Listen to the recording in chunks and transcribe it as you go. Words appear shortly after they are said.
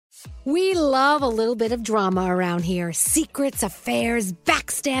We love a little bit of drama around here. Secrets, affairs,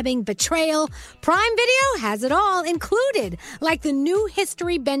 backstabbing, betrayal. Prime Video has it all included. Like the new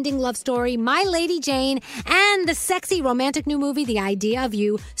history-bending love story, My Lady Jane, and the sexy romantic new movie, The Idea of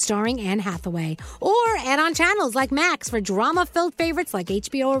You, starring Anne Hathaway. Or add-on channels like Max for drama-filled favorites like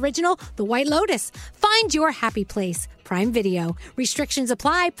HBO original, The White Lotus. Find your happy place. Prime Video. Restrictions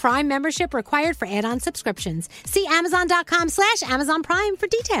apply. Prime membership required for add-on subscriptions. See Amazon.com/Amazon Prime for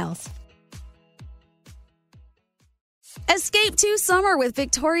details. Escape to summer with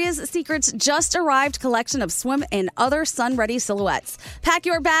Victoria's Secret's just arrived collection of swim and other sun-ready silhouettes. Pack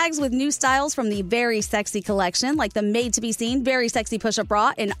your bags with new styles from the Very Sexy collection, like the made-to-be-seen Very Sexy push-up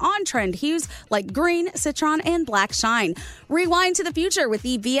bra in on-trend hues like green, citron, and black shine. Rewind to the future with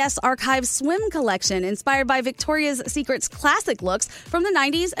the VS Archive Swim collection, inspired by Victoria's Secret's classic looks from the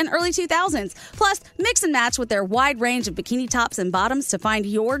 90s and early 2000s. Plus, mix and match with their wide range of bikini tops and bottoms to find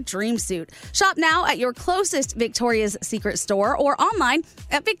your dream suit. Shop now at your closest Victoria's Secret store or online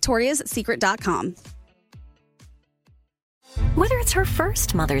at victoriassecret.com. Whether it's her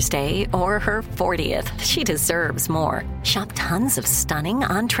first Mother's Day or her 40th, she deserves more. Shop tons of stunning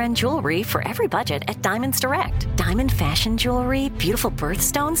on-trend jewelry for every budget at Diamonds Direct. Diamond fashion jewelry, beautiful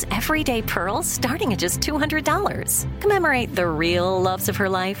birthstones, everyday pearls starting at just $200. Commemorate the real loves of her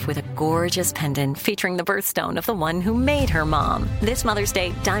life with a gorgeous pendant featuring the birthstone of the one who made her mom. This Mother's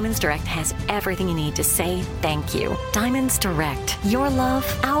Day, Diamonds Direct has everything you need to say thank you. Diamonds Direct. Your love,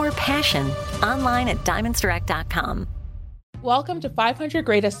 our passion. Online at diamondsdirect.com. Welcome to 500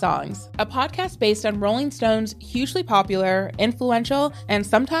 Greatest Songs, a podcast based on Rolling Stone's hugely popular, influential, and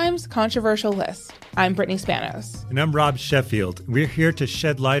sometimes controversial list. I'm Brittany Spanos. And I'm Rob Sheffield. We're here to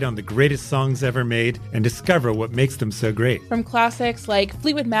shed light on the greatest songs ever made and discover what makes them so great. From classics like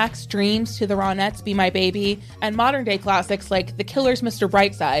Fleetwood Mac's Dreams to the Ronettes' Be My Baby, and modern-day classics like The Killer's Mr.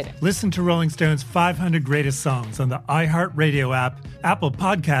 Brightside. Listen to Rolling Stone's 500 Greatest Songs on the iHeartRadio app, Apple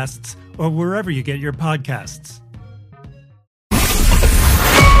Podcasts, or wherever you get your podcasts.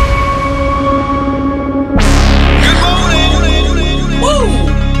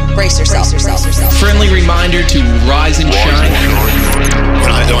 Brace yourself. Friendly reminder to rise and shine. When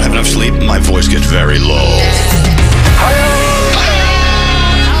I don't have enough sleep, my voice gets very low.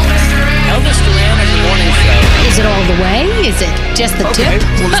 Elvis Duran in the morning show. Is it all the way? Is it just the tip?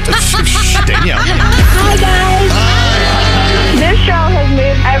 Well, Danielle. Hi, guys. This show has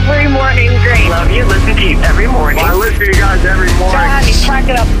made every morning great. Love you. Listen to you every morning. I listen to you guys every morning. God, you crack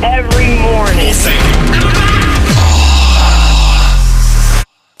it up every morning. Thank you.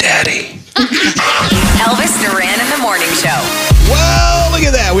 Daddy. Elvis Duran in the morning show. Well, look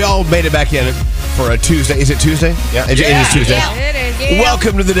at that. We all made it back in for a Tuesday. Is it Tuesday? Yeah, it is Tuesday. Yeah, it is. Yeah.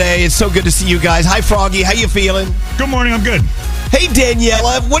 Welcome to the day. It's so good to see you guys. Hi, Froggy. How you feeling? Good morning. I'm good. Hey,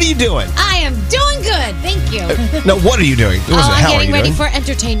 Danielle. What are you doing? I am doing good. Thank you. No, what are you doing? I'm getting ready for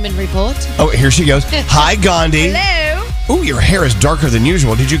entertainment report. Oh, here she goes. Hi, Gandhi. Hello. Oh, your hair is darker than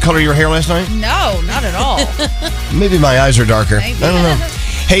usual. Did you color your hair last night? No, not at all. Maybe my eyes are darker. Maybe. I don't know.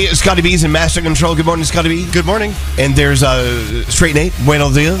 Hey, Scotty B's in Master Control. Good morning, Scotty B. Good morning. And there's Straight Nate.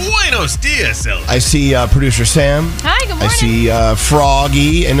 Buenos dias. Buenos dias, Elvis. I see producer Sam. Hi, good morning. I see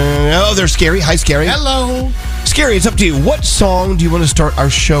Froggy. And there's Scary. Hi, Scary. Hello. Scary, it's up to you. What song do you want to start our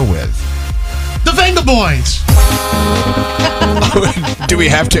show with? The Venga Boys. Do we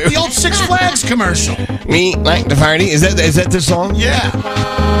have to? The old Six Flags commercial. We like the party. Is that this song? Yeah.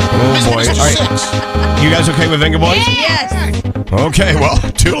 Oh, boy. Mr. All right. Six. You guys okay with Venga Boys? Yes. Okay, well,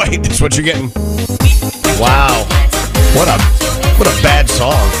 too late. That's what you're getting. Wow. What a bad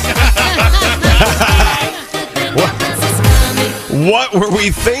song. What were we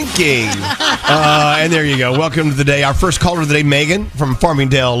thinking? And there you go. Welcome to the day. Our first caller of the day, Megan from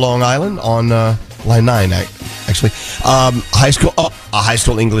Farmingdale, Long Island, on line 9, actually. A high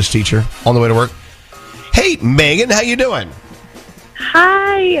school English teacher on the way to work. Hey, Megan, how you doing?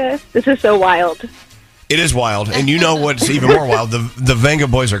 Hi. This is so wild. It is wild, and you know what's even more wild? The Venga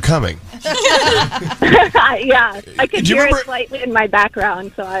Boys are coming. Yeah, I could hear remember it slightly in my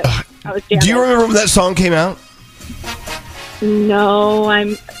background, so I was jamming. Do you remember when that song came out? No.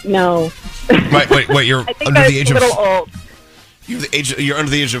 Wait, you're I think under I was the age a little old. You're under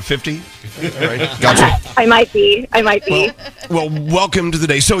the age of 50? All right, gotcha. I might be. Well, welcome to the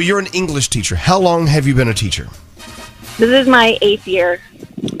day. So you're an English teacher. How long have you been a teacher? This is my 8th year.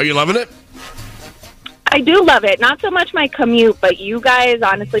 Are you loving it? I do love it. Not so much my commute, but you guys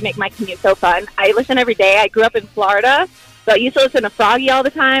honestly make my commute so fun. I listen every day. I grew up in Florida, so I used to listen to Froggy all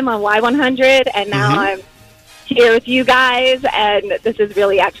the time on Y100, and now I'm here with you guys, and this is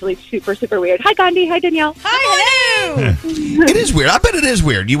really actually super, super weird. Hi, Gandhi. Hi, Danielle. Hi, hello. It is weird. I bet it is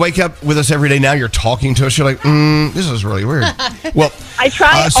weird. You wake up with us every day now, you're talking to us, you're like, this is really weird. Well, I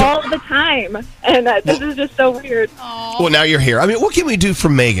try all the time, and this is just so weird. Well, now you're here. I mean, what can we do for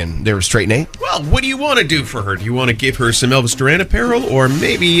Megan there, Straight Nate? Well, what do you want to do for her? Do you want to give her some Elvis Duran apparel or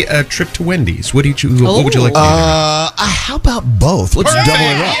maybe a trip to Wendy's? What would you like to do? How about both? Let's double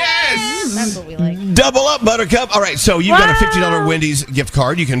it up. Yes! That's what we like. Double up, Buttercup. All right, so you've got a $50 Wendy's gift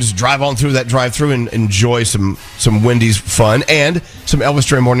card. You can just drive on through that drive-thru and enjoy some Wendy's fun and some Elvis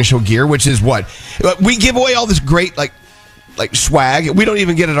Duran Morning Show gear, which is what? We give away all this great, like swag. We don't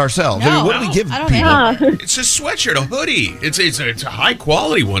even get it ourselves. I mean, what do we give people? It's a sweatshirt, a hoodie. It's a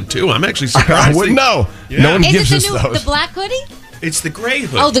high-quality one, too. I'm actually surprised. I wouldn't know. Yeah. No one Is gives it us those. the black hoodie? It's the gray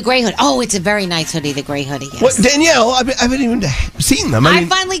hood. Oh, the gray hood. Oh, it's a very nice hoodie, the gray hoodie. Yes. What, Danielle, I haven't even seen them. I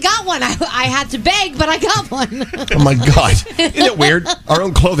finally got one. I had to beg, but I got one. Oh, my God. Isn't it weird? Our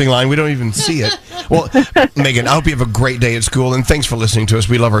own clothing line, we don't even see it. Well, Megan, I hope you have a great day at school, and thanks for listening to us.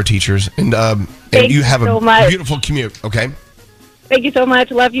 We love our teachers, and you have so a much. beautiful commute, okay? Thank you so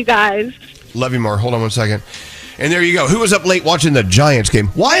much. Love you guys. Love you more. Hold on one second. And there you go. Who was up late watching the Giants game?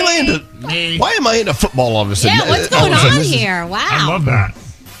 Why am I into football all of a sudden? Yeah, what's going on here? Wow. I love that.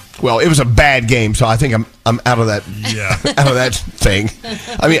 Well, it was a bad game, so I think I'm out of that. Yeah. Out of that thing.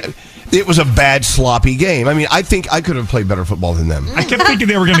 I mean, it was a bad, sloppy game. I mean, I think I could have played better football than them. I kept thinking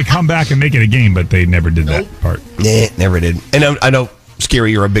they were going to come back and make it a game, but they never did that part. Nah, never did. And I know,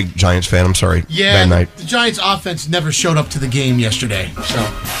 Scary, you're a big Giants fan. I'm sorry. Yeah, bad night. the Giants' offense never showed up to the game yesterday, so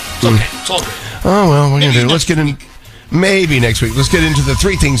it's okay. It's all good. Oh, well, what are you going to do? Let's get in. Maybe next week. Let's get into the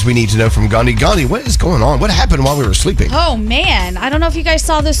 3 things we need to know from Gandhi. Gandhi, what is going on? What happened while we were sleeping? Oh, man. I don't know if you guys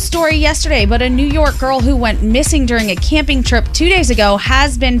saw this story yesterday, but a New York girl who went missing during a camping trip 2 days ago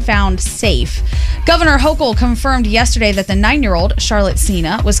has been found safe. Governor Hochul confirmed yesterday that the 9-year-old, Charlotte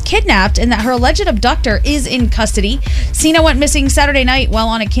Cena, was kidnapped and that her alleged abductor is in custody. Cena went missing Saturday night while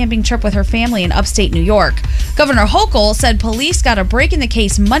on a camping trip with her family in upstate New York. Governor Hochul said police got a break in the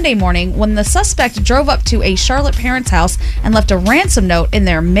case Monday morning when the suspect drove up to a Charlotte parent's house and left a ransom note in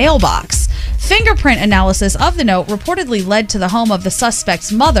their mailbox. Fingerprint analysis of the note reportedly led to the home of the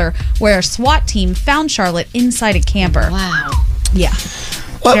suspect's mother, where a SWAT team found Charlotte inside a camper. Wow. Yeah.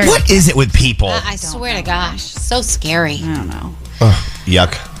 What is it with people? I swear to gosh. So scary. I don't know.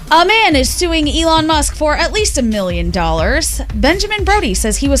 Yuck. A man is suing Elon Musk for at least $1 million. Benjamin Brody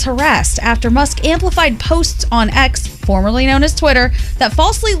says he was harassed after Musk amplified posts on X, formerly known as Twitter, that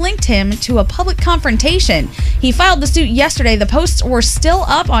falsely linked him to a public confrontation. He filed the suit yesterday. The posts were still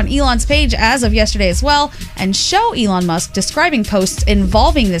up on Elon's page as of yesterday as well, and show Elon Musk describing posts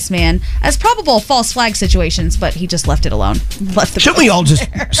involving this man as probable false flag situations, but he just left it alone. Shouldn't we all just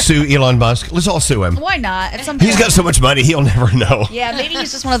sue Elon Musk? Let's all sue him. Why not? At some point. He's got so much money, he'll never know. Yeah, maybe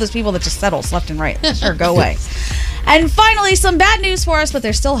he's just one of those people that just settles left and right. Sure, go away. And finally, some bad news for us, but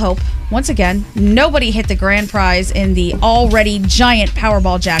there's still hope. Once again, nobody hit the grand prize in the already giant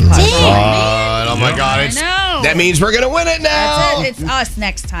Powerball jackpot. Oh my God. I know. That means we're going to win it now. That's it. It's us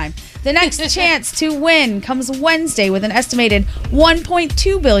next time. The next chance to win comes Wednesday with an estimated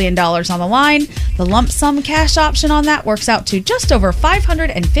 $1.2 billion on the line. The lump sum cash option on that works out to just over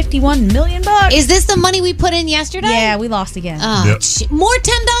 $551 million. Is this the money we put in yesterday? Yeah, we lost again. Oh, more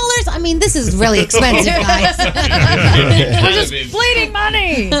 $10? I mean, this is really expensive, guys. We're just bleeding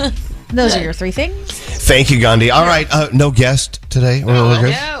money. Those are your 3 things. Thank you, Gandhi. All right, no guest today. We're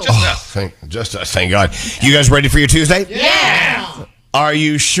good? Just us. Thank God. You guys ready for your Tuesday? Yeah. Are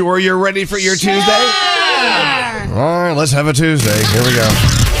you sure you're ready for your Tuesday? All right, let's have a Tuesday. Here we go.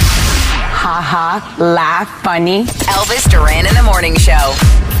 Ha laugh, funny. Elvis Duran in the Morning Show.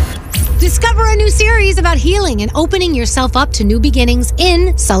 Discover a new series about healing and opening yourself up to new beginnings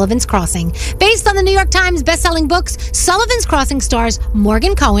in Sullivan's Crossing. Based on the New York Times bestselling books, Sullivan's Crossing stars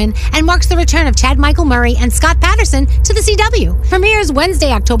Morgan Cohen and marks the return of Chad Michael Murray and Scott Patterson to the CW. Premieres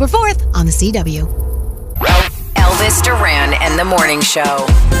Wednesday, October 4th on the CW. Elvis Duran and the Morning Show.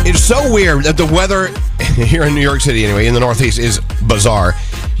 It's so weird that the weather here in New York City, anyway, in the Northeast, is bizarre.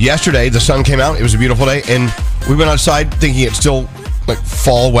 Yesterday, the sun came out. It was a beautiful day, and we went outside thinking it's still like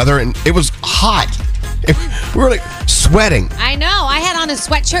fall weather, and it was hot. We were like sweating. I know. I had on a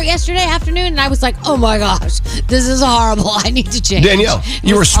sweatshirt yesterday afternoon, and I was like, oh my gosh, this is horrible. I need to change. Danielle,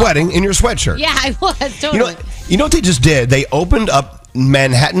 you were sweating in your sweatshirt. Yeah, I was. Totally. You know what they just did? They opened up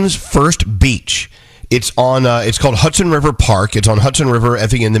Manhattan's first beach. It's on. It's called Hudson River Park. It's on Hudson River, I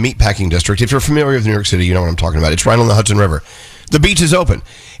think, in the Meatpacking District. If you're familiar with New York City, you know what I'm talking about. It's right on the Hudson River. The beach is open,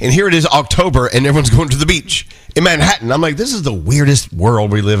 and here it is, October, and everyone's going to the beach in Manhattan. I'm like, this is the weirdest world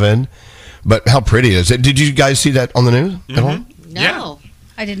we live in. But how pretty is it? Did you guys see that on the news at all? No. Yeah.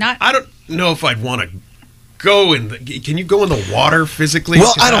 I did not. I don't know if I'd want to go in. Can you go in the water physically?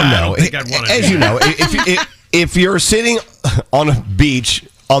 Well, I don't know. I don't think I'd want to. As you know, if you're sitting on a beach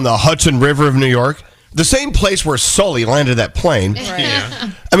on the Hudson River of New York, the same place where Sully landed that plane. Right.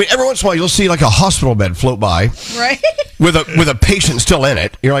 Yeah. I mean, every once in a while you'll see like a hospital bed float by, right, with a patient still in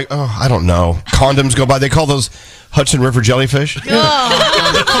it. You're like, oh, I don't know. Condoms go by. They call those Hudson River jellyfish.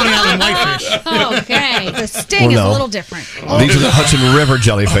 The Coney Island whitefish. Okay. The sting is a little different. These are the Hudson River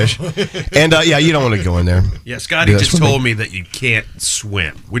jellyfish. And yeah, you don't want to go in there. Yeah, Scotty just told me that you can't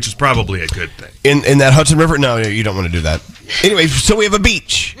swim, which is probably a good thing. In that Hudson River? No, you don't want to do that. Anyway, so we have a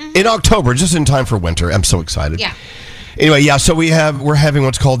beach in October, just in time for winter. I'm so excited. Yeah. Anyway, yeah, so we're having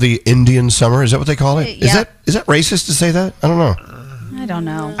what's called the Indian summer. Is that what they call it? Yeah. Is that racist to say that? I don't know. I don't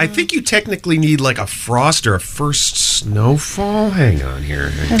know. I think you technically need like a frost or a first snowfall. Hang on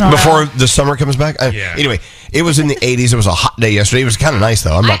here. Before the summer comes back? Yeah. Anyway, it was in the 80s. It was a hot day yesterday. It was kind of nice,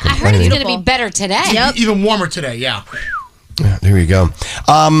 though. I'm not I heard complaining. it's going to be better today. Yep. Even warmer today, yeah. Yeah, there you go.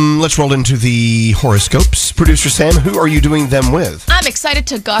 Let's roll into the horoscopes. Producer Sam, who are you doing them with? I'm excited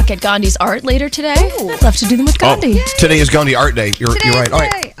to gawk at Gandhi's art later today. I'd love to do them with Gandhi. Oh, today is Gandhi Art Day. You're right. All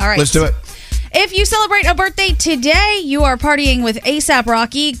right. Let's do it. If you celebrate a birthday today, you are partying with A$AP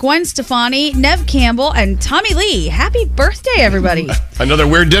Rocky, Gwen Stefani, Nev Campbell, and Tommy Lee. Happy birthday, everybody. Another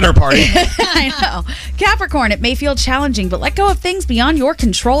weird dinner party. I know. Capricorn, it may feel challenging, but let go of things beyond your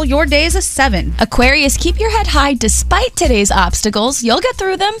control. Your day is a 7. Aquarius, keep your head high despite today's obstacles. You'll get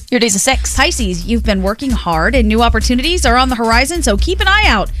through them. Your day's a 6. Pisces, you've been working hard and new opportunities are on the horizon, so keep an eye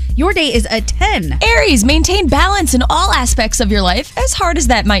out. Your day is a 10. Aries, maintain balance in all aspects of your life, as hard as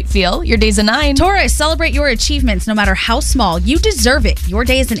that might feel. Your day's a 9. Taurus, celebrate your achievements no matter how small. You deserve it. Your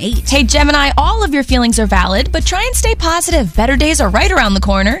day is an 8. Hey, Gemini, all of your feelings are valid, but try and stay positive. Better days are right around the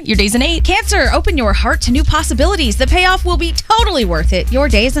corner. Your day's an 8. Cancer, open your heart to new possibilities. The payoff will be totally worth it. Your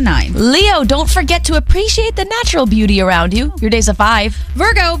day is a 9. Leo, don't forget to appreciate the natural beauty around you. Your day's a 5.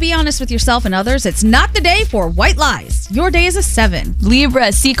 Virgo, be honest with yourself and others. It's not the day for white lies. Your day is a 7.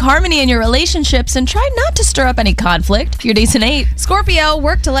 Libra, seek harmony in your relationships and try not to stir up any conflict. Your day's an 8. Scorpio,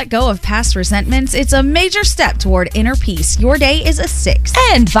 work to let go of past resentments. It's a major step toward inner peace. Your day is a 6.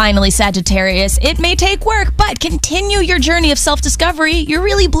 And finally, Sagittarius, it may take work, but continue your journey of self-discovery. You're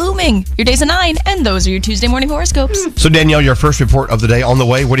really blooming. Your day's a 9, and those are your Tuesday morning horoscopes. So, Danielle, your first report of the day on the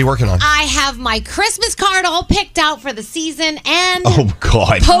way. What are you working on? I have my Christmas card all picked out for the season, and oh,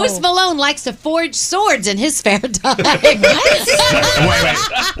 God. Post Malone likes to forge swords in his spare time.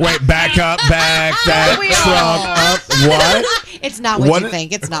 Wait, back up, back that truck up. What? It's not what you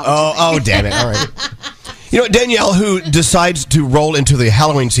think. It's not what you think. Oh, damn it. All right. You know, Danielle, who decides to roll into the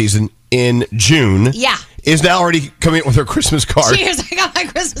Halloween season in June, is now already coming up with her Christmas card. Cheers. I got my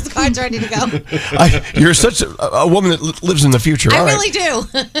Christmas cards ready to go. You're such a woman that lives in the future. I really do.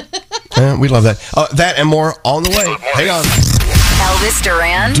 We love that. That and more on the way. Hang on. Elvis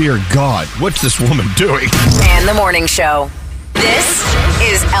Duran. Dear God, what's this woman doing? And the Morning Show. This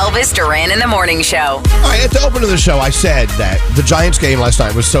is Elvis Duran in the Morning Show. All right, at the open of the show, I said that the Giants game last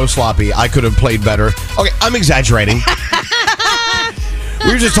night was so sloppy, I could have played better. Okay, I'm exaggerating.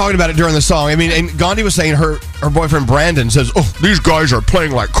 We were just talking about it during the song. I mean, and Gandhi was saying her boyfriend Brandon says, "Oh, these guys are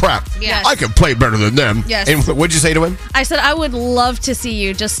playing like crap. Yes. I can play better than them." Yes. And what'd you say to him? I said, I would love to see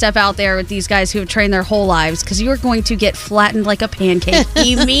you just step out there with these guys who have trained their whole lives, because you're going to get flattened like a pancake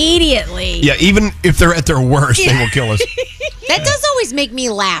immediately. Yeah, even if they're at their worst, they will kill us. That does always make me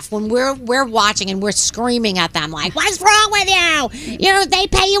laugh when we're watching and we're screaming at them like, "What's wrong with you? You know, they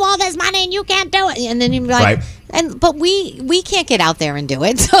pay you all this money and you can't do it." And then you're like, right. But we can't get out there and do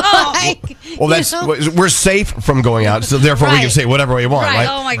it. So we're safe from going out, so therefore we can say whatever we want, right?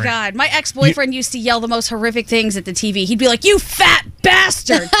 Oh my God, my ex-boyfriend used to yell the most horrific things at the TV. He'd be like, "You fat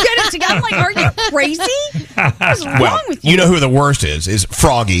bastard, get it together!" I'm like, "Are you crazy? What's wrong with you?" You know who the worst is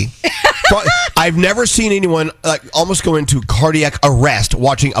Froggy. I've never seen anyone almost go into cardiac arrest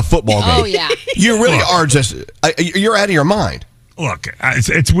watching a football game. Oh yeah, you really are just you're out of your mind. Look,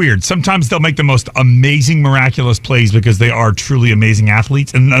 it's weird. Sometimes they'll make the most amazing, miraculous plays because they are truly amazing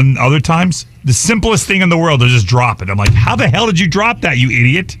athletes. And other times, the simplest thing in the world, they'll just drop it. I'm like, how the hell did you drop that, you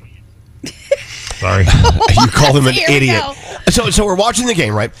idiot? Sorry. You call them an idiot. So we're watching the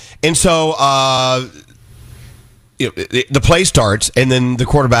game, right? And so the play starts, and then the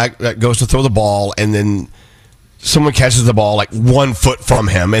quarterback goes to throw the ball, and then someone catches the ball like 1 foot from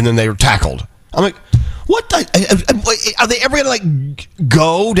him, and then they were tackled. I'm like, what the? Are they ever going to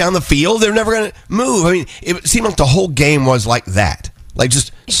go down the field? They're never going to move. I mean, it seemed like the whole game was like that. Like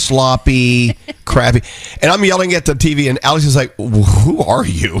just sloppy, crappy. And I'm yelling at the TV, and Alex is like, "Who are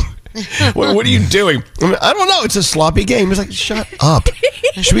you?" What are you doing? I don't know. It's a sloppy game. It's like, shut up.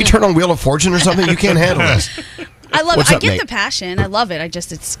 Should we turn on Wheel of Fortune or something? You can't handle this. I love What's it. up, I get Nate? the passion. I love it.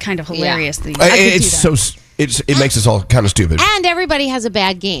 It's kind of hilarious. That It makes us all kind of stupid. And everybody has a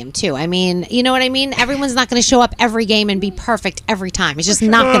bad game, too. I mean, you know what I mean? Everyone's not going to show up every game and be perfect every time. It's just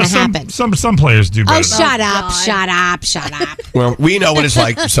not going to happen. Some players do better. Oh, shut up. Well, we know what it's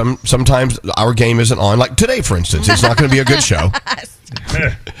like. Sometimes our game isn't on. Like today, for instance, it's not going to be a good show.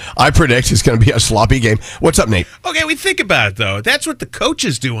 I predict it's going to be a sloppy game. What's up, Nate? Okay, we think about it, though. That's what the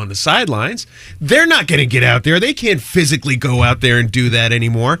coaches do on the sidelines. They're not going to get out there. They can't physically go out there and do that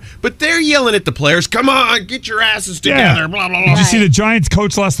anymore. But they're yelling at the players, come on, get your asses together, blah, blah, blah. Did you see the Giants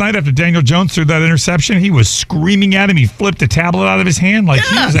coach last night after Daniel Jones threw that interception? He was screaming at him. He flipped the tablet out of his hand.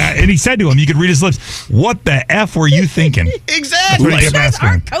 And he said to him, you could read his lips, what the F were you thinking? Exactly. You guys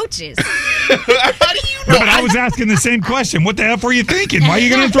aren't coaches. How do you know? But I was asking the same question. What the F were you thinking? Why are you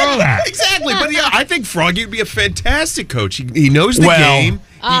going to throw that? Exactly. But yeah, I think Froggy would be a fantastic coach. He knows the game.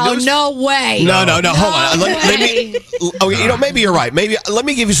 No way. No. Hold on. Let me. Maybe you're right. Maybe let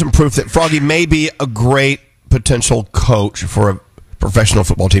me give you some proof that Froggy may be a great potential coach for a professional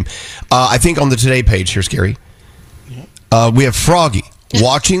football team. I think on the Today page here, Scary, we have Froggy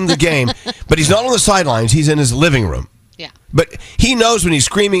watching the game, but he's not on the sidelines. He's in his living room. Yeah. But he knows when he's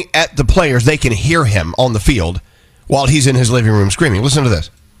screaming at the players, they can hear him on the field while he's in his living room screaming. Listen to this.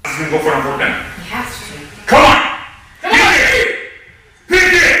 He's going to go for it on 4th down. He has to. Come on!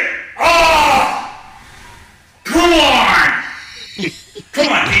 Pick it! Oh! Come on! Come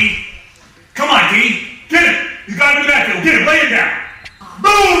on, D. Come on, D. Get it! You got him in the backfield. Get it. Lay it down.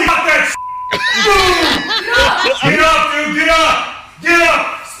 Boom! You got that Boom! Get up, dude. Get up. Get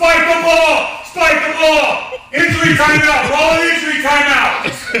up. Spike the ball. Spike the ball. Injury timeout. Wrong injury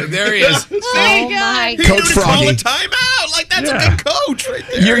timeout. There he is. Oh, my God. Coach Froggy. Call a timeout. Like, that's a good coach right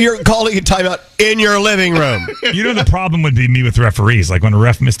there. You're calling a timeout in your living room. You know, the problem would be me with referees. Like, when a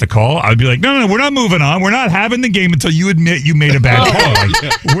ref missed a call, I'd be like, no, we're not moving on. We're not having the game until you admit you made a bad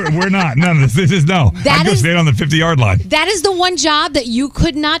call. Like, we're not. None of this. This is no. I'd go stand on the 50-yard line. That is the one job that you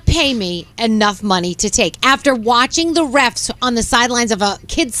could not pay me enough money to take. After watching the refs on the sidelines of a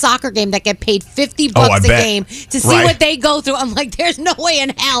kid's soccer game that get paid $50 a game to see what they go through, I'm like, there's no way in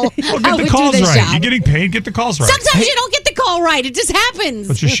hell I would do this job. You're getting paid. Get the calls right. Sometimes you don't get the call right. It just happens.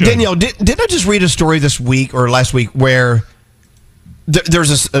 But you should. Danielle, did I just read a story this week or last week where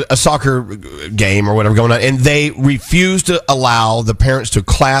there's a soccer game or whatever going on, and they refuse to allow the parents to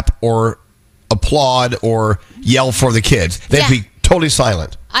clap or applaud or yell for the kids. They have to be totally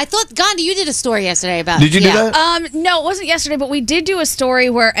silent. I thought, Gandhi, you did a story yesterday about Did you do that? No, it wasn't yesterday, but we did do a story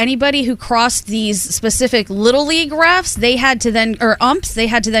where anybody who crossed these specific Little League refs, they had to then, or umps, they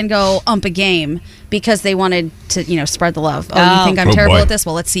had to then go ump a game because they wanted to, spread the love. Oh, you think I'm terrible at this?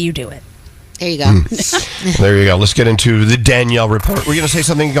 Well, let's see you do it. There you go. There you go. Let's get into the Danielle report. Were you going to say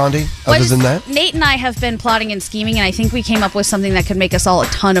something, Gandhi, other than that? Nate and I have been plotting and scheming, and I think we came up with something that could make us all a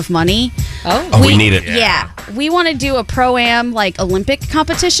ton of money. Oh, we need it. Yeah. We want to do a Pro-Am, Olympic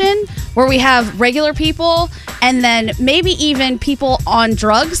competition where we have regular people and then maybe even people on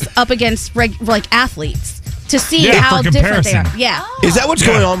drugs up against, athletes. To see how different they are. Yeah. Is that what's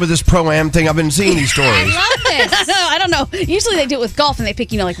going on with this Pro-Am thing? I've been seeing these stories. I love this. I don't know. Usually they do it with golf and they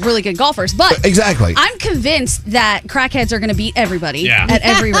pick, really good golfers. But exactly. I'm convinced that crackheads are going to beat everybody at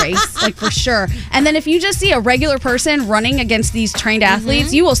every race, for sure. And then if you just see a regular person running against these trained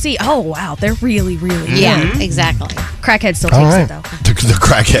athletes, you will see, oh, wow, they're really, really good. Yeah, exactly. Crackhead still takes it, though. The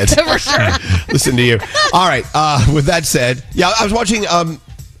crackheads. For sure. Listen to you. All right. With that said, I was watching...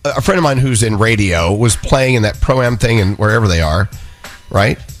 a friend of mine who's in radio was playing in that Pro-Am thing and wherever they are,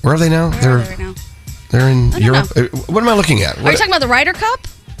 right? Where are they now? They're in Europe. What am I looking at? Are you talking about the Ryder Cup?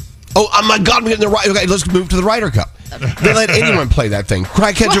 Oh my God, I'm getting the right. Okay, let's move to the Ryder Cup. They let anyone play that thing.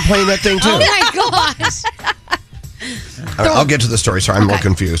 Crackheads are playing that thing too. Oh my gosh. All right, I'll get to the story. Sorry, I'm more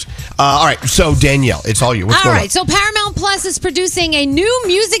confused. All right, so Danielle, it's all you. What's going on? So Paramount Plus is producing a new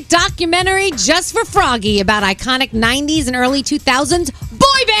music documentary just for Froggy about iconic 90s and early 2000s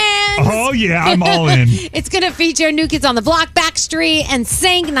boy bands. Oh, yeah, I'm all in. It's going to feature New Kids on the Block, Backstreet, and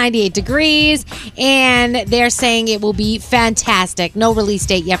Sync, 98 Degrees, and they're saying it will be fantastic. No release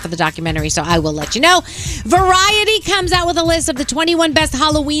date yet for the documentary, so I will let you know. Variety comes out with a list of the 21 best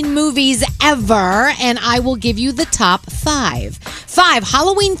Halloween movies ever, and I will give you the top 5. 5,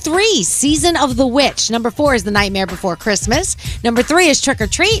 Halloween 3, Season of the Witch. Number 4 is The Nightmare Before Christmas. Number 3 is Trick or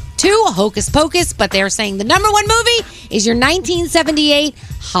Treat. 2, Hocus Pocus, but they're saying the number 1 movie is your 1978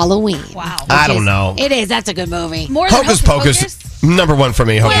 Halloween. Wow. I don't know. It is. That's a good movie. More than Hocus Pocus. Number one for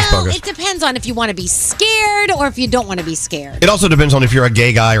me, Hocus Pocus. It depends on if you want to be scared or if you don't want to be scared. It also depends on if you're a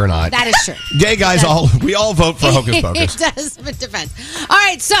gay guy or not. That is true. Gay guys, we all vote for Hocus Pocus. It does, but it depends. All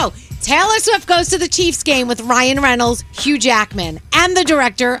right, so Taylor Swift goes to the Chiefs game with Ryan Reynolds, Hugh Jackman, and the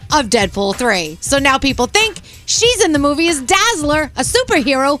director of Deadpool 3. So now people think she's in the movie as Dazzler, a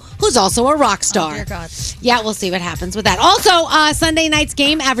superhero who's also a rock star. Oh, dear God. Yeah, we'll see what happens with that. Also, Sunday night's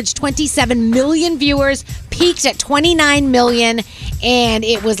game averaged 27 million viewers, peaked at 29 million, and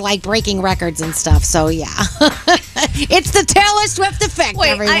it was like breaking records and stuff. So, yeah. It's the Taylor Swift effect,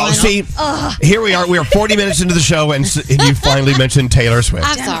 everyone. Here we are. We are 40 minutes into the show, and you finally mentioned Taylor Swift.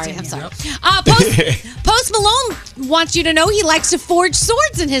 I'm sorry. Post Malone wants you to know he likes to forge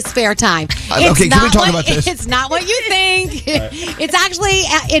swords in his spare time. Okay, can we talk about this? It's not what you think. It's actually,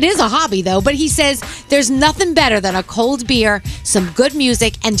 it is a hobby, though. But he says there's nothing better than a cold beer, some good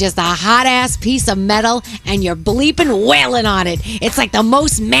music, and just a hot-ass piece of metal, and you're bleeping wailing on it. It's like the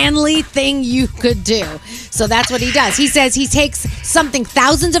most manly thing you could do. So that's what he does. He says he takes something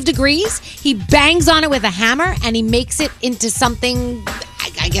thousands of degrees, he bangs on it with a hammer, and he makes it into something...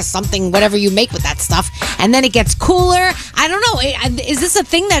 I guess something, whatever you make with that stuff. And then it gets cooler. I don't know. Is this a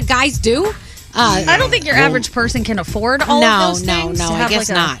thing that guys do? I don't think your average person can afford all of those things. No, I guess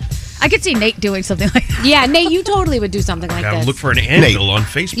not. I could see Nate doing something like that. Yeah, Nate, you totally would do something like this. Look for an anvil on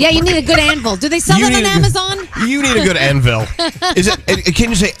Facebook. Yeah, you need a good anvil. Do they sell that on Amazon? You need a good anvil. Is it? Can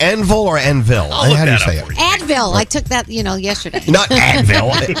you say anvil or anvil? How do you say it? Advil. I took that, yesterday. Not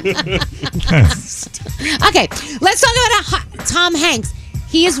Advil. Okay, let's talk about Tom Hanks.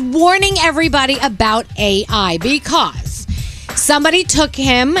 He is warning everybody about AI because somebody took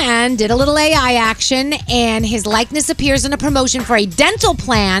him and did a little AI action, and his likeness appears in a promotion for a dental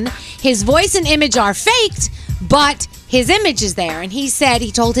plan. His voice and image are faked, but his image is there. And he said,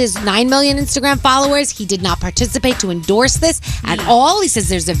 he told his 9 million Instagram followers he did not participate to endorse this at all. He says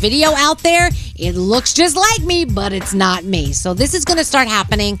there's a video out there. It looks just like me, but it's not me. So this is going to start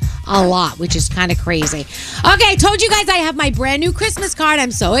happening a lot, which is kind of crazy. Okay, I told you guys I have my brand new Christmas card.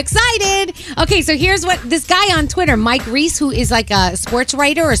 I'm so excited. Okay, so here's what this guy on Twitter, Mike Reese, who is like a sports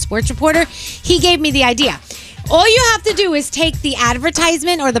writer or sports reporter, he gave me the idea. All you have to do is take the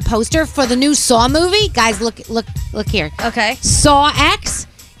advertisement or the poster for the new Saw movie. Guys, look here. Okay. Saw X,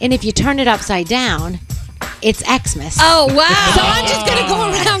 and if you turn it upside down, it's Xmas. Oh, wow. So I'm just going to go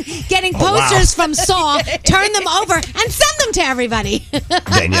around getting posters from Saw, turn them over, and send them to everybody.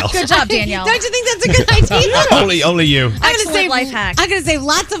 Danielle. Good job, Danielle. Don't you think that's a good idea? Only you. Excellent life hack. I'm going to save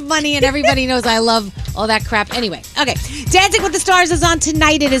lots of money, and everybody knows I love all that crap. Anyway, okay. Dancing with the Stars is on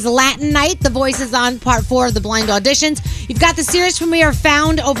tonight. It is Latin night. The Voice is on part 4 of the blind auditions. You've got the series premiere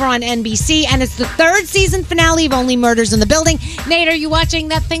Found over on NBC, and it's the 3rd season finale of Only Murders in the Building. Nate, are you watching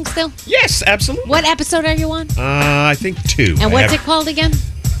that thing still? Yes, absolutely. What episode are you on? I think 2. And what's it called again?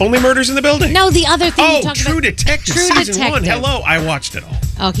 Only Murders in the Building. No, the other thing you talked about. True Detective season 1. Hello, I watched it all.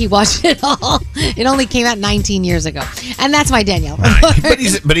 Oh, he watched it all. It only came out 19 years ago. And that's my Danielle. But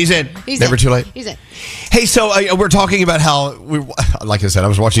he's in. Never too late. He's in. Hey, so we're talking about how, like I said, I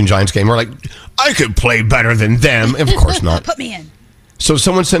was watching Giants game. We're like, I could play better than them. Of course not. Put me in. So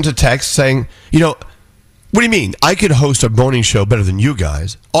someone sent a text saying, what do you mean? I could host a morning show better than you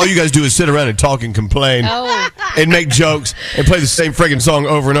guys. All you guys do is sit around and talk and complain and make jokes and play the same friggin' song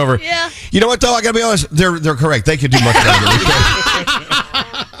over and over. Yeah. You know what, though? I gotta be honest. They're correct. They could do much better than we can.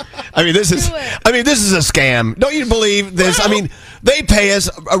 This is a scam. Don't you believe this? Well, they pay us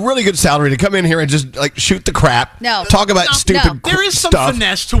a really good salary to come in here and just shoot the crap. No. Talk about stupid There is some stuff.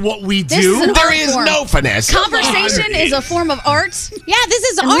 finesse to what we This do. is an There art is form. no finesse. Conversation is a form of art. Yeah, this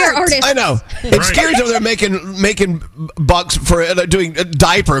is And we're art. artists. I know. And Scary's over there making bucks for doing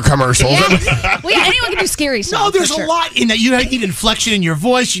diaper commercials. Yeah. Well, yeah, anyone can do scary stuff. No, there's for a sure. lot in that. You need inflection in your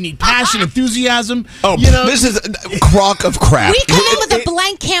voice. You need passion, enthusiasm. Oh, this is a crock of crap. We come in with a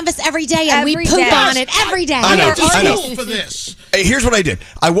blank canvas every day, and we Every poop day. on it every day. I know. I know. For this. Hey, here's what I did.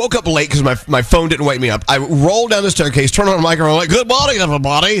 I woke up late because my phone didn't wake me up. I rolled down the staircase, turned on the microphone, like, good morning,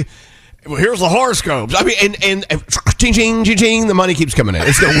 everybody. Well, here's the horoscopes. And ching, ching, ching, ching, the money keeps coming in.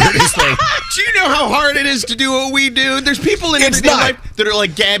 It's the weirdest thing. Do you know how hard it is to do what we do? There's people in everyday life that are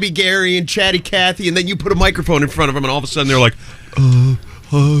like Gabby Gary and Chatty Cathy, and then you put a microphone in front of them, and all of a sudden they're like,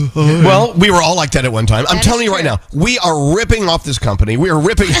 Well, we were all like that at one time. I'm telling you right now, we are ripping off this company. We are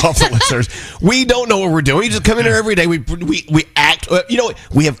ripping off the listeners. We don't know what we're doing. We just come in here every day. We act.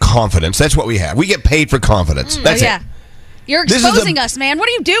 We have confidence. That's what we have. We get paid for confidence. That's it. You're exposing us, man. What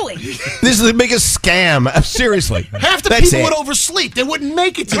are you doing? This is the biggest scam. Seriously. Half the people would oversleep. They wouldn't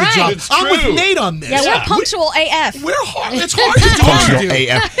make it to the job. I'm with Nate on this. Yeah, we're punctual AF. We're hard. It's hard to do. Functional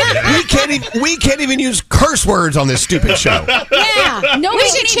AF. We can't even use curse words on this stupid show. Yeah. Nobody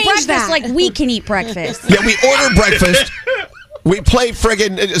can eat breakfast like we can eat breakfast. Yeah, we order breakfast. We play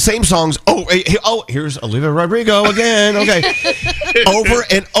friggin' same songs. Here's Olivia Rodrigo again. Okay. Over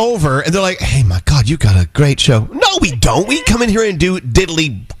and over. And they're like, hey, my God, you got a great show. No, we don't. We come in here and do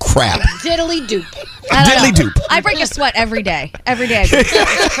diddly crap. Diddly doop. Diddly doop. I break a sweat every day. Every day.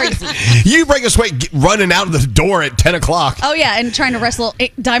 It's crazy. You break a sweat running out of the door at 10 o'clock. Oh, yeah, and trying to wrestle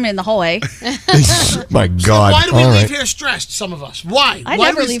Diamond in the hallway. My God. Why do we leave here stressed, some of us? Why? I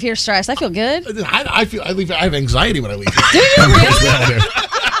never leave here stressed. I feel good. I have anxiety when I leave here. Do you really?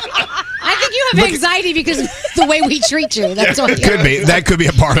 I think you have anxiety because of the way we treat you. That's what could be. That could be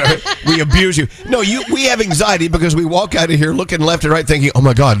a part of it. We abuse you. No, we have anxiety because we walk out of here looking left and right thinking, oh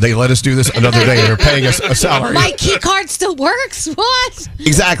my God, they let us do this another day. They're paying us a salary. My key card still works. What?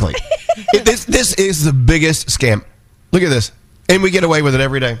 Exactly. This is the biggest scam. Look at this. And we get away with it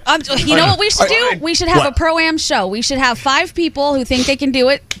every day. You know what we should do? We should have a Pro-Am show. We should have 5 people who think they can do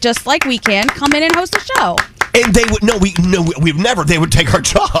it just like we can come in and host a show. And they would we've never. They would take our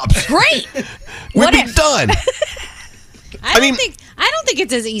jobs. Great. We'd be done. I don't think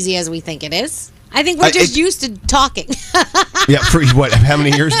it's as easy as we think it is. I think we're just used to talking. Yeah, for what? How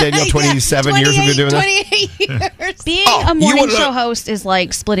many years, Danielle? 27 years we've been doing this? 28 years. Being a morning show host is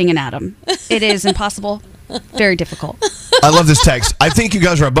like splitting an atom. It is impossible. Very difficult. I love this text. I think you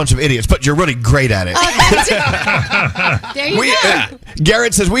guys are a bunch of idiots, but you're really great at it. There you go.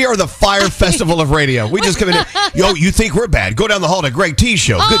 Garrett says, we are the Fire Festival of Radio. We just come in here. Yo, you think we're bad? Go down the hall to Greg T's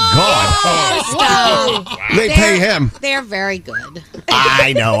show. Good God. Stop. They pay him. They're very good.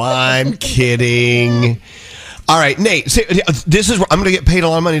 I know. I'm kidding. All right, Nate, this is I'm going to get paid a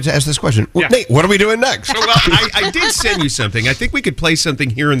lot of money to ask this question. Well, Nate, what are we doing next? Well, I did send you something. I think we could play something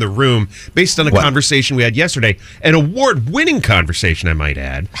here in the room based on a conversation we had yesterday, an award-winning conversation, I might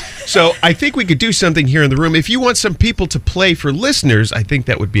add. So I think we could do something here in the room. If you want some people to play for listeners, I think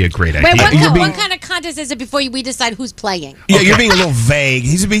that would be a great idea. Wait, what kind of contest is it before we decide who's playing? Yeah, you're being a little vague.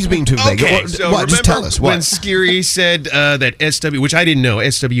 He's being too vague. Okay, so what? Just tell us. When Skiri said that SW, which I didn't know,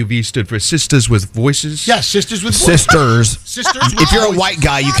 SWV stood for Sisters with Voices? Yes, Sisters with Voices. Sisters. Sisters. If you're a white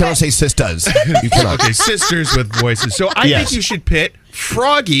guy, you cannot say sisters. You cannot. Okay, Sisters with Voices. So I think you should pit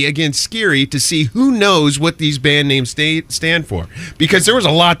Froggy against Skiri to see who knows what these band names stand for. Because there was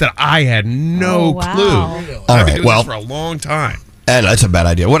a lot that I had no clue. I've been doing this for a long time. And that's a bad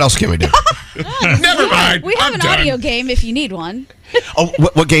idea. What else can we do? Never mind. We have an audio game if you need one. Oh,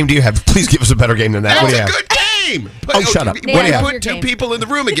 what game do you have? Please give us a better game than that. That's what do you a have? good game. Shut up. When you put two people in the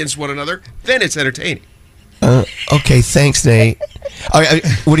room against one another, then it's entertaining. Okay, thanks, Nate.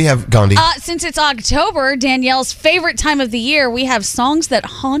 What do you have, Gandhi? Since it's October, Danielle's favorite time of the year, we have songs that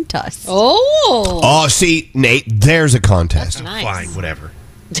haunt us. Oh, see, Nate, there's a contest. Nice. Fine, whatever.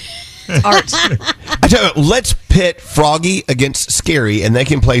 Art. I tell you, let's pit Froggy against Skiri, and they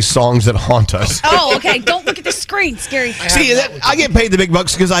can play songs that haunt us. Oh, okay. Don't look at the screen, Scary. See, I get paid the big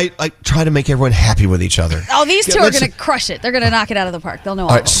bucks because I try to make everyone happy with each other. Oh, these two are going to crush it. They're going to knock it out of the park. They'll know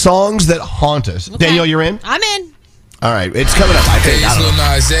all right, songs that haunt us. Okay. Danielle, you're in? I'm in. All right, it's coming up. I think.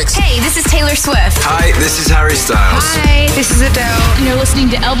 Hey, this is Taylor Swift. Hi, this is Harry Styles. Hi, this is Adele. And you're listening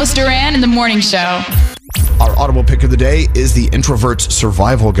to Elvis Duran in the Morning Show. Our audible pick of the day is The Introvert's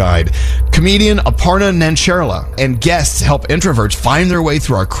Survival Guide. Comedian Aparna Nancherla and guests help introverts find their way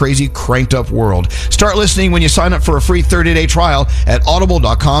through our crazy, cranked-up world. Start listening when you sign up for a free 30-day trial at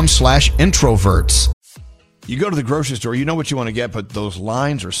audible.com/introverts. You go to the grocery store, you know what you want to get, but those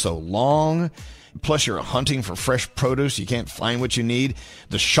lines are so long. Plus, you're hunting for fresh produce. You can't find what you need.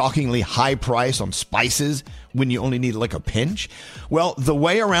 The shockingly high price on spices when you only need like a pinch. Well, the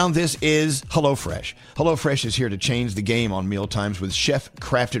way around this is HelloFresh. HelloFresh is here to change the game on mealtimes with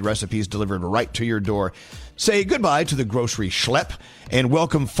chef-crafted recipes delivered right to your door. Say goodbye to the grocery schlep and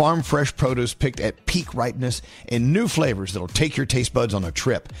welcome farm-fresh produce picked at peak ripeness and new flavors that'll take your taste buds on a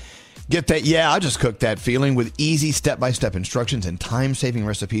trip. Get that, I just cooked that feeling with easy step-by-step instructions and time-saving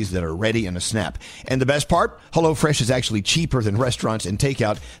recipes that are ready in a snap. And the best part? HelloFresh is actually cheaper than restaurants and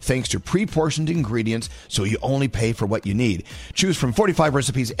takeout thanks to pre-portioned ingredients, so you only pay for what you need. Choose from 45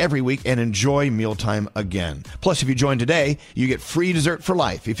 recipes every week and enjoy mealtime again. Plus, if you join today, you get free dessert for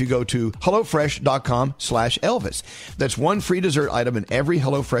life if you go to HelloFresh.com/Elvis. That's one free dessert item in every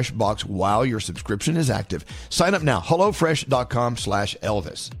HelloFresh box while your subscription is active. Sign up now,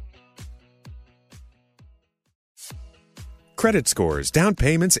 HelloFresh.com/Elvis. Credit scores, down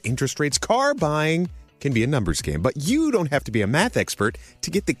payments, interest rates, car buying. can be a numbers game, but you don't have to be a math expert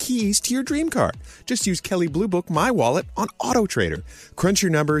to get the keys to your dream car. Just use Kelley Blue Book My Wallet on AutoTrader. Crunch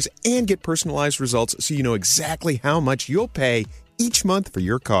your numbers and get personalized results so you know exactly how much you'll pay each month for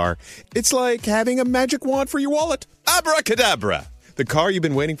your car. It's like having a magic wand for your wallet. Abracadabra! The car you've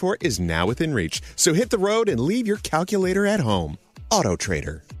been waiting for is now within reach, so hit the road and leave your calculator at home.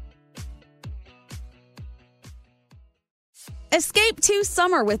 AutoTrader. Escape to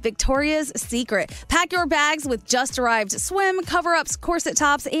summer with Victoria's Secret. Pack your bags with just-arrived swim, cover-ups, corset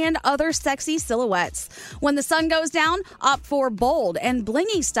tops, and other sexy silhouettes. When the sun goes down, opt for bold and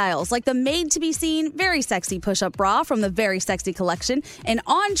blingy styles like the made-to-be-seen, very sexy push-up bra from the Very Sexy collection and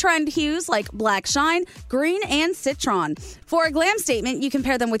on-trend hues like black shine, green, and citron. For a glam statement, you can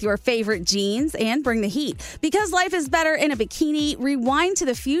pair them with your favorite jeans and bring the heat. Because life is better in a bikini, rewind to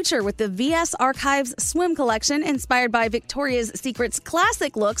the future with the VS Archives swim collection inspired by Victoria's Secret's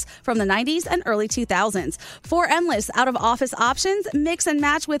classic looks from the 90s and early 2000s. For endless out-of-office options, mix and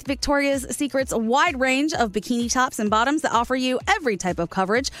match with Victoria's Secret's wide range of bikini tops and bottoms that offer you every type of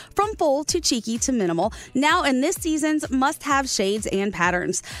coverage, from full to cheeky to minimal, now in this season's must-have shades and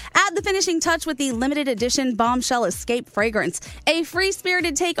patterns. Add the finishing touch with the limited edition Bombshell Escape fragrance, a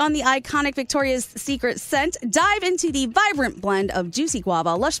free-spirited take on the iconic Victoria's Secret scent. Dive into the vibrant blend of juicy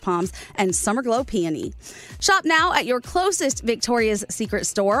guava, lush palms, and summer glow peony. Shop now at your closest Victoria's Secret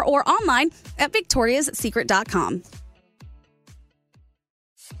store or online at victoriassecret.com.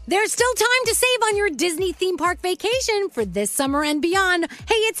 There's still time to save on your Disney theme park vacation for this summer and beyond.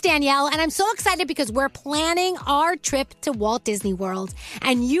 Hey, it's Danielle, and I'm so excited because we're planning our trip to Walt Disney World,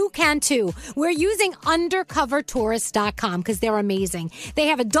 and you can too. We're using undercovertourist.com because they're amazing. They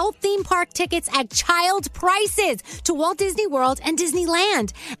have adult theme park tickets at child prices to Walt Disney World and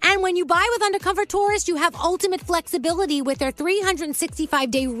Disneyland. And when you buy with Undercover Tourist, you have ultimate flexibility with their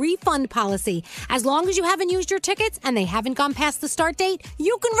 365-day refund policy. As long as you haven't used your tickets and they haven't gone past the start date,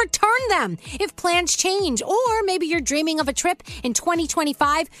 you can return them. If plans change, or maybe you're dreaming of a trip in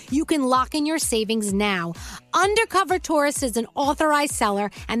 2025, you can lock in your savings now. Undercover Tourist is an authorized seller,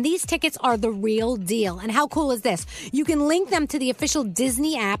 and these tickets are the real deal. And how cool is this? You can link them to the official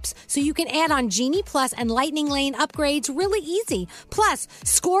Disney apps, so you can add on Genie Plus and Lightning Lane upgrades really easy. Plus,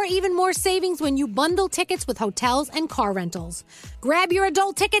 score even more savings when you bundle tickets with hotels and car rentals. Grab your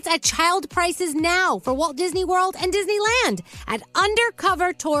adult tickets at child prices now for Walt Disney World and Disneyland at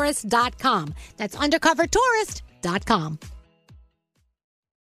undercovertourist.com. That's undercovertourist.com.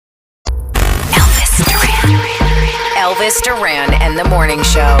 Elvis Duran and the Morning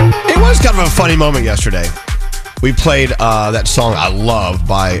Show. It was kind of a funny moment yesterday. We played that song I Love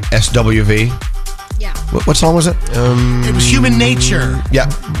by SWV. Yeah. What song was it? It was Human Nature.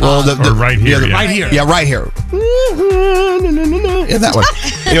 Yeah. Well, or Right Here. Right Here. Yeah, Right Here. Yeah, that one.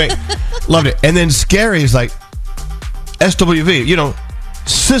 Anyway, loved it. And then Scary is like, SWV,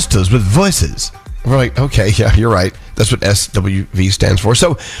 sisters with voices. We're like, okay, yeah, you're right. That's what SWV stands for.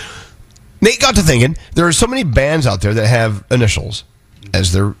 So Nate got to thinking, there are so many bands out there that have initials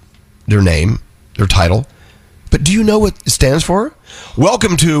as their name, their title. But do you know what it stands for?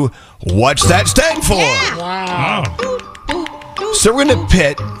 Welcome to What's That Stand For? Yeah. Wow. So we're going to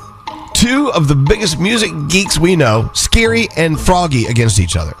pit two of the biggest music geeks we know, Scary and Froggy, against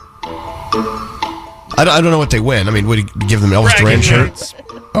each other. I don't know what they win. I mean, would you give them Elvis Duran shirts?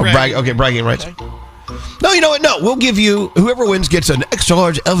 Oh, bragging rights. Okay. No, you know what? No, we'll give you, whoever wins gets an extra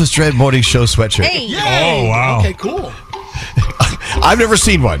large Elvis Duran Morning Show sweatshirt. Hey. Oh, wow. Okay, cool. I've never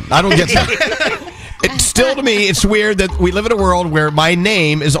seen one. I don't get that. It's still, to me, it's weird that we live in a world where my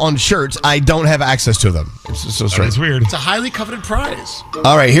name is on shirts. I don't have access to them. It's so strange. It's weird. It's a highly coveted prize.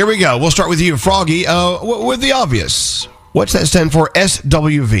 All right, here we go. We'll start with you, Froggy, with the obvious. What's that stand for?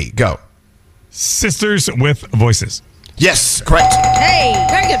 SWV. Go. Sisters with Voices. Yes, correct. Hey,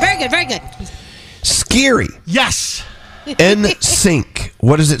 very good, very good, very good. Scary. Yes. NSYNC.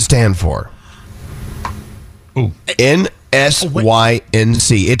 What does it stand for? Ooh.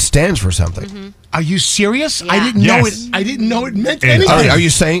 NSYNC. It stands for something. Mm-hmm. Are you serious? Yeah. I didn't know it. I didn't know it meant anything. All right, are you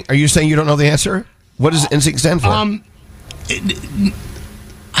saying you don't know the answer? What does NSYNC stand for? I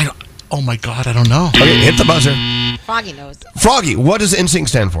don't. Oh my God, I don't know. Okay, hit the buzzer. Froggy knows. Froggy, what does NSYNC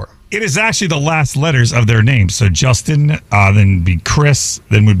stand for? It is actually the last letters of their names. So Justin, then would be Chris,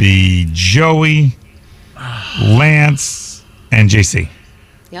 then would be Joey, Lance, and JC.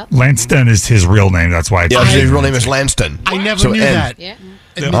 Yep. Lanston is his real name. That's why it's his real name is Lanston. I never knew that. Yeah.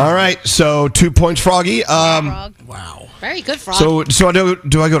 All right, so 2 points, Froggy. Wow. Very good, Frog. So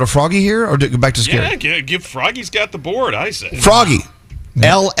do I go to Froggy here or do I go back to Scary? Yeah, give Froggy's got the board, I say. Froggy.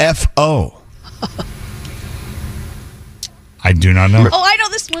 LFO. I do not know. Oh, I know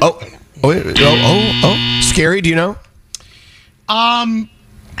this one. Oh, Scary, do you know?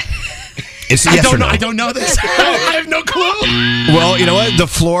 It's yes or no. I don't know this. I have no clue. Well, you know what? The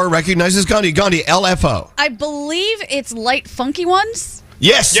floor recognizes Gandhi. Gandhi, LFO. I believe it's Light Funky Ones.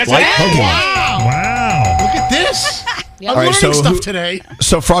 Yes, Yes, Light it is. Funky Ones. Wow. Look at this. I'm All right, learning stuff who- today.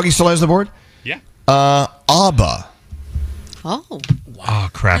 So Froggy still has the board? Yeah. ABBA. Oh. Oh,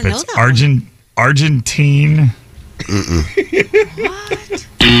 crap. I know It's that one. Argentine.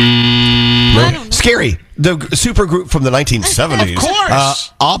 No. Scary. The super group from the 1970s. Of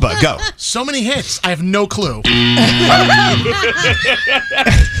course. ABBA, go. So many hits. I have no clue.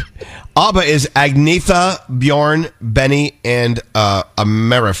 ABBA is Agnetha, Bjorn, Benny, and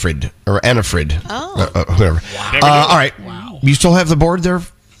Amerifrid, or Annafrid. Oh. Whoever. All right. Wow. You still have the board there,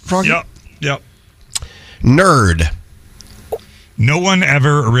 Froggy? Yep. Nerd. No one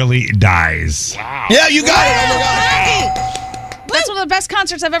ever really dies. Wow. Yeah, you got it. Oh, my God. That's one of the best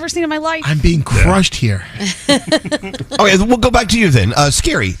concerts I've ever seen in my life. I'm being crushed here. Okay, we'll go back to you then.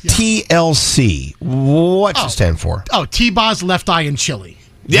 Scary. TLC. What's it stand for? Oh, T-Boz, Left Eye, and Chili.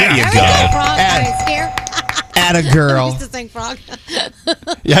 There you There go. we go, Frog. Scare. Atta I girl. used to sing Frog.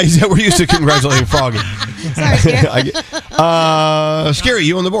 Yeah, we're used to congratulating Froggy. Sorry, Scare. Scary,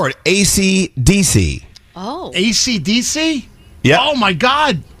 you on the board. AC/DC. Oh. AC/DC? Yeah. Oh, my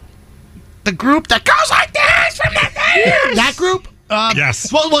God. The group that goes like this from that That group?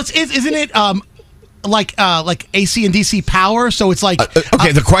 Yes. Well, isn't it like AC and DC power? So it's like...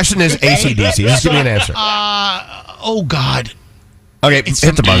 Okay, the question is AC/DC. Just give me an answer. Oh, God. Okay,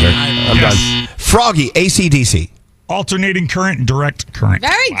 hit the buzzer. I'm done. Froggy, AC/DC. Alternating current, direct current.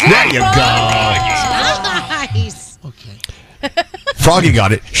 Very good. There you go. Nice. Okay. Froggy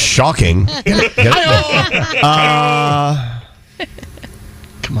got it. Shocking. Get it?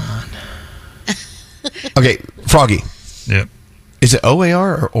 Come on. Okay, Froggy. Yep. Is it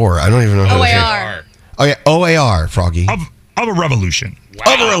OAR or I don't even know how to say it. OAR. Okay, OAR, Froggy. Of a revolution.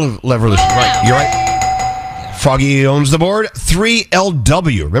 Of a revolution. Right, you're right. Froggy owns the board.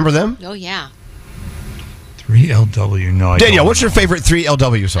 3LW. Remember them? Oh, yeah. 3LW. No, I Danielle, don't what's your favorite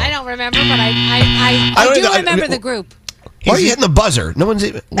 3LW song? I don't remember, but I do remember the group. Why are you hitting the buzzer? No one's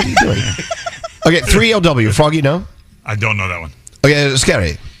even. What are you doing? Okay, 3LW. Froggy, no? I don't know that one. Okay,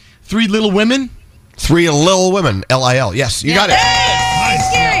 Scary. 3 Little Women? 3 Little Women. LIL. Yes, you got it. Nice.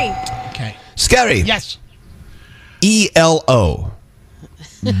 Scary. Okay. Scary. Yes. ELO.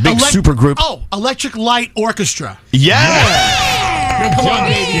 Big super group. Oh, Electric Light Orchestra. Yeah. Come on,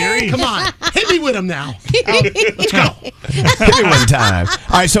 baby. Come on. Hit me with them now. Let's go. Hit me one time.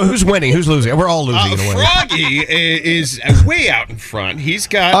 All right, so who's winning? Who's losing? We're all losing in a way. Froggy is way out in front. He's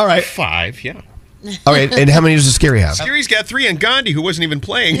got All right. 5, yeah. All right, and how many does the Scary have? Scary's got 3, and Gandhi, who wasn't even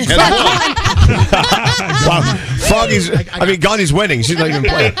playing, has 1. Wow. Froggy's, Gandhi's winning. She's not even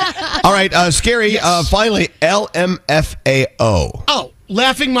playing. All right, Scary, finally, LMFAO. Oh,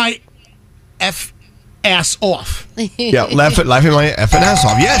 laughing my F ass off. Yeah, laughing my effing ass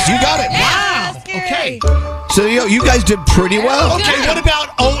off. Yes, you got it. Wow. Okay. So you guys did pretty well. Okay, what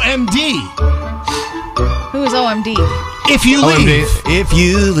about OMD? Who is OMD? If you OMD. leave. If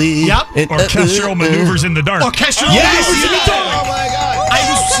you leave. Yep. Orchestral maneuvers in the dark. Orchestral Yes. maneuvers in the dark. Oh, my God. Who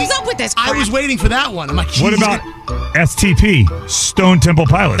comes up with this crap? I was waiting for that one. I'm like, What geez, about STP? Stone Temple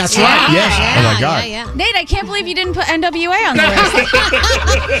Pilots. That's right. Yes. Oh, my God. Yeah. Nate, I can't believe you didn't put NWA on the list.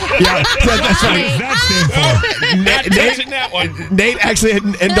 Yeah, that's right. That stands for. That one. Nate actually had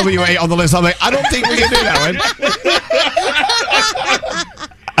an NWA on the list. I'm like, I don't think we can do that one.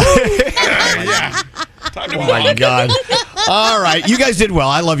 Yeah. Time to Oh move my on. God. All right. You guys did well.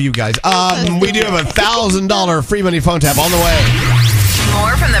 I love you guys. We do have a $1,000 free money phone tap on the way.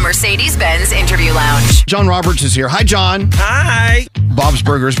 More from the Mercedes-Benz Interview Lounge. John Roberts is here. Hi, John. Hi. Bob's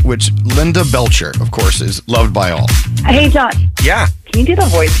Burgers, which Linda Belcher, of course, is loved by all. Hey, John. Yeah. Can you do the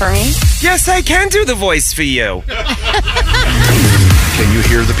voice for me? Yes, I can do the voice for you. Can you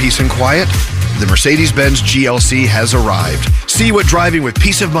hear the peace and quiet? The Mercedes-Benz GLC has arrived. See what driving with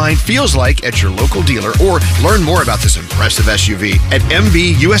peace of mind feels like at your local dealer, or learn more about this impressive SUV at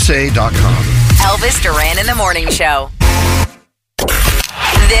MBUSA.com. Elvis Duran in the Morning Show.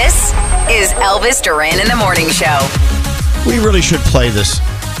 This is Elvis Duran in the Morning Show. We really should play this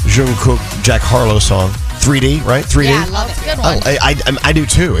Jungkook Jack Harlow song. 3D, right? 3D? Yeah, I love it. Good one. I do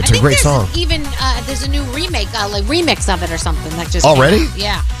too. It's a great song. Even there's a new remix of it or something that just Already? came out.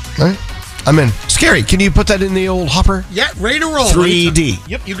 Yeah. All right. I'm in. Scary. Can you put that in the old hopper? Yeah, ready to roll. 3D.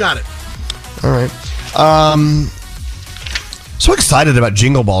 Yep, you got it. All right. So excited about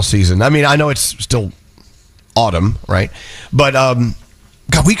Jingle Ball season. I mean, I know it's still autumn, right? But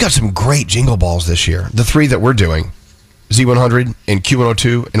God, we got some great Jingle Balls this year. The 3 that we're doing. Z100 and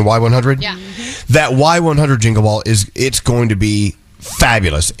Q102 and Y100. Yeah. That Y100 Jingle Ball it's going to be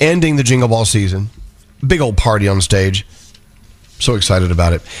fabulous. Ending the Jingle Ball season. Big old party on stage. So excited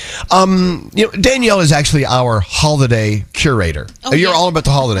about it. Danielle is actually our holiday curator. Oh, you're yeah. all about the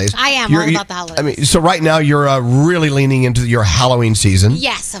holidays. I am all about the holidays. I mean, so right now you're really leaning into your Halloween season.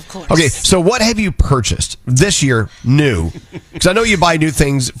 Yes, of course. Okay, so what have you purchased this year new? Because I know you buy new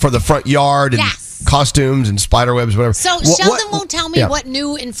things for the front yard and costumes and spider webs, whatever. So Sheldon won't tell me what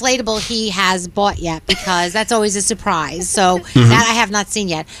new inflatable he has bought yet because that's always a surprise. So that I have not seen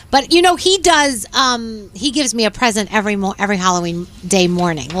yet. But he does. He gives me a present every Halloween day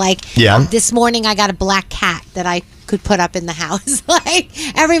morning. Like this morning, I got a black cat that I could put up in the house. Like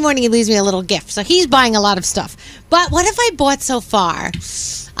every morning, he leaves me a little gift. So he's buying a lot of stuff. But what have I bought so far?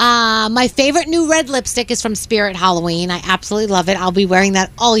 My favorite new red lipstick is from Spirit Halloween. I absolutely love it. I'll be wearing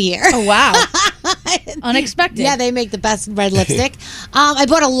that all year. Oh, wow. Unexpected. Yeah, they make the best red lipstick. I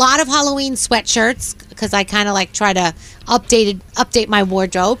bought a lot of Halloween sweatshirts because I kind of try to update my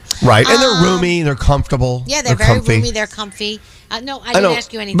wardrobe. Right, and they're roomy, they're comfortable. Yeah, they're very roomy, they're comfy. No, I didn't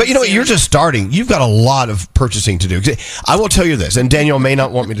ask you anything. But you know what? You're serious. just starting. You've got a lot of purchasing to do. I will tell you this, and Danielle may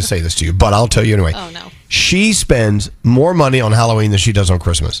not want me to say this to you, but I'll tell you anyway. Oh, no. She spends more money on Halloween than she does on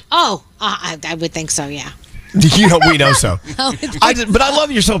Christmas. Oh, I would think so, yeah. We know so. But I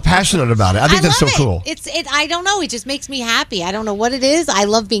love you're so passionate about it. I think that's so cool. I don't know. It just makes me happy. I don't know what it is. I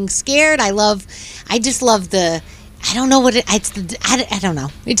love being scared. I just love the. I don't know what I don't know.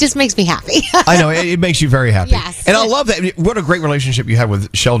 It just makes me happy. I know. It makes you very happy. Yes. And I love that. What a great relationship you have with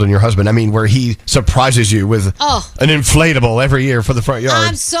Sheldon, your husband. I mean, where he surprises you with an inflatable every year for the front yard.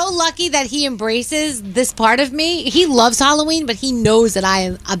 I'm so lucky that he embraces this part of me. He loves Halloween, but he knows that I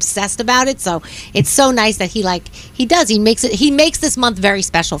am obsessed about it. So it's so nice that he does. He makes this month very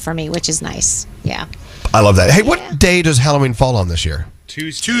special for me, which is nice. Yeah. I love that. Hey, what day does Halloween fall on this year?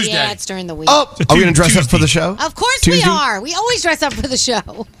 Tuesday. Yeah, it's during the week. Oh, are we going to dress up for the show? Of course Tuesday? we are. We always dress up for the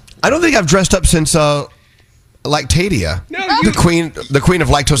show. I don't think I've dressed up since Lactadia. No, the queen of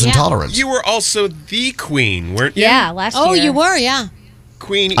lactose intolerance. You were also the queen, weren't you? Yeah, last year. Oh, you were, yeah.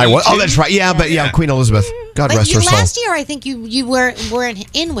 Queen. I was. Oh, that's right. Yeah, but Queen Elizabeth. God rest her soul. Last year, I think you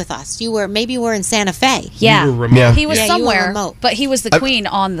weren't in with us. You were in Santa Fe. Yeah, you were remote. Yeah. he was Yeah, you were somewhere, remote. but he was the queen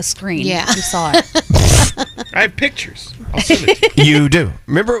on the screen. Yeah. You saw it. I have pictures. I'll send it to you. You do.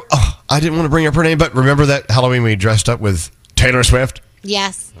 Remember? Oh, I didn't want to bring up her name, but remember that Halloween we dressed up with Taylor Swift?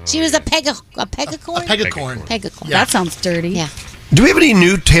 Yes, she was a pegacorn. Pegacorn. Pegacorn. That sounds dirty. Yeah. Do we have any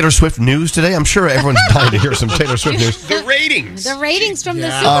new Taylor Swift news today? I'm sure everyone's dying to hear some Taylor Swift news. The ratings. The ratings from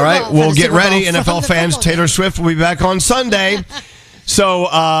the Super Bowl. All right, from well, the get Super Bowl, ready, from NFL the fans. football Taylor Swift will be back on Sunday. So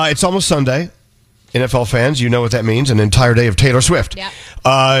it's almost Sunday. NFL fans, you know what that means, an entire day of Taylor Swift.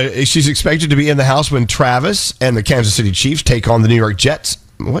 Yep. She's expected to be in the house when Travis and the Kansas City Chiefs take on the New York Jets.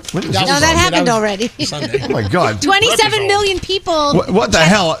 What is No, this? that happened already. Oh, my God. 27 million people. What the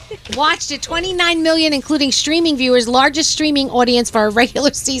hell? Watched it. 29 million, including streaming viewers. Largest streaming audience for a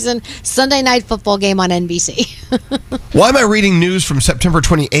regular season Sunday night football game on NBC. Why am I reading news from September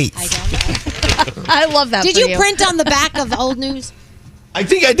 28th? I don't know. I love that. Did for you print on the back of old news? I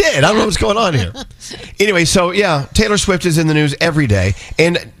think I did. I don't know what's going on here. Anyway, so yeah, Taylor Swift is in the news every day.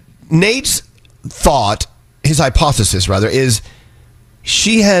 And Nate's his hypothesis rather, is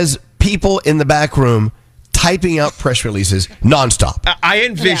she has people in the back room typing out press releases nonstop. I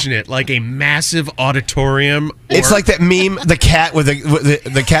envision it like a massive auditorium. It's like that meme, the cat with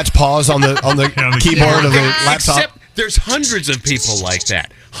the cat's paws on the keyboard of the laptop. Except there's hundreds of people like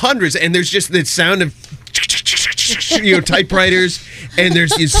that. Hundreds. And there's just the sound of typewriters, and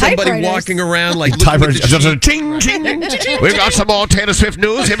there's somebody walking around like typewriters. Ching, ching. We've got some more Taylor Swift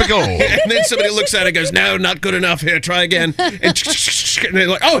news. Here we go. And then somebody looks at it and goes, no, not good enough. Here, try again. And they're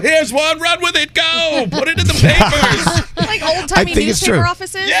like, oh, here's one. Run with it. Go. Put it in the papers. Like old-timey newspaper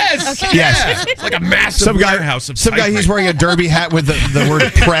offices? Yes. Okay. Yes. It's like a massive warehouse of some guy, he's wearing a derby hat with the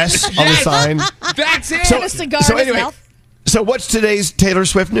word press on the sign. That's it. And a cigar in his mouth. So what's today's Taylor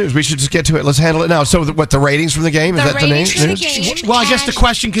Swift news? We should just get to it. Let's handle it now. So the ratings from the game? Is that the name? Well, I guess the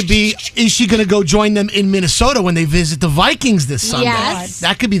question could be, is she going to go join them in Minnesota when they visit the Vikings this Sunday? Yes.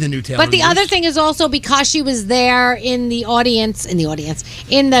 That could be the new Taylor But the news. other thing is also because she was there in the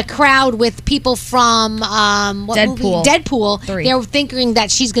crowd with people from what Deadpool. movie? Deadpool. 3. They're thinking that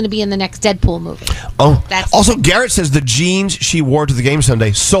she's going to be in the next Deadpool movie. Oh, also Garrett says the jeans she wore to the game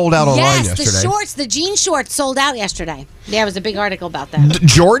Sunday sold out online yesterday. The jean shorts sold out yesterday. Yeah, it was a big article about that.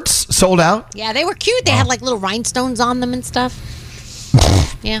 Jorts sold out? Yeah, they were cute. They had like little rhinestones on them and stuff.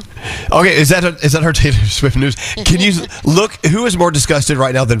 Yeah. Okay, is that her Taylor Swift news? Can you look? Who is more disgusted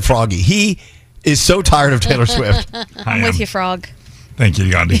right now than Froggy? He is so tired of Taylor Swift. I'm with you, Frog. Thank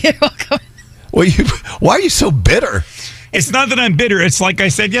you, Gandhi. You're welcome. Well, why are you so bitter? It's not that I'm bitter. It's like I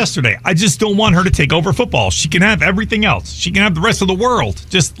said yesterday. I just don't want her to take over football. She can have everything else. She can have the rest of the world.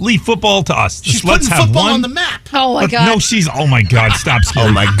 Just leave football to us. She's Just let's putting have football one. on the map. Oh, my God. No, oh my God, stop Scary.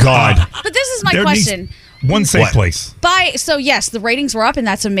 Oh, my God. But this is my There needs question. One safe place. So yes, the ratings were up and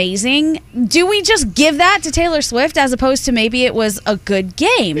that's amazing. Do we just give that to Taylor Swift as opposed to maybe it was a good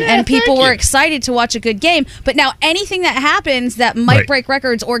game and people were excited to watch a good game, but now anything that happens that might break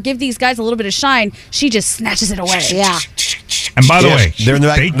records or give these guys a little bit of shine, she just snatches it away. Yeah. And by the way, they're in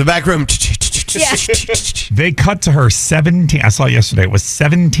the back room. They cut to her 17. I saw it yesterday. It was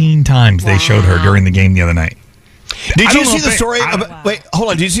 17 times they showed her during the game the other night. Did you see the story? Wait,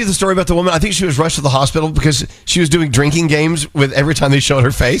 hold on. Did you see the story about the woman? I think she was rushed to the hospital because she was doing drinking games with every time they showed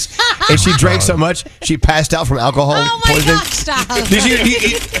her face, and she drank so much she passed out from alcohol poisoning. Gosh, stop. Did you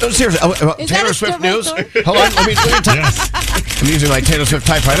seriously? Taylor Swift news. Hold on. I'm using my Taylor Swift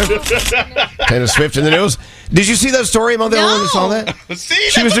typewriter. Taylor Swift in the news. Did you see that story among the women who saw that?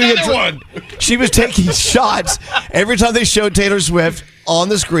 She was doing one. She was taking shots every time they showed Taylor Swift on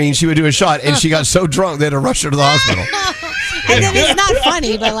the screen. She would do a shot, and she got so drunk they had to rush her to the hospital. And then it's not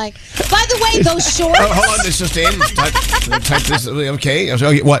funny, but like, by the way, those shorts. Oh, hold on, this just in. Type this. Okay.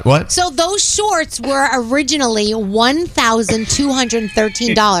 What? So those shorts were originally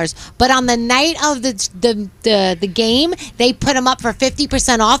 $1,213, but on the night of the game, they put them up for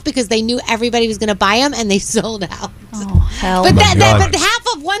 50% off because they knew everybody was going to buy them, and they sold out. Oh hell! But but half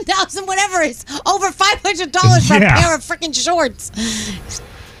of 1,000 whatever is over $500 for a pair of freaking shorts.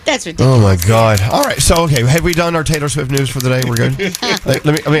 That's ridiculous. Oh my God! All right, so have we done our Taylor Swift news for the day? We're good.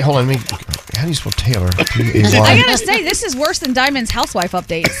 Hold on. How do you spell Taylor? I gotta say, this is worse than Diamond's housewife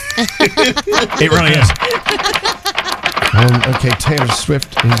updates. It really is. Okay, Taylor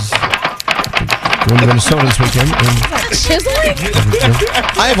Swift is going to Minnesota this weekend. Chiseling?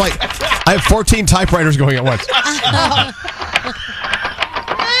 I have 14 typewriters going at once.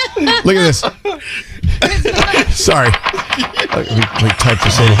 Look at this. Sorry. Let me type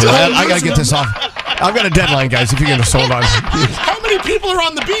this in here. I got to get this off. I've got a deadline, guys, if you're going to hold on. How many people are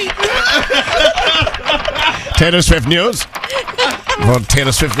on the beat? Taylor Swift news. Well,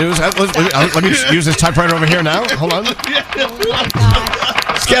 Taylor Swift news. Let me use this typewriter over here now. Hold on.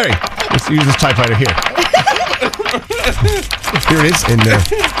 Scary. Let's use this typewriter here. Here it is.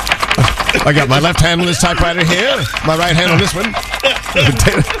 I got my left hand on this typewriter here. My right hand on this one.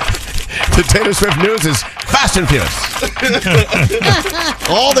 The Taylor Swift news is fast and furious.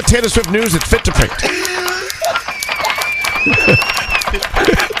 All the Taylor Swift news is fit to print.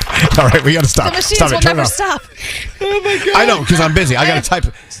 All right, we got to stop. The machines Stop it. will Turn never it off. stop. Oh my God! I know, because I'm busy. I got to type.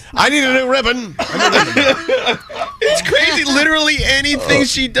 I need a new ribbon. It's crazy. Literally anything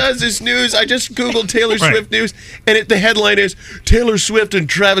she does is news. I just Googled Taylor Swift news, and the headline is Taylor Swift and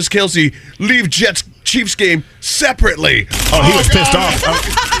Travis Kelce leave Jets-Chiefs game separately. Oh, he was pissed off.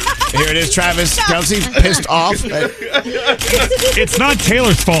 Here it is, Travis Kelce, pissed off. It's not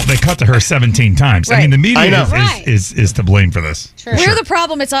Taylor's fault they cut to her 17 times. I mean, the media is to blame for this. True. We're the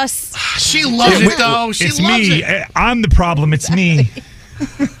problem. It's us. She loves it, though. She It's loves me. it. I'm the problem. It's me.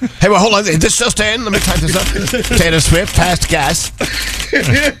 Hey, well, hold on. This just in. Let me type this up. Taylor Swift passed gas.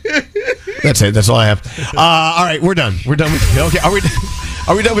 That's it. That's all I have. All right, we're done. We're done with. Okay, are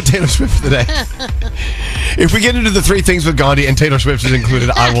we done with Taylor Swift for the day? If we get into the three things with Gandhi and Taylor Swift is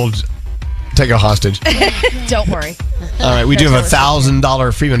included, I will take a hostage. Don't worry. All right, we do have a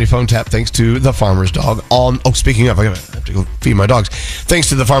 $1,000 free money phone tap thanks to the Farmer's Dog. Speaking of, I have to go feed my dogs. Thanks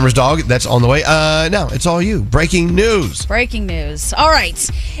to the Farmer's Dog, that's on the way. Now it's all you. Breaking news. Breaking news. All right.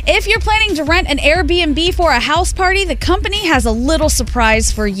 If you're planning to rent an Airbnb for a house party, the company has a little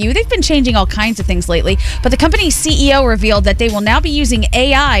surprise for you. They've been changing all kinds of things lately, but the company's CEO revealed that they will now be using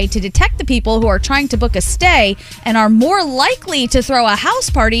AI to detect the people who are trying to book a stay and are more likely to throw a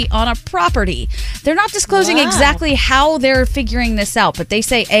house party on a property. They're not disclosing exactly how they're figuring this out, but they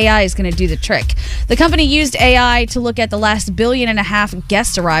say AI is going to do the trick. The company used AI to look at the last 1.5 billion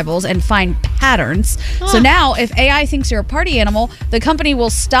guest arrivals and find patterns. So now, if AI thinks you're a party animal, the company will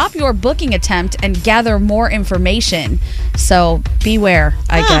stop your booking attempt and gather more information. So beware,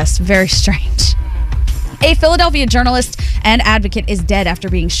 I guess. Very strange. A Philadelphia journalist and advocate is dead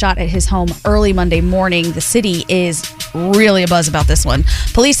after being shot at his home early Monday morning. The city is really abuzz about this one.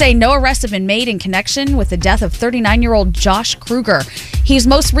 Police say no arrests have been made in connection with the death of 39-year-old Josh Kruger. He's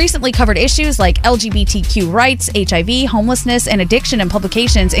most recently covered issues like LGBTQ rights, HIV, homelessness, and addiction in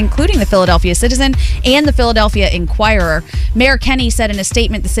publications, including the Philadelphia Citizen and the Philadelphia Inquirer. Mayor Kenny said in a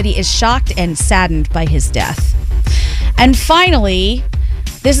statement the city is shocked and saddened by his death. And finally,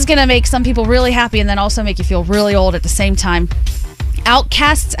 This is going to make some people really happy and then also make you feel really old at the same time.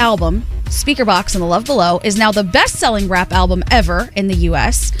 Outkast's album, Speakerboxxx and the Love Below, is now the best-selling rap album ever in the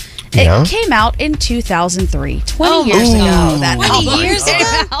U.S. Yeah. It came out in 2003, 20 years ago. That 20 album years came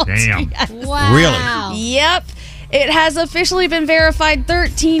ago? out. Damn. Yes. Wow. Really? Yep. It has officially been verified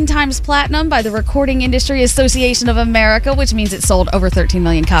 13 times platinum by the Recording Industry Association of America, which means it sold over 13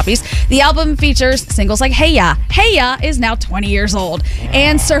 million copies. The album features singles like Hey Ya. Hey Ya is now 20 years old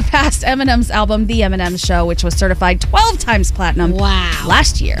and surpassed Eminem's album, The Eminem Show, which was certified 12 times platinum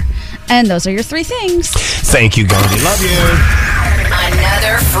last year. And those are your three things. Thank you, Gandhi. Love you.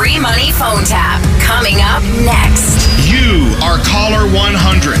 Another free money phone tap coming up next. You are caller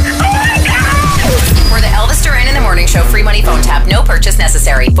 100. For the Elvis Duran in the Morning Show free money phone tap, no purchase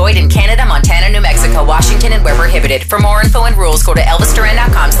necessary. Void in Canada, Montana, New Mexico, Washington, and where prohibited. For more info and rules, go to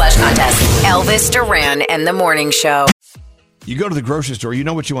elvisduran.com/contest. Elvis Duran and the Morning Show. You go to the grocery store, you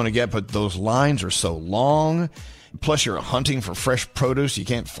know what you want to get, but those lines are so long. Plus, you're hunting for fresh produce. You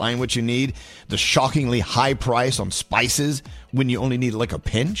can't find what you need. The shockingly high price on spices when you only need like a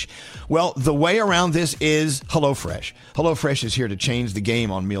pinch. Well, the way around this is HelloFresh. HelloFresh is here to change the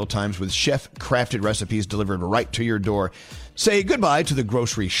game on mealtimes with chef-crafted recipes delivered right to your door. Say goodbye to the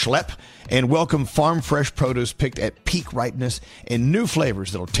grocery schlep and welcome farm-fresh produce picked at peak ripeness and new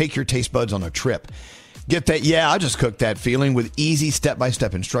flavors that'll take your taste buds on a trip. Get that, I just cooked that feeling with easy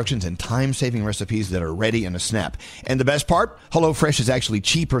step-by-step instructions and time-saving recipes that are ready in a snap. And the best part? HelloFresh is actually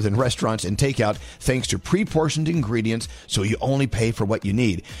cheaper than restaurants and takeout thanks to pre-portioned ingredients, so you only pay for what you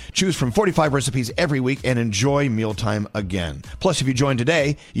need. Choose from 45 recipes every week and enjoy mealtime again. Plus, if you join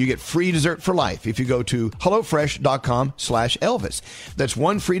today, you get free dessert for life if you go to HelloFresh.com/Elvis. That's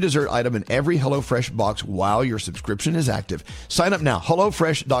one free dessert item in every HelloFresh box while your subscription is active. Sign up now,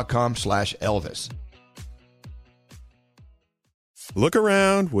 HelloFresh.com/Elvis. Look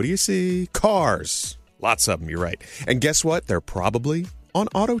around. What do you see? Cars. Lots of them, you're right. And guess what? They're probably on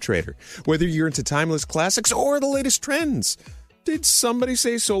AutoTrader. Whether you're into timeless classics or the latest trends. Did somebody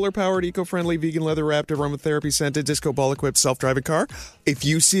say solar-powered, eco-friendly, vegan, leather-wrapped, aromatherapy-scented, disco ball-equipped, self-driving car? If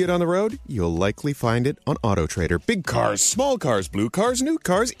you see it on the road, you'll likely find it on AutoTrader. Big cars, small cars, blue cars, new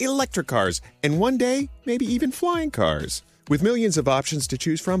cars, electric cars, and one day, maybe even flying cars. With millions of options to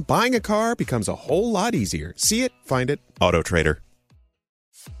choose from, buying a car becomes a whole lot easier. See it, find it, AutoTrader.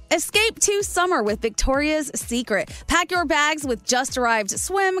 Escape to summer with Victoria's Secret. Pack your bags with just-arrived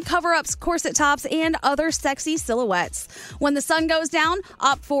swim, cover-ups, corset tops, and other sexy silhouettes. When the sun goes down,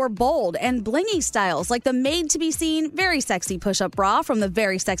 opt for bold and blingy styles like the made-to-be-seen, very sexy push-up bra from the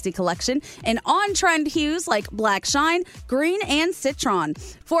Very Sexy collection and on-trend hues like black shine, green, and citron.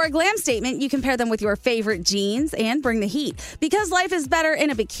 For a glam statement, you can pair them with your favorite jeans and bring the heat. Because life is better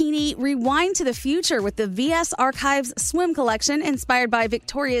in a bikini, rewind to the future with the VS Archives swim collection inspired by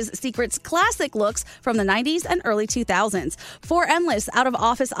Victoria's Secret's classic looks from the 90s and early 2000s. For endless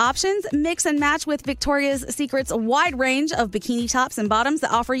out-of-office options, mix and match with Victoria's Secret's wide range of bikini tops and bottoms that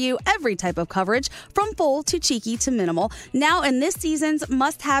offer you every type of coverage, from full to cheeky to minimal, now in this season's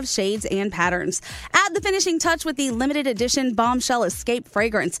must-have shades and patterns. Add the finishing touch with the limited edition Bombshell Escape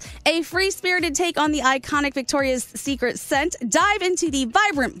fragrance, a free-spirited take on the iconic Victoria's Secret scent. Dive into the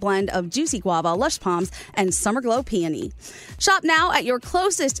vibrant blend of juicy guava, lush palms, and summer glow peony. Shop now at your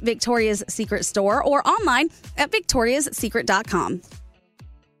closest Victoria's Secret store or online at victoriassecret.com.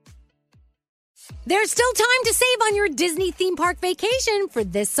 There's still time to save on your Disney theme park vacation for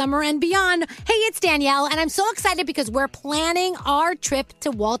this summer and beyond. Hey, it's Danielle, and I'm so excited because we're planning our trip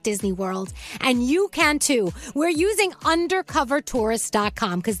to Walt Disney World, and you can too. We're using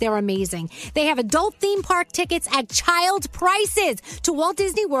undercovertourist.com because they're amazing. They have adult theme park tickets at child prices to Walt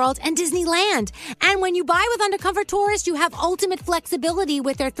Disney World and Disneyland. And when you buy with Undercover Tourist, you have ultimate flexibility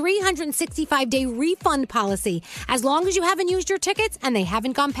with their 365-day refund policy. As long as you haven't used your tickets and they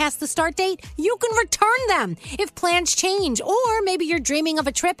haven't gone past the start date, you can return them. If plans change, or maybe you're dreaming of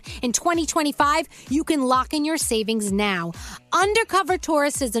a trip in 2025, you can lock in your savings now. Undercover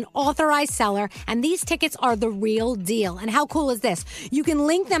Tourist is an authorized seller, and these tickets are the real deal. And how cool is this? You can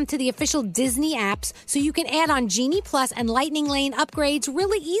link them to the official Disney apps, so you can add on Genie Plus and Lightning Lane upgrades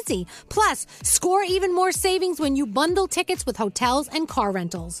really easy. Plus, score even more savings when you bundle tickets with hotels and car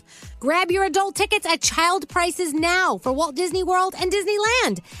rentals. Grab your adult tickets at child prices now for Walt Disney World and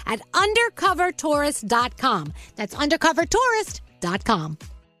Disneyland at undercovertourist.com. That's undercovertourist.com.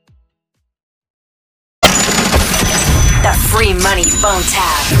 The free money phone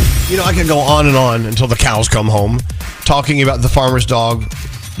tap. You know, I can go on and on until the cows come home, talking about the farmer's dog,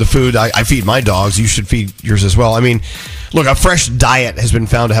 the food I feed my dogs. You should feed yours as well. I mean, look, a fresh diet has been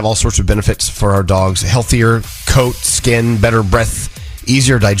found to have all sorts of benefits for our dogs. Healthier coat, skin, better breath,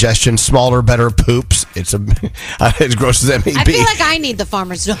 easier digestion, smaller, better poops. It's as gross as that may I be. feel like I need the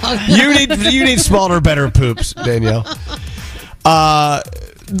farmer's dog. You need smaller, better poops, Danielle. But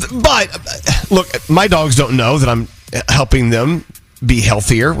look, my dogs don't know that I'm helping them be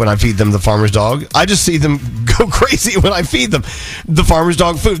healthier when I feed them the farmer's dog. I just see them go crazy when I feed them the farmer's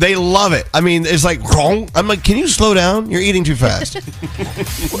dog food. They love it. I mean, it's like, I'm like, can you slow down? You're eating too fast.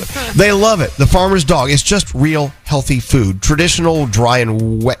 They love it. The farmer's dog. It's just real healthy food. Traditional dry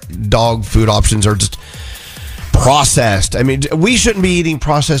and wet dog food options are just processed. I mean, we shouldn't be eating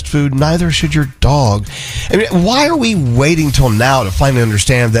processed food. Neither should your dog. I mean, why are we waiting till now to finally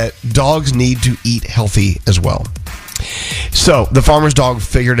understand that dogs need to eat healthy as well? So, the farmer's dog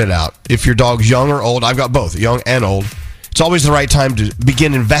figured it out. If your dog's young or old, I've got both, young and old, it's always the right time to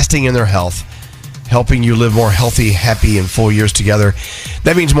begin investing in their health, helping you live more healthy, happy, and full years together.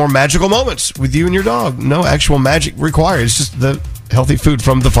 That means more magical moments with you and your dog. No actual magic required. It's just the healthy food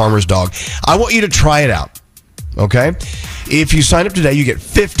from the farmer's dog. I want you to try it out, okay? If you sign up today, you get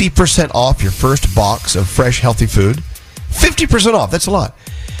 50% off your first box of fresh, healthy food. 50% off. That's a lot.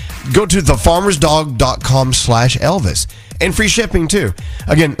 Go to thefarmersdog.com/Elvis. And free shipping, too.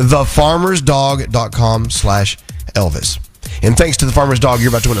 Again, thefarmersdog.com/Elvis. And thanks to The Farmer's Dog, you're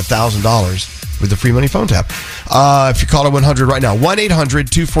about to win $1,000 with the free money phone tap. If you call it 100 right now,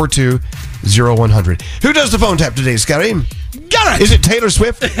 1-800-242-0100. Who does the phone tap today, Scotty? Garrett! Is it Taylor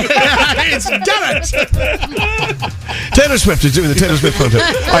Swift? It's Garrett! Taylor Swift is doing the Taylor Swift phone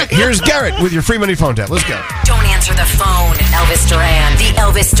tap. All right, here's Garrett with your free money phone tap. Let's go. Don't answer the phone. Elvis Duran. The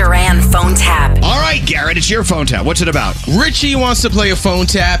Elvis Duran phone tap. All right, Garrett, it's your phone tap. What's it about? Richie wants to play a phone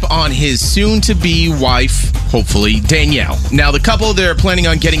tap on his soon-to-be wife, hopefully, Danielle. Now, the couple, they're planning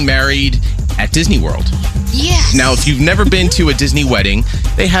on getting married at Disney World. Yes. Now, if you've never been to a Disney wedding,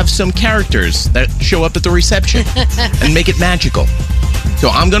 they have some characters that show up at the reception and make it magical. So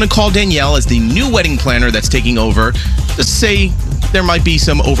I'm going to call Danielle as the new wedding planner that's taking over to say there might be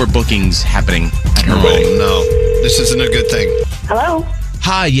some overbookings happening at her wedding. No, this isn't a good thing. Hello?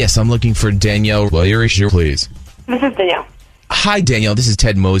 Hi, yes, I'm looking for Danielle. Well, your issue, please. This is Danielle. Hi, Danielle. This is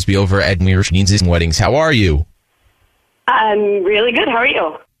Ted Mosby over at Miracle's Weddings. How are you? I'm really good. How are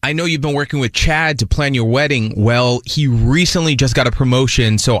you? I know you've been working with Chad to plan your wedding. Well, he recently just got a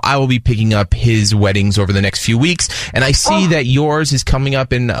promotion, so I will be picking up his weddings over the next few weeks. And I see that yours is coming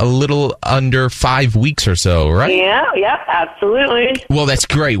up in a little under 5 weeks or so, right? Yeah, absolutely. Well, that's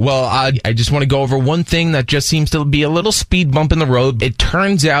great. Well, I just want to go over one thing that just seems to be a little speed bump in the road. It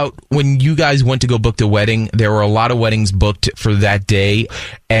turns out when you guys went to go book the wedding, there were a lot of weddings booked for that day.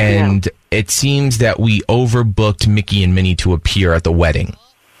 And it seems that we overbooked Mickey and Minnie to appear at the wedding.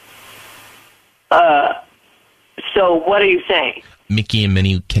 So what are you saying? Mickey and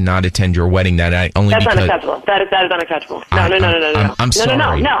Minnie cannot attend your wedding that night only That's because... unacceptable. That is unacceptable. No. I'm sorry.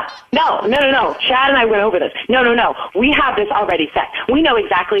 No. Chad and I went over this. No. We have this already set. We know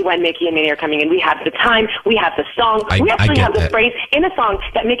exactly when Mickey and Minnie are coming in. We have the time. We have the song. We actually have the phrase in the song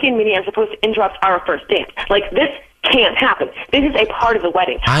that Mickey and Minnie are supposed to interrupt our first dance. Like, this can't happen. This is a part of the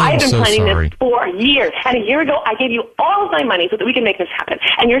wedding. I have been planning this for years. And a year ago, I gave you all of my money so that we can make this happen.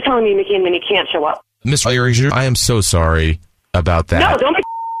 And you're telling me Mickey and Minnie can't show up. Miss Frazier, I am so sorry about that. No, don't be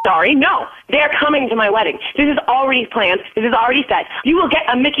sorry. No, they're coming to my wedding. This is already planned. This is already set. You will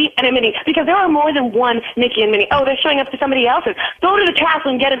get a Mickey and a Minnie because there are more than one Mickey and Minnie. Oh, they're showing up to somebody else's. Go to the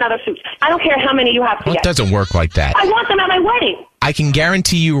castle and get another suit. I don't care how many you have to get. It doesn't work like that. I want them at my wedding. I can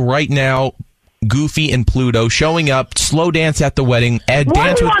guarantee you right now, Goofy and Pluto showing up, slow dance at the wedding. What do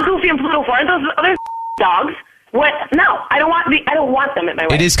you want Goofy and Pluto for? Are those other dogs? What? No, I don't want them at my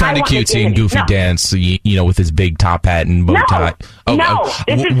wedding. It is kind of cute seeing Goofy dance, you know, with his big top hat and bow tie.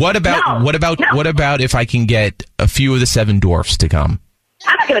 What about if I can get a few of the 7 dwarfs to come?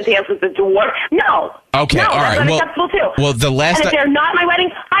 I'm not going to dance with the dwarf. No. Okay, all right. That's unacceptable too. Well, the last. And if they're not at my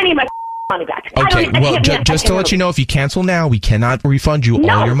wedding, I need my money back. Okay, well, just to let you know, if you cancel now, we cannot refund you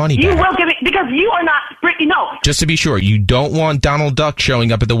all your money back. You will give it because you are not. No. Just to be sure, you don't want Donald Duck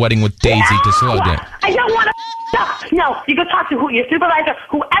showing up at the wedding with Daisy to slow down. I don't want to. No, you go talk to your supervisor,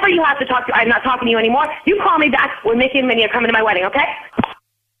 whoever you have to talk to. I'm not talking to you anymore. You call me back when Mickey and Minnie are coming to my wedding, okay?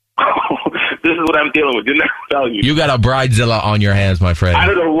 This is what I'm dealing with. Didn't I tell you? You got a bridezilla on your hands, my friend. I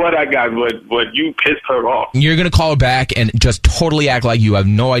don't know what I got, but you pissed her off. You're going to call her back and just totally act like you have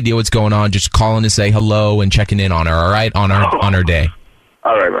no idea what's going on. Just calling to say hello and checking in on her, all right? On her day.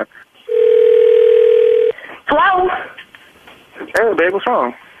 All right, man. Hello? Hey, babe, what's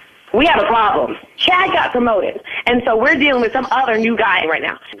wrong? We have a problem. Chad got promoted, and so we're dealing with some other new guy right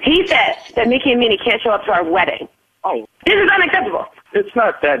now. He said that Mickey and Minnie can't show up to our wedding. Oh. This is unacceptable. It's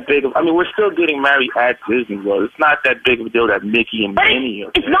not that big of. I mean, we're still getting married at Disney World. It's not that big of a deal that Mickey and Minnie.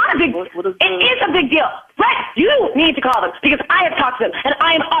 It's not a big. It is a big deal. Rex, you need to call them because I have talked to them and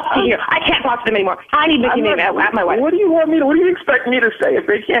I am off to here. I can't talk to them anymore. I need Mickey and Minnie at my wedding. What do you want me to? What do you expect me to say if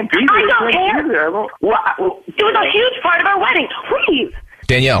they can't be there? I don't care. It was a huge part of our wedding. Please.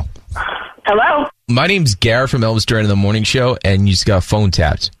 Danielle. Hello. My name's Garrett from Elvis Duran in the Morning Show, and you just got phone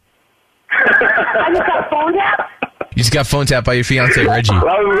tapped. I just got phone tapped. You just got phone tapped by your fiance, Reggie.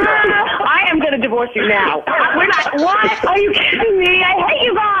 I am going to divorce you now. We're not. What? Are you kidding me? I hate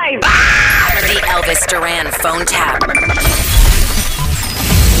you guys. The Elvis Duran phone tap.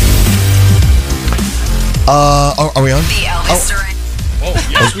 Are we on? The Elvis Duran. Oh,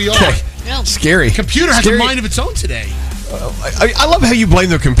 yes, we are. Okay. Scary. Computer has a mind of its own today. I love how you blame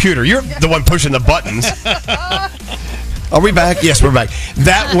the computer. You're the one pushing the buttons. Are we back? Yes, we're back.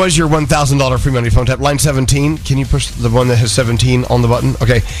 That was your $1,000 free money phone tap. Line 17. Can you push the one that has 17 on the button?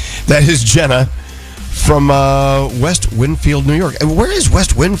 Okay. That is Jenna from West Winfield, New York. And where is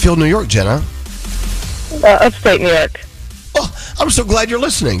West Winfield, New York, Jenna? Upstate New York. Oh, I'm so glad you're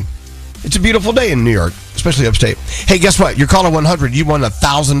listening. It's a beautiful day in New York, especially upstate. Hey, guess what? You're caller 100. You won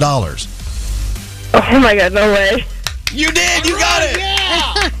 $1,000. Oh, my God. No way. You did. You got it.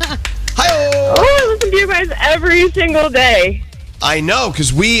 Yeah. Oh, I listen to you guys every single day. I know,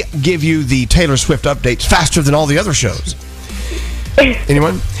 because we give you the Taylor Swift updates faster than all the other shows.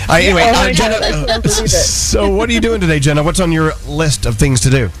 Anyone? Anyway, Jenna, so what are you doing today, Jenna? What's on your list of things to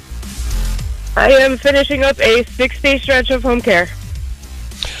do? I am finishing up a 6-day stretch of home care.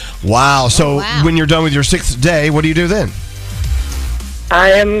 Wow. So when you're done with your 6th day, what do you do then?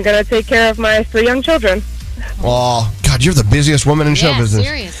 I am going to take care of my 3 young children. Oh, God, you're the busiest woman in show business.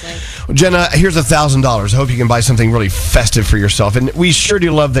 Seriously. Well, Jenna, here's $1,000. I hope you can buy something really festive for yourself. And we sure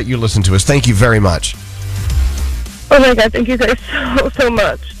do love that you listen to us. Thank you very much. Oh, my God. Thank you guys so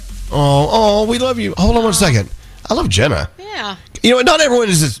much. Oh, we love you. Hold on one second. I love Jenna. Yeah. You know, not everyone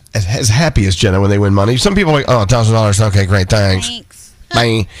is as happy as Jenna when they win money. Some people are like, oh, $1,000. Okay, great. Thanks.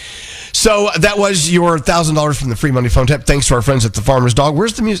 Bye. So that was your $1,000 from the free money phone tap. Thanks to our friends at the Farmer's Dog.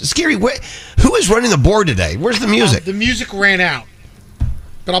 Where's the music? Scary, who is running the board today? Where's the music? The music ran out.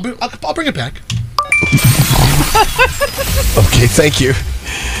 But I'll bring it back. Okay, thank you.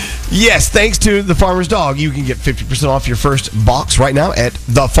 Yes, thanks to the Farmer's Dog, you can get 50% off your first box right now at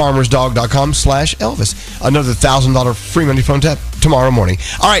thefarmersdog.com/Elvis. Another $1,000 free money phone tap tomorrow morning.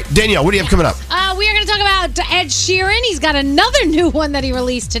 All right, Danielle, what do you have coming up? We are going to talk about Ed Sheeran. He's got another new one that he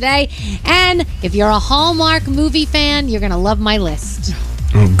released today. And if you're a Hallmark movie fan, you're going to love my list.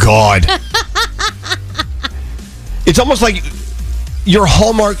 Oh, God. It's almost like your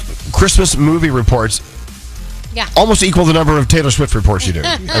Hallmark Christmas movie reports almost equal the number of Taylor Swift reports you do.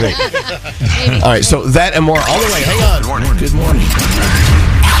 I think. All right, so that and more on the way. Hang on. Good morning.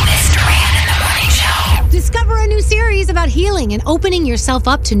 Elvis Duran in the Morning Show. Discover a new series about healing and opening yourself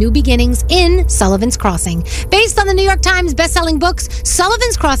up to new beginnings in Sullivan's Crossing. Based on the New York Times bestselling books,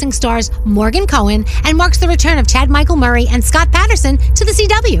 Sullivan's Crossing stars Morgan Cohen and marks the return of Chad Michael Murray and Scott Patterson to the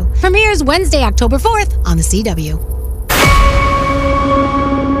CW. Premieres Wednesday, October 4th on the CW.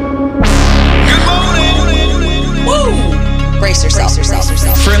 Brace yourself.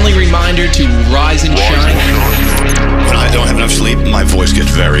 Friendly reminder to rise and shine. When I don't have enough sleep, my voice gets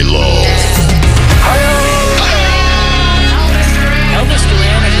very low. Elvis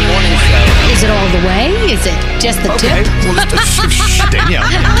Duran in the Morning Show. Is it all the way? Is it just the tip? Danielle.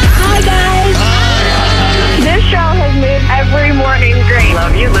 Hi, guys. This show has made every morning great.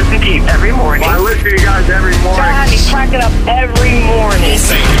 Love you. Listen to you every morning. I listen to you guys every morning. God, you crack it up every morning.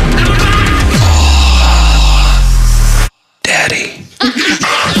 Thank you. Daddy.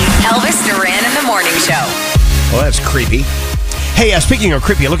 Elvis Duran in the Morning Show. Well, that's creepy. Hey, speaking of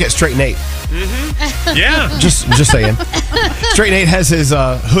creepy, look at Straight Nate. Mm-hmm. Yeah. Just saying. Straight Nate has his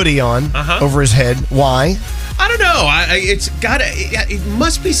hoodie on over his head. Why? I don't know. It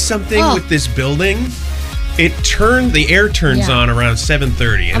must be something with this building. The air turns on around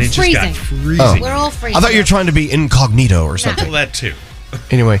 7:30, and it just got freezing. Oh. We're all freezing. I thought you were trying to be incognito or something. Well, that too.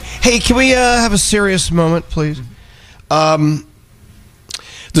 Anyway, hey, can we have a serious moment, please?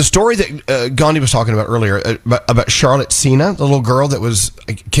 The story that Gandhi was talking about earlier about Charlotte Sena, the little girl that was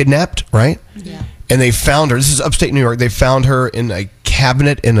kidnapped, right? Yeah. And they found her. This is upstate New York. They found her in a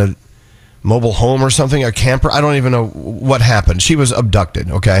cabinet in a mobile home or something, a camper. I don't even know what happened. She was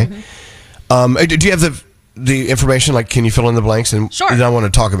abducted. Okay. Mm-hmm. Do you have the information? Like, can you fill in the blanks? And sure. I want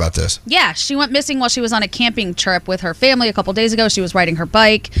to talk about this. Yeah, she went missing while she was on a camping trip with her family a couple days ago. She was riding her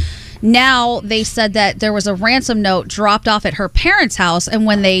bike. Now they said that there was a ransom note dropped off at her parents' house, and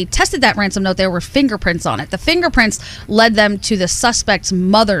when they tested that ransom note, there were fingerprints on it. The fingerprints led them to the suspect's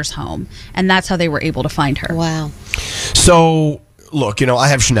mother's home, and that's how they were able to find her. Wow. So, look, I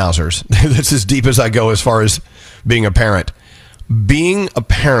have schnauzers. That's as deep as I go as far as being a parent. Being a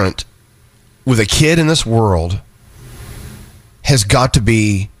parent with a kid in this world has got to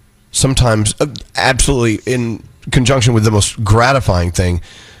be sometimes absolutely in conjunction with the most gratifying thing,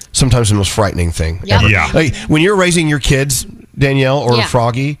 sometimes the most frightening thing ever. Yeah. Like, when you're raising your kids, Danielle or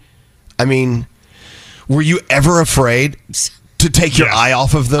Froggy, I mean, were you ever afraid to take your eye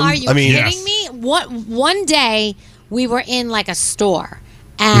off of them? Are you kidding me? One day we were in like a store,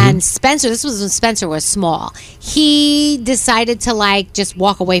 and Spencer, this was when Spencer was small, he decided to just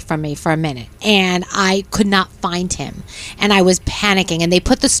walk away from me for a minute, and I could not find him, and I was panicking, and they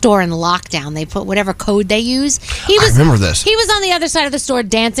put the store in lockdown. They put whatever code they use. I remember this. He was on the other side of the store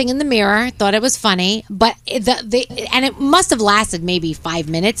dancing in the mirror, thought it was funny, but and it must have lasted maybe 5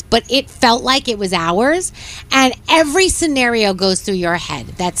 minutes, but it felt like it was hours, and every scenario goes through your head,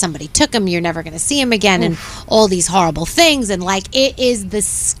 that somebody took him, you're never going to see him again, and all these horrible things, and it is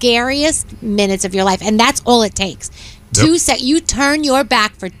the scariest minutes of your life, and that's all it takes. You turn your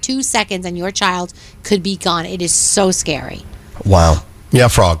back for 2 seconds and your child could be gone. It is so scary. Wow. Yeah,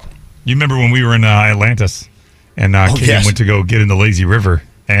 Frog. You remember when we were in Atlantis and Kaden went to go get in the lazy river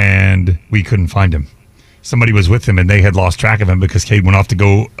and we couldn't find him. Somebody was with him and they had lost track of him because Cade went off to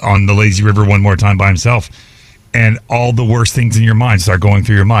go on the lazy river one more time by himself. And all the worst things in your mind start going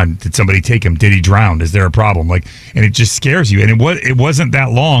through your mind. Did somebody take him? Did he drown? Is there a problem? And it just scares you. And it wasn't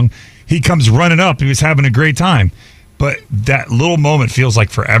that long. He comes running up. He was having a great time. But that little moment feels like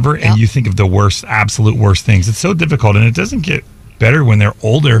forever. And you think of the absolute worst things. It's so difficult. And it doesn't get better when they're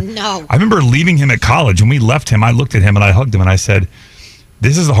older. No. I remember leaving him at college. When we left him, I looked at him and I hugged him and I said,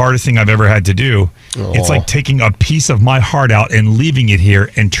 this is the hardest thing I've ever had to do. Aww. It's like taking a piece of my heart out and leaving it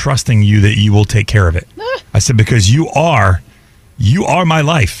here and trusting you that you will take care of it. I said, because you are my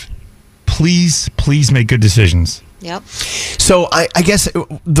life. Please make good decisions. Yep. So I guess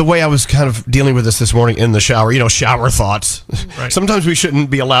the way I was kind of dealing with this morning in the shower, shower thoughts. Right. Sometimes we shouldn't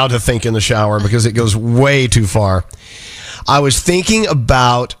be allowed to think in the shower because it goes way too far. I was thinking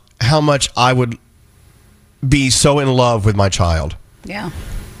about how much I would be so in love with my child. Yeah.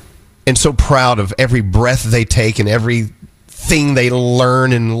 And so proud of every breath they take and everything they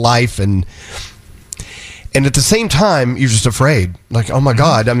learn in life. And at the same time, you're just afraid. Like, oh my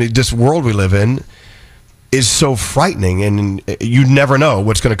God, I mean, this world we live in is so frightening. And you never know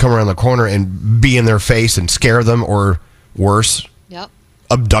what's going to come around the corner and be in their face and scare them, or worse,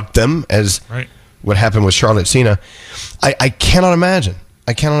 abduct them, as what happened with Charlotte Cena. I cannot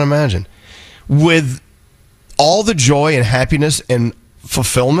imagine. With all the joy and happiness and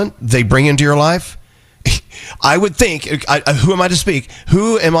fulfillment they bring into your life, I would think, who am I to speak?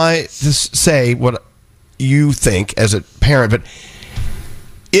 Who am I to say what you think as a parent? But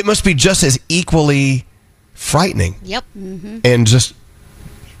it must be just as equally frightening. Yep. And just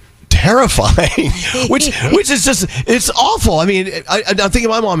terrifying, which is just, it's awful. I mean, I'm thinking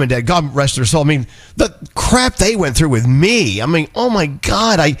of my mom and dad, God rest their soul. I mean, the crap they went through with me. I mean, oh my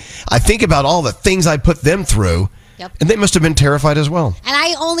God, I think about all the things I put them through. Yep. And they must have been terrified as well. And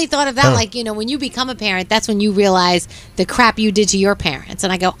I only thought of that, when you become a parent, that's when you realize the crap you did to your parents.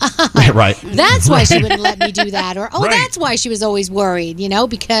 And I go, right. That's why she wouldn't let me do that. Or, that's why she was always worried,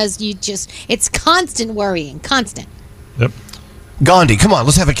 because it's constant worrying, constant. Yep. Gandhi, come on,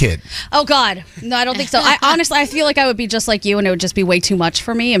 let's have a kid. Oh, God. No, I don't think so. Honestly, I feel like I would be just like you, and it would just be way too much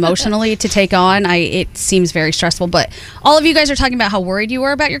for me emotionally to take on. It seems very stressful. But all of you guys are talking about how worried you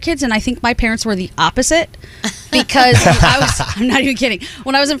were about your kids, and I think my parents were the opposite. Because I'm not even kidding.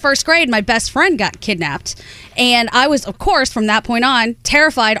 When I was in first grade, my best friend got kidnapped. And I was, of course, from that point on,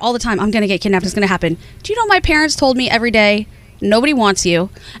 terrified all the time. I'm going to get kidnapped. It's going to happen. Do you know my parents told me every day, nobody wants you,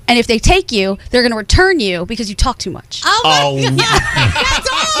 and if they take you, they're going to return you because you talk too much. Oh my God. That's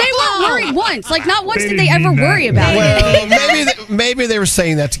awful. They weren't worried once. Not once did they ever worry about it. Well, maybe they were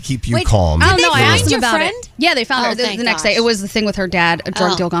saying that to keep you calm. I don't know. I asked them your about friend? it. Yeah, they found her the next day. It was the thing with her dad. A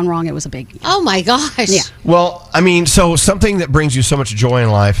drug deal gone wrong. It was a big. Oh my gosh. Yeah. Well, I mean, so something that brings you so much joy in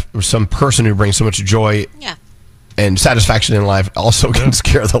life, or some person who brings so much joy and satisfaction in life, also can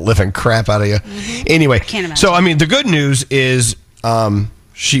scare the living crap out of you. Anyway, Can't imagine. so I mean, the good news is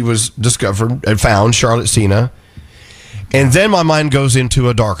she was discovered and found, Charlotte Cena. And then my mind goes into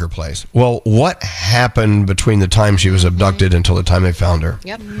a darker place. Well, what happened between the time she was abducted until the time they found her?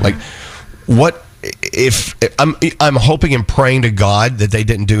 Yep. Like, what I'm hoping and praying to God that they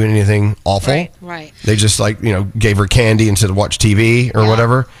didn't do anything awful. Right. They just gave her candy instead of watch TV or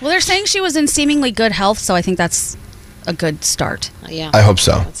whatever. Well, they're saying she was in seemingly good health, so I think that's a good start. Yeah. I hope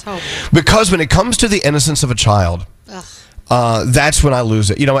so. Let's hope. Because when it comes to the innocence of a child, that's when I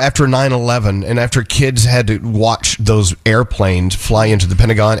lose it. After 9/11 and after kids had to watch those airplanes fly into the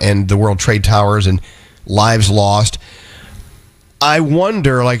Pentagon and the World Trade Towers and lives lost, I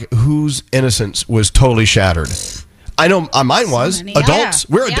wonder whose innocence was totally shattered. I know mine was. Adults.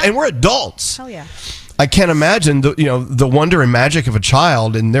 We're adults. Hell yeah. I can't imagine the wonder and magic of a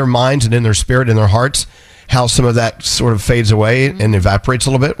child in their minds and in their spirit and their hearts, how some of that sort of fades away and evaporates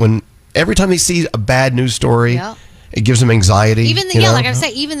a little bit when every time they see a bad news story, it gives them anxiety. Even like I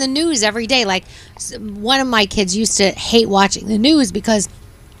say, even the news every day. Like one of my kids used to hate watching the news because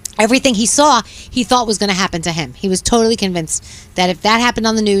everything he saw, he thought was going to happen to him. He was totally convinced that if that happened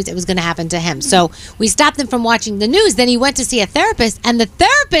on the news, it was going to happen to him. So we stopped him from watching the news. Then he went to see a therapist, and the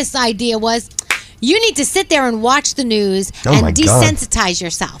therapist's idea was, you need to sit there and watch the news and desensitize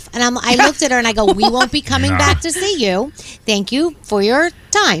yourself. And I looked at her and I go, we won't be coming back to see you. Thank you for your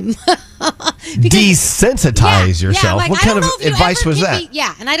time. Desensitize yourself? What kind of advice was that?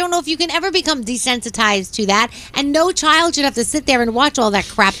 And I don't know if you can ever become desensitized to that. And no child should have to sit there and watch all that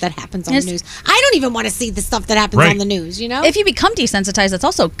crap that happens on the news. I don't even want to see the stuff that happens on the news, If you become desensitized, that's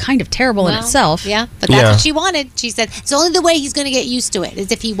also kind of terrible in itself. Yeah, but that's what she wanted. She said, it's only the way he's going to get used to it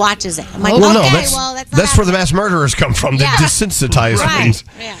is if he watches it. I'm like, that's where the mass murderers come from, the desensitized ones.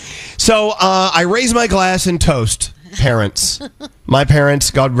 Yeah. So I raise my glass and toast, parents. My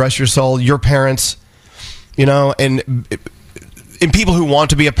parents, God rest your soul, your parents, and people who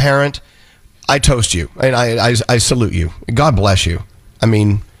want to be a parent, I toast you, and I salute you. God bless you. I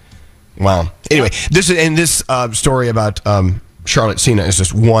mean, wow. Anyway, this story about Charlotte Cena is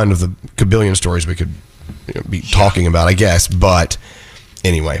just one of the kabillion stories we could be talking about, I guess. But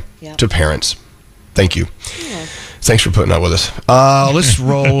anyway, to parents, thank you. Yeah. Thanks for putting up with us. Let's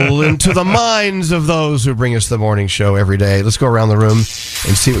roll into the minds of those who bring us the morning show every day. Let's go around the room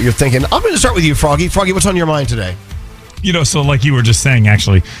and see what you're thinking. I'm going to start with you, Froggy. Froggy, what's on your mind today? So like you were just saying,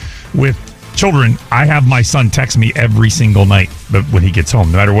 actually, with children, I have my son text me every single night when he gets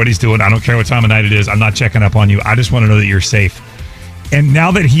home. No matter what he's doing, I don't care what time of night it is. I'm not checking up on you. I just want to know that you're safe. And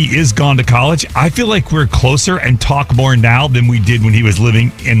now that he is gone to college, I feel like we're closer and talk more now than we did when he was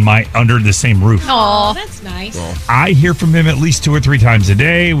living under the same roof. Oh, that's nice. I hear from him at least 2 or 3 times a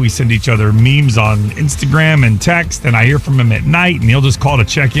day. We send each other memes on Instagram and text, and I hear from him at night, and he'll just call to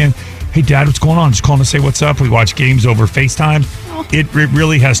check in. Hey, Dad, what's going on? Just calling to say what's up. We watch games over FaceTime. It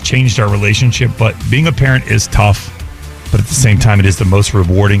really has changed our relationship, but being a parent is tough. But at the same time, it is the most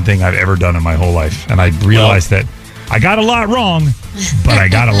rewarding thing I've ever done in my whole life. And I realized that I got a lot wrong, but I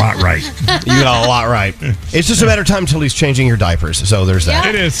got a lot right. You got a lot right. It's just a matter of time until he's changing your diapers. So there's that.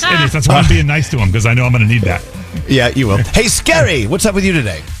 It is. That's why I'm being nice to him, because I know I'm going to need that. Yeah, you will. Hey, Scary, what's up with you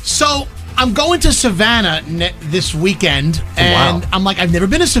today? So I'm going to Savannah this weekend, and I'm like, I've never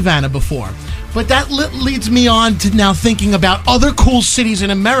been to Savannah before. But that leads me on to now thinking about other cool cities in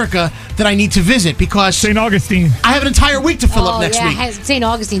America that I need to visit, because St. Augustine. I have an entire week to fill up next week. St.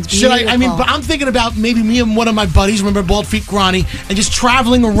 Augustine's beautiful. But I'm thinking about maybe me and one of my buddies, remember Bald Feet Granny, and just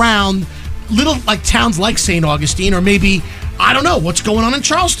traveling around little towns like St. Augustine, or maybe, I don't know, what's going on in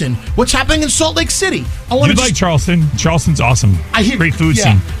Charleston, what's happening in Salt Lake City. You'd like Charleston. Charleston's awesome. Great food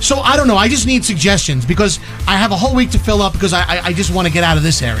scene. So I don't know. I just need suggestions, because I have a whole week to fill up, because I just want to get out of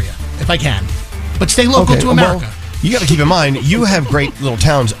this area if I can. But stay local to America. Well, you got to keep in mind, you have great little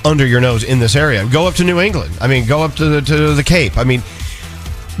towns under your nose in this area. Go up to New England. Go up to the Cape.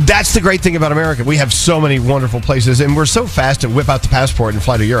 That's the great thing about America. We have so many wonderful places, and we're so fast to whip out the passport and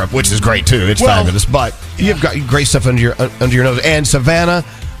fly to Europe, which is great too. It's fabulous. But you've got great stuff under your nose. And Savannah,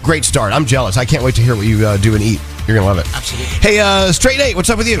 great start. I'm jealous. I can't wait to hear what you do and eat. You're going to love it. Absolutely. Hey, Straight Nate, what's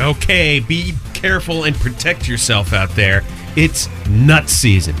up with you? Okay, be careful and protect yourself out there. It's nut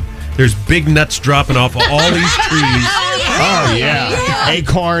season. There's big nuts dropping off of all these trees. Oh, yeah.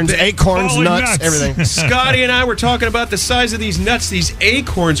 Acorns, nuts, everything. Scotty and I were talking about the size of these nuts. These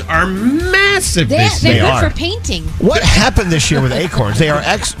acorns are massive this year. They're good for painting. What happened this year with acorns? They're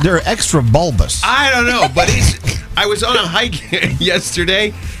extra bulbous. I don't know, but I was on a hike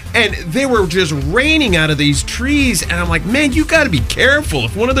yesterday, and they were just raining out of these trees, and I'm like, man, you got to be careful.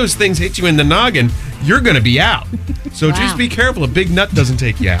 If one of those things hits you in the noggin, you're going to be out. So just be careful. A big nut doesn't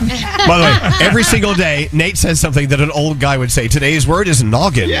take you out. By the way, every single day, Nate says something that an old guy would say. Today's word is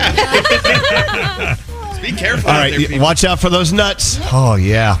noggin. Yeah. Be careful. All right, watch out for those nuts. Oh,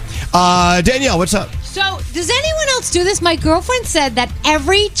 yeah. Danielle, what's up? So Does anyone else do this? My girlfriend said that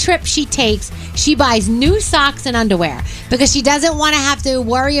every trip she takes, she buys new socks and underwear because she doesn't want to have to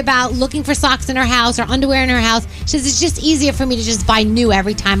worry about looking for socks in her house or underwear in her house. She says it's just easier for me to just buy new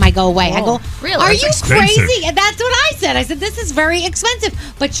every time I go away. I go, really? Are you expensive. crazy? And that's what I said. I said, this is very expensive.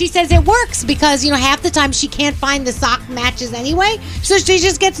 But she says it works because, half the time she can't find the sock matches anyway. So she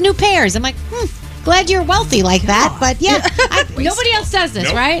just gets new pairs. I'm like, glad you're wealthy like that. But yeah, nobody else does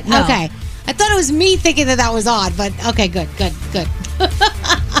this, right? No. Okay. I thought it was me thinking that was odd, but okay, good.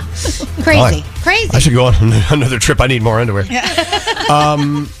 Crazy. I should go on another trip. I need more underwear.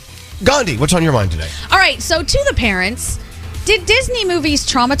 Gandhi, what's on your mind today? All right, so to the parents, did Disney movies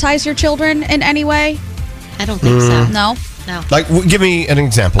traumatize your children in any way? I don't think so. No? No. Like, give me an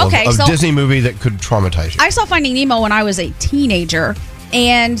example Okay, of so- Disney movie that could traumatize you. I saw Finding Nemo when I was a teenager,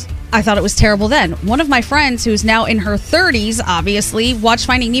 and I thought it was terrible then. One of my friends, who's now in her 30s, obviously, watched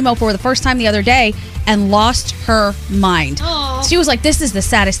Finding Nemo for the first time the other day and lost her mind. Aw. She was like, this is the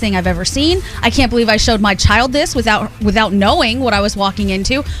saddest thing I've ever seen. I can't believe I showed my child this without knowing what I was walking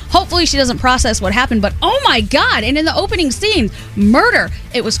into. Hopefully she doesn't process what happened, but oh my God. And in the opening scene, murder.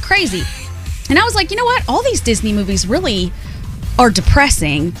 It was crazy. And I was like, you know what? All these Disney movies really are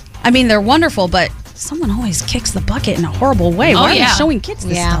depressing. I mean, they're wonderful, but someone always kicks the bucket in a horrible way. Why are they showing kids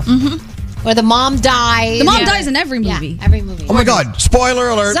this stuff? Mm-hmm. Or the mom dies. The mom dies in every movie. Yeah, every movie. Oh my God! Spoiler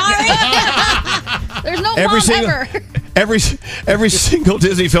alert! Sorry. There's no Every mom single- ever. Every single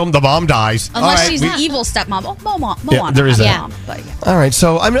Disney film, the mom dies. Unless All right, she's the evil stepmom. Oh, Moana. there is that. Mom, but yeah. All right,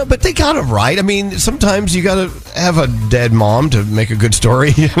 so but they got it right. I mean, sometimes you got to have a dead mom to make a good story.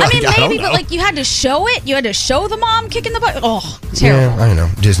 I mean, don't maybe, know. but like you had to show it. You had to show the mom kicking the butt. Oh, terrible. Yeah, I know.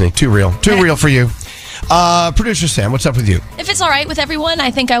 Disney, too real for you. Producer Sam, what's up with you? If it's all right with everyone,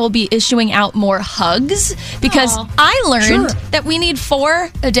 I think I will be issuing out more hugs because I learned that we need 4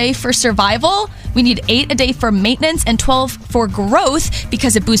 a day for survival, we need 8 a day for maintenance, and 12 for growth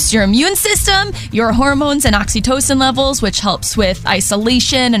because it boosts your immune system, your hormones, and oxytocin levels, which helps with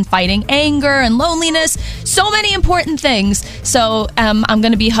isolation and fighting anger and loneliness. So many important things. So I'm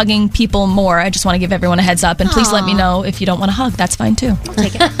going to be hugging people more. I just want to give everyone a heads up, and please let me know if you don't want to hug. That's fine too. I'll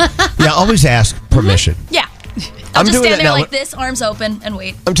take it. Yeah, always ask permission. Yeah. I'll I'm just doing stand that there now. like this, arms open, and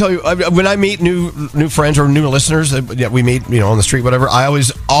wait. I'm telling you, when I meet new friends or new listeners that we meet, on the street, whatever, I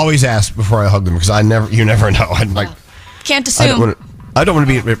always ask before I hug them because you never know. I'm like, Can't assume. I don't want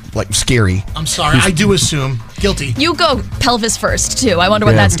to be like scary. I'm sorry. I do assume. Guilty. You go pelvis first, too. I wonder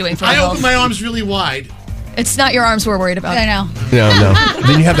what that's doing for I you. open my arms really wide. It's not your arms we're worried about. I know. No.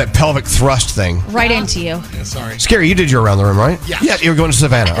 Then you have that pelvic thrust thing. Right into you. Yeah, sorry. Scary, you did your around the room, right? Yeah. Yeah, you were going to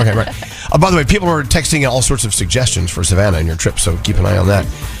Savannah. Okay, right. By the way, people are texting in all sorts of suggestions for Savannah and your trip, so keep an eye on that.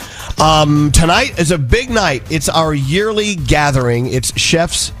 Tonight is a big night. It's our yearly gathering. It's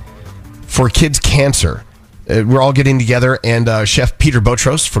Chefs for Kids Cancer. We're all getting together, and Chef Peter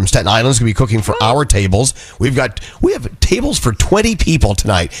Botros from Staten Island is going to be cooking for our tables. We have tables for 20 people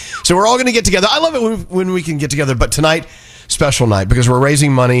tonight, so we're all going to get together. I love it when we can get together, but tonight, special night because we're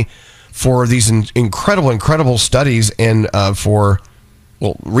raising money for these incredible studies and for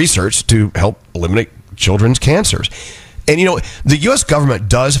research to help eliminate children's cancers. And the U.S. government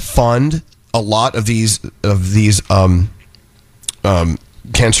does fund a lot of these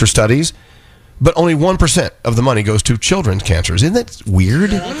cancer studies. But only 1% of the money goes to children's cancers. Isn't that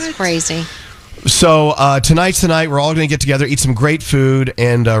weird? That's crazy. So tonight's the night. We're all going to get together, eat some great food,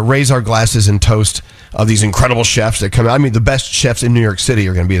 and raise our glasses and toast of these incredible chefs that come out. I mean, the best chefs in New York City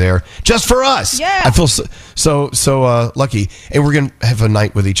are going to be there just for us. Yeah. I feel so lucky. And we're going to have a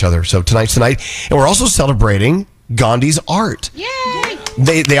night with each other. So tonight's the night. And we're also celebrating Gandhi's art. Yay!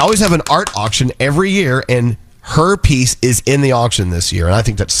 They always have an art auction every year, and her piece is in the auction this year, and I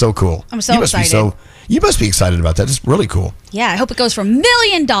think that's so cool. I'm so excited. You must be excited about that. It's really cool. Yeah, I hope it goes for $1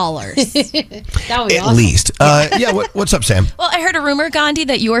 million. That would be At awesome. least. What's up, Sam? Well, I heard a rumor, Gandhi,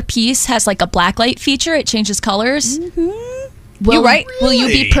 that your piece has like a blacklight feature. It changes colors. Mm-hmm. You're right. Will you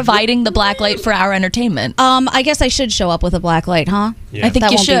be providing the blacklight for our entertainment? I guess I should show up with a black light, huh? I think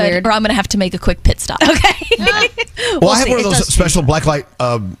That you won't be should, weird. or I'm going to have to make a quick pit stop. Okay. Well, I have one of those special blacklight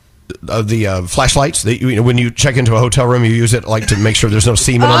the flashlights that when you check into a hotel room, you use it like to make sure there's no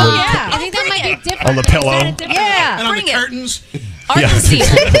semen on the I think that might be different. on the pillow. Yeah. And on Bring the it. curtains. Yeah.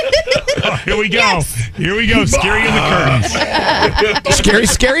 Oh, here we go. Here we go. Scary in the curtains.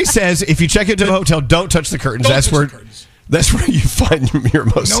 Scary says if you check into a hotel, don't touch the curtains. Don't That's touch where the curtains. That's where you find your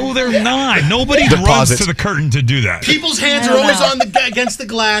most. No, they're not. Nobody runs Deposits. to the curtain to do that. People's hands are always on against the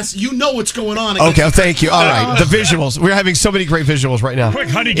glass. You know what's going on. Okay, thank you. All right, the visuals. We're having so many great visuals right now. Quick,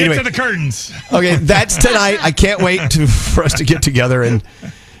 honey, get Anyway. to the curtains. Okay, that's tonight. I can't wait for us to get together and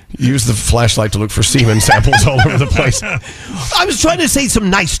Use the flashlight to look for semen samples all over the place. I was trying to say some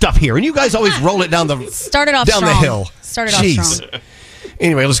nice stuff here, and you guys always roll it down the hill. Started off strong.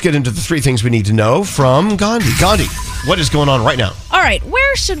 Anyway, let's get into the 3 things we need to know from Gandhi. Gandhi, what is going on right now? All right,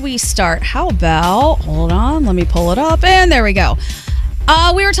 where should we start? How about, hold on, let me pull it up, and there we go.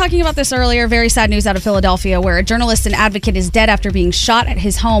 We were talking about this earlier. Very sad news out of Philadelphia, where a journalist and advocate is dead after being shot at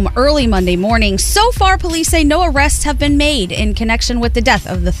his home early Monday morning. So far, police say no arrests have been made in connection with the death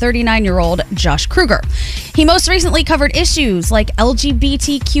of the 39-year-old Josh Kruger. He most recently covered issues like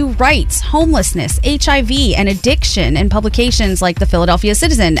LGBTQ rights, homelessness, HIV, and addiction in publications like the Philadelphia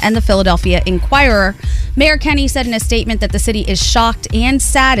Citizen and the Philadelphia Inquirer. Mayor Kenny said in a statement that the city is shocked and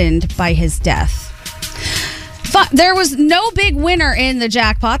saddened by his death. There was no big winner in the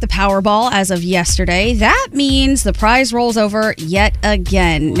jackpot, the Powerball, as of yesterday. That means the prize rolls over yet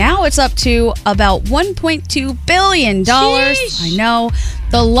again. Now it's up to about $1.2 billion. Sheesh. I know.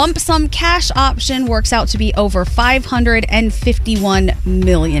 The lump sum cash option works out to be over $551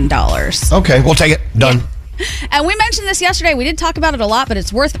 million. Okay, we'll take it. Done. Yeah. And we mentioned this yesterday. We did talk about it a lot, but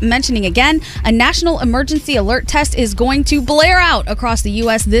it's worth mentioning again. A national emergency alert test is going to blare out across the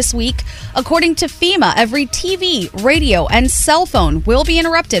U.S. this week. According to FEMA, every TV, radio, and cell phone will be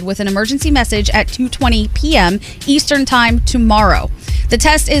interrupted with an emergency message at 2:20 p.m. Eastern Time tomorrow. The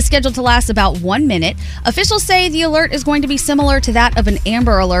test is scheduled to last about 1 minute. Officials say the alert is going to be similar to that of an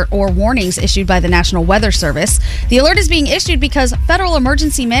Amber Alert or warnings issued by the National Weather Service. The alert is being issued because federal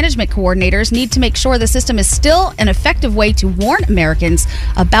emergency management coordinators need to make sure the system is still an effective way to warn Americans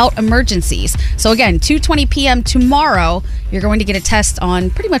about emergencies. So again, 2:20 p.m. tomorrow, you're going to get a test on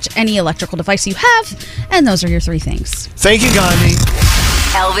pretty much any electrical device you have, and those are your 3 things. Thank you, Gandhi.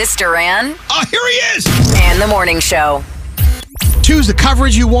 Elvis Duran. Oh, here he is! And The Morning Show. Choose the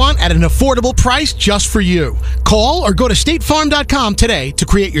coverage you want at an affordable price just for you. Call or go to statefarm.com today to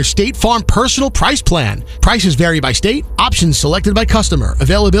create your State Farm personal price plan. Prices vary by state. Options selected by customer.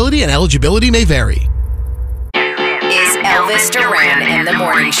 Availability and eligibility may vary. Is Elvis Duran and The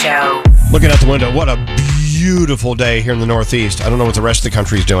Morning Show. Looking out the window, what a beautiful day here in the Northeast. I don't know what the rest of the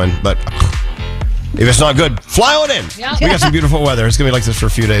country is doing, but if it's not good, fly on in. Yep. We got some beautiful weather. It's going to be like this for a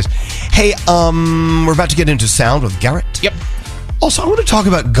few days. Hey, we're about to get into sound with Garrett. Yep. Also, I want to talk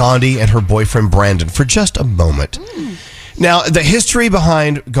about Gandhi and her boyfriend, Brandon, for just a moment. Now, the history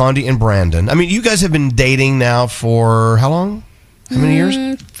behind Gandhi and Brandon. I mean, you guys have been dating now for how long? How many years?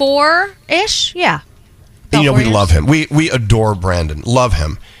 4-ish, yeah. And, we love him. We adore Brandon. Love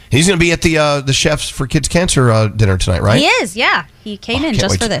him. He's going to be at the Chefs for Kids Cancer dinner tonight, right? He is, yeah. He came in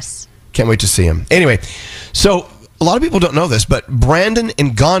just for this. Can't wait to see him. Anyway, so a lot of people don't know this, but Brandon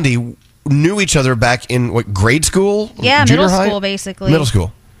and Gandhi knew each other back in grade school? Yeah, middle school, basically. Middle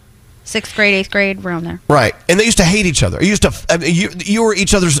school. 6th grade, 8th grade, around there. Right. And they used to hate each other. You were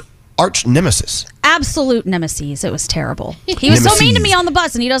each other's arch nemesis. Absolute nemesis. It was terrible. He was so mean to me on the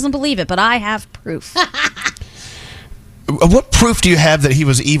bus, and he doesn't believe it, but I have proof. What proof do you have that he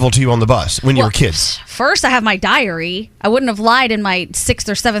was evil to you on the bus when you were kids? First, I have my diary. I wouldn't have lied in my 6th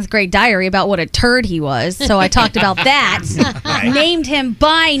or 7th grade diary about what a turd he was. So I talked about that. Named him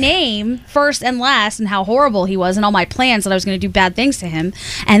by name, first and last, and how horrible he was, and all my plans that I was going to do bad things to him.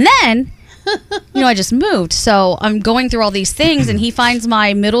 And then, I just moved. So I'm going through all these things, and he finds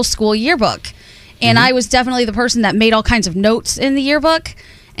my middle school yearbook. And I was definitely the person that made all kinds of notes in the yearbook.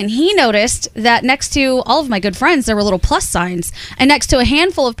 And he noticed that next to all of my good friends, there were little plus signs. And next to a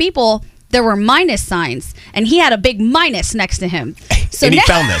handful of people, there were minus signs. And he had a big minus next to him. So and he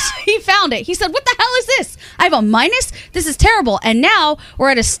found this. He found it. He said, "What the hell is this? I have a minus? This is terrible." And now we're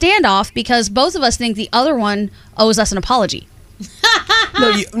at a standoff because both of us think the other one owes us an apology.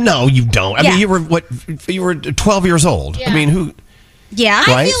 No, you don't. I mean, you were 12 years old. Yeah. I mean, who... Yeah,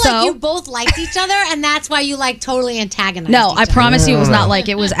 I feel like you both liked each other, and that's why you totally antagonized. No, I promise you, it was not like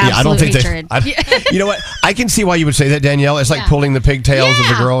it was absolute I don't think hatred. You know what? I can see why you would say that, Danielle. It's like pulling the pigtails of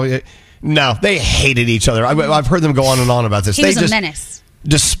the girl. No, they hated each other. I've heard them go on and on about this. He was a menace.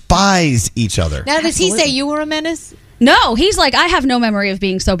 Despised each other. Now, does he say you were a menace? No, he's like, I have no memory of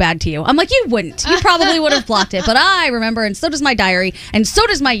being so bad to you. I'm like, you wouldn't. You probably would have blocked it. But I remember, and so does my diary, and so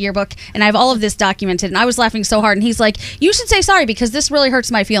does my yearbook, and I have all of this documented. And I was laughing so hard, and he's like, you should say sorry because this really hurts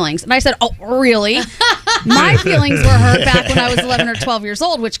my feelings. And I said, oh, really? My feelings were hurt back when I was 11 or 12 years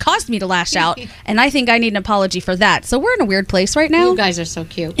old, which caused me to lash out. And I think I need an apology for that. So we're in a weird place right now. You guys are so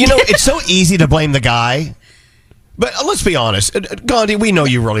cute. It's so easy to blame the guy. But let's be honest. Gandhi, we know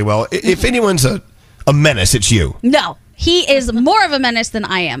you really well. If anyone's a menace, it's you. No. He is more of a menace than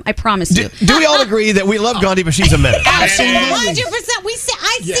I am. I promise you. Do we all agree that we love Gandhi, but she's a menace? Absolutely. 100%.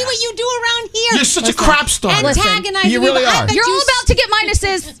 I see what you do around here. You're such a crap star. Antagonizing you really are. You're all about to get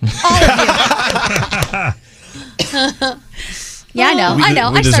minuses. All of you. Yeah, I know.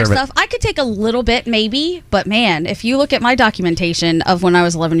 I start stuff. I could take a little bit, maybe, but man, if you look at my documentation of when I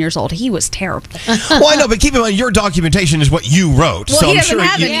was 11 years old, he was terrible. Well, I know, but keep in mind, your documentation is what you wrote. Well, so he I'm doesn't sure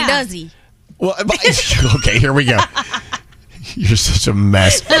have any, does he? Well, okay, here we go. You're such a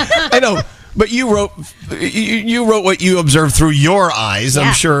mess. I know, but you wrote what you observed through your eyes. Yeah.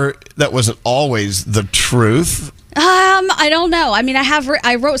 I'm sure that wasn't always the truth. I don't know. I mean,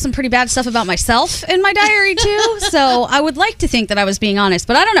 I wrote some pretty bad stuff about myself in my diary too, so I would like to think that I was being honest,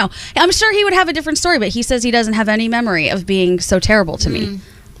 but I don't know. I'm sure he would have a different story, but he says he doesn't have any memory of being so terrible to me.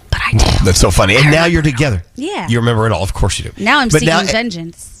 But I do. That's so funny. And now you're together. Yeah. You remember it all. Of course you do. Now I'm seeking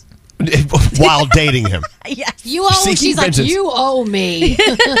vengeance. While dating him. Yes. You owe. She's like, you owe me.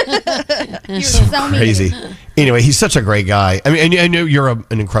 You're so crazy. Anyway, he's such a great guy. I mean, I know you're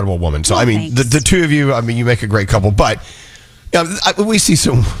an incredible woman. So, well, I mean, the two of you, I mean, you make a great couple. But we see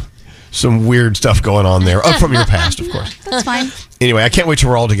some weird stuff going on there from your past, of course. That's fine. Anyway, I can't wait till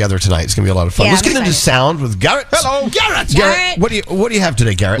we're all together tonight. It's going to be a lot of fun. Yeah, Let's get into sound with Garrett. Hello, Garrett. What do you have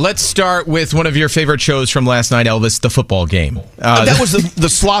today, Garrett? Let's start with one of your favorite shows from last night, Elvis, the football game. That was the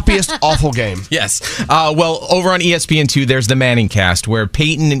sloppiest, awful game. Yes. Well, over on ESPN2, there's the Manning cast, where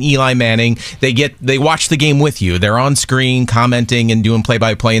Peyton and Eli Manning, they watch the game with you. They're on screen commenting and doing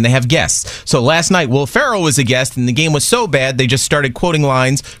play-by-play, and they have guests. So last night, Will Ferrell was a guest, and the game was so bad, they just started quoting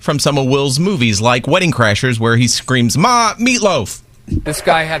lines from some of Will's movies, like Wedding Crashers, where he screams, "Ma, meatloaf." This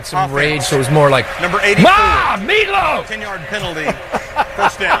guy had some rage, so it was more like, Number 84. Ma, meatloaf! 10-yard penalty.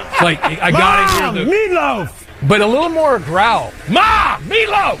 First down. It's like, I got in here. Meatloaf. But a little more growl. Ma,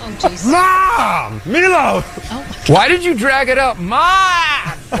 meatloaf! Ma, meatloaf! Why did you drag it up?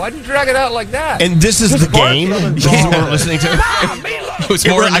 Ma! Why did you drag it out like that? And this is the game you weren't listening to? It was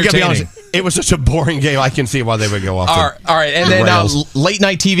more I gotta be entertaining. honest, it was such a boring game. I can see why they would go off. All right, and then late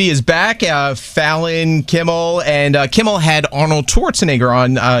night TV is back. Fallon, Kimmel, and Kimmel had Arnold Schwarzenegger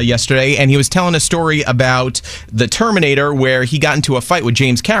on yesterday, and he was telling a story about the Terminator, where he got into a fight with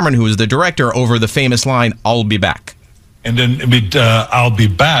James Cameron, who was the director, over the famous line, "I'll be back." And then with "I'll be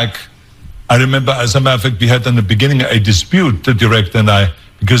back," I remember, as a matter of fact, we had in the beginning a dispute, the director and I,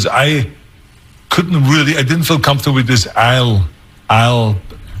 because I didn't feel comfortable with this I'll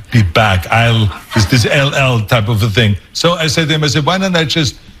be back. This LL type of a thing. So I said to him, why don't I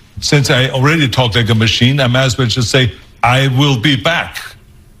just, since I already talk like a machine, I might as well just say, I will be back.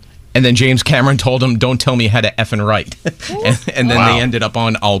 And then James Cameron told him, "Don't tell me how to effing write." and then they ended up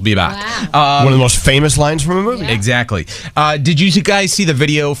on "I'll be back." Wow. One of the most famous lines from a movie. Yeah. Exactly. Did you guys see the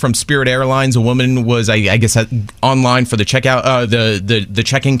video from Spirit Airlines? A woman was, I guess, online for the checkout, the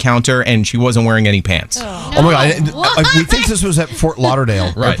check-in counter, and she wasn't wearing any pants. Oh my God! We think this was at Fort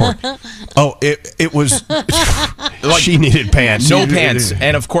Lauderdale Airport. Oh, it was. Like, she needed pants. No pants,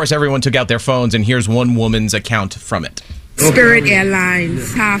 and of course, everyone took out their phones. And here's one woman's account from it. Spirit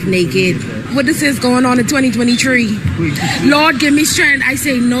Airlines, half naked. What this is going on in 2023? Lord, give me strength. I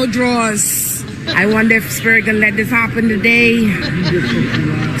say no drawers. I wonder if Spirit gonna let this happen today.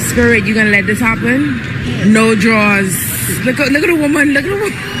 Spirit, you gonna let this happen? No drawers. Look at the woman. Look at the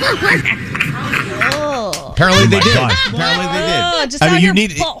woman. Apparently they did. Apparently they did. Just out your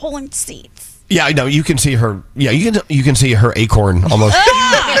butthole in seats. Yeah, I know. You can see her. Yeah, you can see her acorn almost.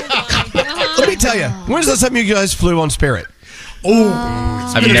 Let me tell you, when's the last time you guys flew on Spirit?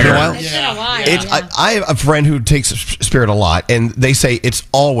 I've been never. a while. It's been a while. I have a friend who takes Spirit a lot, and they say it's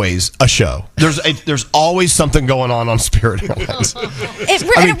always a show. There's always something going on Spirit Airlines. It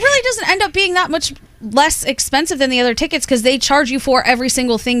really doesn't end up being that much less expensive than the other tickets because they charge you for every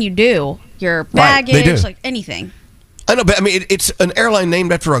single thing you do. Your baggage, like anything. I know, but I mean, it's an airline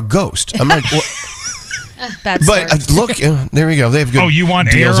named after a ghost. I'm like, what? But look, there we go. They have good. Oh, you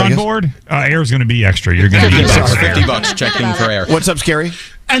want deals, air on board? Air's going to be extra. You're going to be $50 checking for air. What's up, Scary?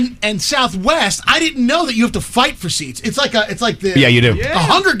 And Southwest, I didn't know that you have to fight for seats. It's like the you do. The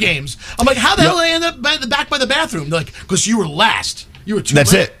Hunger Games. I'm like, how the hell did they end up back by the bathroom? They're like, because you were last. You were too late.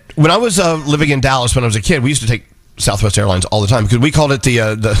 That's it. When I was living in Dallas when I was a kid, we used to take Southwest Airlines all the time because we called it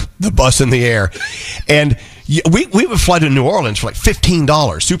the bus in the air, and we would fly to New Orleans for like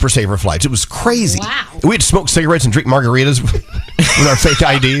 $15 Super Saver flights. It was crazy. Wow. We had to smoke cigarettes and drink margaritas with our fake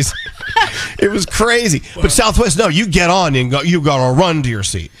IDs. It was crazy. But Southwest, no, you get on and you got to run to your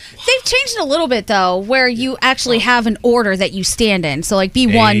seat. They've changed it a little bit, though, where you actually have an order that you stand in. So, like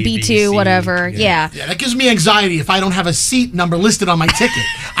B1, A, B, B2, C, where yeah. Yeah, that gives me anxiety if I don't have a seat number listed on my ticket.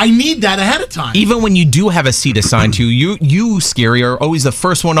 I need that ahead of time. Even when you do have a seat assigned to you, Scary, are always the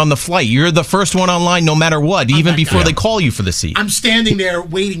first one on the flight. You're the first one online no matter what, even before they call you for the seat. I'm standing there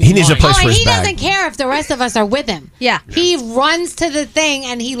waiting. He needs a place for his he bag. doesn't care if the rest of us are with him. Yeah. He runs to the thing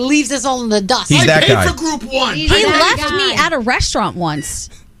and he leaves us all in the dust. He's that guy. for group one. He left me at a restaurant once,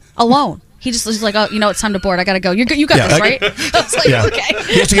 alone. He just was like, oh, you know, it's time to board. I got to go. You got this, right? I was like,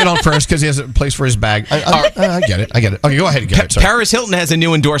 okay. He has to get on first because he has a place for his bag. I get it. Okay, go ahead and get it. Sorry. Paris Hilton has a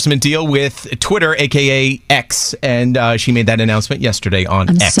new endorsement deal with Twitter, a.k.a. X, and she made that announcement yesterday on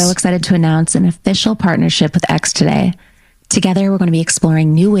I'm X. so excited to announce an official partnership with X today. Together, we're going to be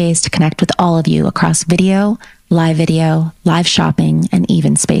exploring new ways to connect with all of you across video, live shopping, and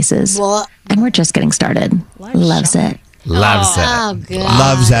even spaces. What? And we're just getting started. Loves it. Loves it. Oh, God.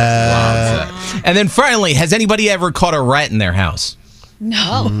 Loves it. And then finally, has anybody ever caught a rat in their house?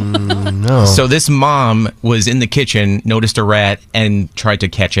 No. No. So this mom was in the kitchen, noticed a rat, and tried to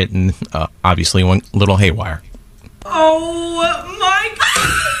catch it, and obviously went a little haywire. Oh my God!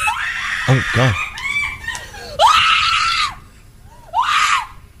 Oh, God.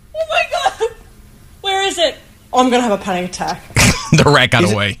 Oh my God! Where is it? Oh, I'm gonna have a panic attack. The rat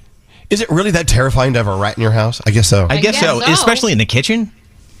got away. Is it really that terrifying to have a rat in your house? I guess so. I guess so, especially in the kitchen.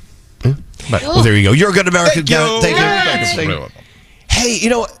 But, well, there you go. You're a good American. Thank you. Thank you. Hey, you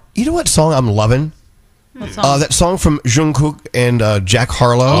know what song I'm loving? What song? That song from Jungkook and Jack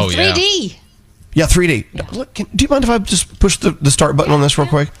Harlow. Oh, yeah. 3D. Yeah, 3D. Look, do you mind if I just push the start button on this real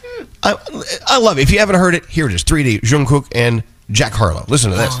quick? I love it. If you haven't heard it, here it is. 3D, Jungkook and Jack Harlow.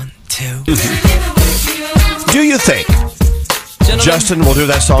 Listen to this. 1, 2. Do you think Justin will do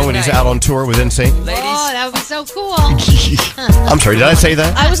that song when he's out on tour with NSYNC? Oh, that would be so cool. I'm sorry, did I say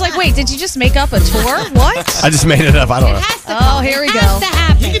that? I was like, wait, did you just make up a tour? What? I just made it up. I don't know. Oh, here we go.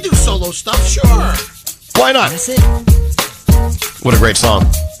 You can do solo stuff, sure. Why not? What a great song.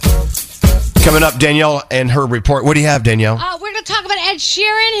 Coming up, Danielle and her report. What do you have, Danielle? We're going to talk about Ed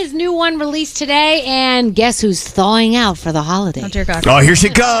Sheeran, his new one released today, and guess who's thawing out for the holiday? Oh, dear God. Oh, here she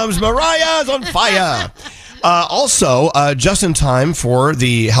comes. Mariah's on fire. Also, just in time for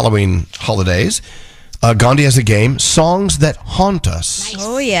the Halloween holidays, Gandhi has a game, Songs That Haunt Us.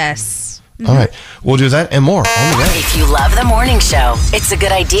 Oh, yes. All right, we'll do that and more on the way. If you love the morning show, it's a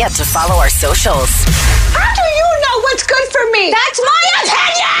good idea to follow our socials. How do you know what's good for me? That's my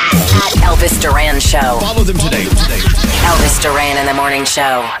opinion! At Elvis Duran Show. Follow them today. Elvis Duran in the Morning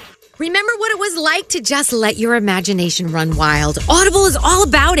Show. Remember what it was like to just let your imagination run wild? Audible is all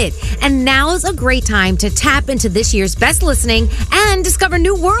about it. And now's a great time to tap into this year's best listening and discover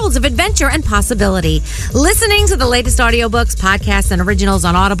new worlds of adventure and possibility. Listening to the latest audiobooks, podcasts, and originals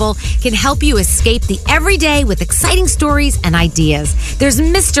on Audible can help you escape the everyday with exciting stories and ideas. There's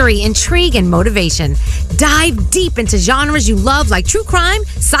mystery, intrigue, and motivation. Dive deep into genres you love like true crime,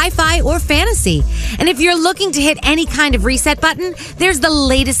 sci-fi, or fantasy. And if you're looking to hit any kind of reset button, there's the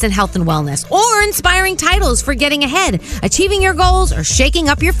latest in health and wellness, or inspiring titles for getting ahead, achieving your goals, or shaking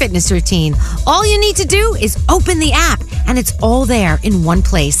up your fitness routine. All you need to do is open the app, and it's all there in one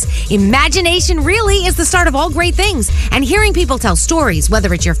place. Imagination really is the start of all great things, and hearing people tell stories,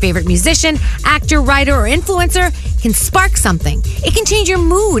 whether it's your favorite musician, actor, writer, or influencer, can spark something. It can change your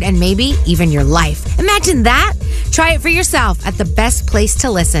mood and maybe even your life. Imagine that. Try it for yourself at the best place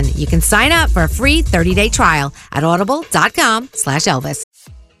to listen. You can sign up for a free 30-day trial at audible.com/Elvis.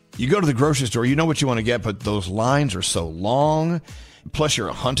 You go to the grocery store, you know what you want to get, but those lines are so long. Plus, you're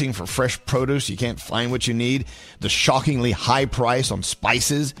hunting for fresh produce. You can't find what you need. The shockingly high price on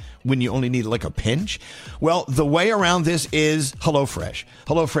spices when you only need like a pinch. Well, the way around this is HelloFresh.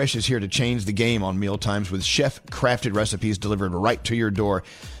 HelloFresh is here to change the game on mealtimes with chef-crafted recipes delivered right to your door.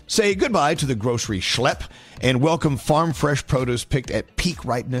 Say goodbye to the grocery schlep and welcome farm-fresh produce picked at peak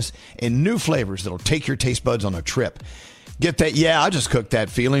ripeness and new flavors that'll take your taste buds on a trip. Get that, yeah, I just cooked that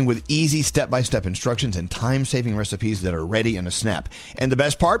feeling with easy step-by-step instructions and time-saving recipes that are ready in a snap. And the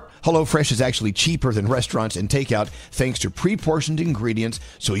best part? HelloFresh is actually cheaper than restaurants and takeout thanks to pre-portioned ingredients,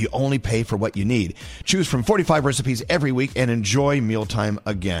 so you only pay for what you need. Choose from 45 recipes every week and enjoy mealtime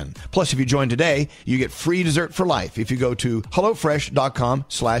again. Plus, if you join today, you get free dessert for life if you go to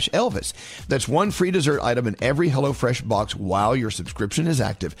HelloFresh.com/Elvis. That's one free dessert item in every HelloFresh box while your subscription is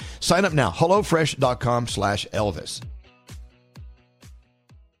active. Sign up now, HelloFresh.com/Elvis.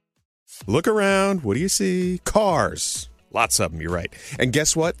 Look around. What do you see? Cars. Lots of them, you're right. And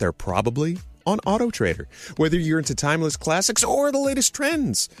guess what? They're probably on AutoTrader. Whether you're into timeless classics or the latest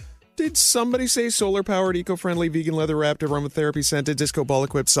trends. Did somebody say solar-powered, eco-friendly, vegan, leather-wrapped, aromatherapy-scented, disco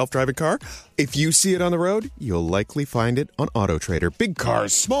ball-equipped, self-driving car? If you see it on the road, you'll likely find it on AutoTrader. Big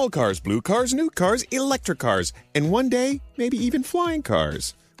cars, small cars, blue cars, new cars, electric cars, and one day, maybe even flying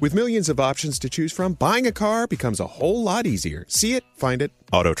cars. With millions of options to choose from, buying a car becomes a whole lot easier. See it, find it,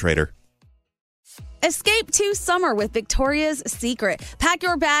 AutoTrader. Escape to summer with Victoria's Secret. Pack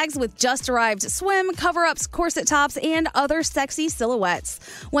your bags with just arrived swim, cover-ups, corset tops, and other sexy silhouettes.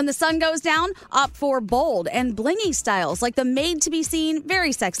 When the sun goes down, opt for bold and blingy styles like the made-to-be-seen,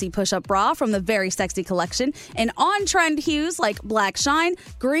 very sexy push-up bra from the Very Sexy collection and on-trend hues like black shine,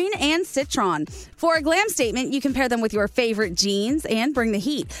 green, and citron. For a glam statement, you can pair them with your favorite jeans and bring the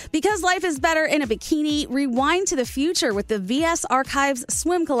heat. Because life is better in a bikini, rewind to the future with the VS Archives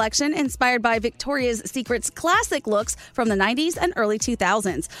swim collection inspired by Victoria's Secret's classic looks from the 90s and early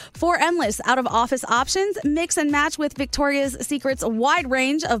 2000s. For endless out-of-office options, mix and match with Victoria's Secret's wide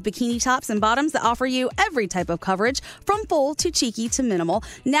range of bikini tops and bottoms that offer you every type of coverage, from full to cheeky to minimal,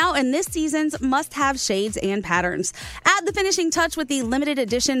 now in this season's must-have shades and patterns. Add the finishing touch with the limited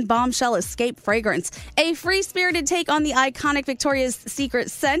edition Bombshell Escape fragrance, a free-spirited take on the iconic Victoria's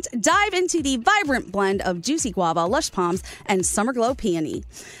Secret scent. Dive into the vibrant blend of juicy guava, lush palms, and summer glow peony.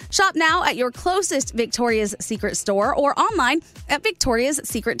 Shop now at your closest Victoria's Secret store or online at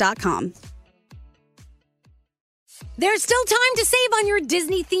victoriassecret.com. There's still time to save on your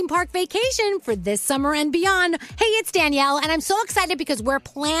Disney theme park vacation for this summer and beyond. Hey, it's Danielle, and I'm so excited because we're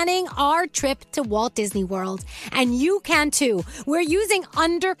planning our trip to Walt Disney World. And you can too. We're using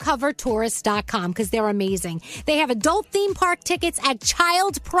undercovertourist.com because they're amazing. They have adult theme park tickets at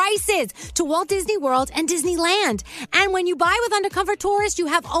child prices to Walt Disney World and Disneyland. And when you buy with Undercover Tourist, you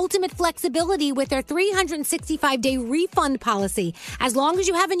have ultimate flexibility with their 365-day refund policy. As long as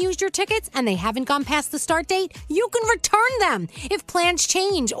you haven't used your tickets and they haven't gone past the start date, you can return them. If plans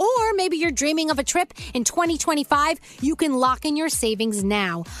change, or maybe you're dreaming of a trip in 2025, you can lock in your savings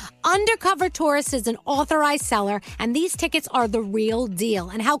now. Undercover Tourist is an authorized seller, and these tickets are the real deal.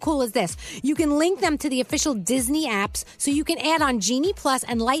 And how cool is this? You can link them to the official Disney apps, so you can add on Genie Plus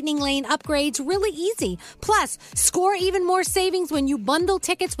and Lightning Lane upgrades really easy. Plus, score even more savings when you bundle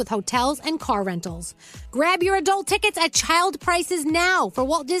tickets with hotels and car rentals. Grab your adult tickets at child prices now for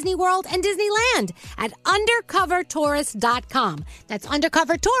Walt Disney World and Disneyland at undercovertourist.com. That's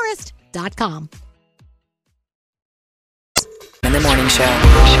undercovertourist.com. In the morning show.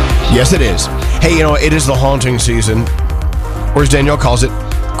 Yes, it is. Hey, it is the haunting season, or as Danielle calls it,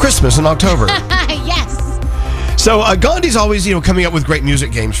 Christmas in October. Yes. So Gandhi's always, coming up with great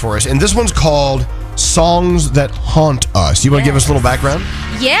music games for us, and this one's called Songs That Haunt Us. You want to give us a little background?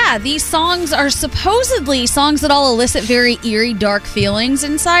 Yeah, these songs are supposedly songs that all elicit very eerie, dark feelings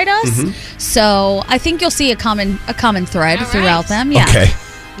inside us. Mm-hmm. So I think you'll see a common thread throughout them. Yeah. Okay.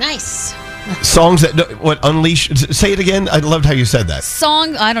 Nice. Songs that unleash. Say it again. I loved how you said that.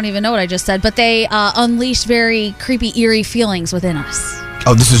 I don't even know what I just said, but they unleash very creepy, eerie feelings within us.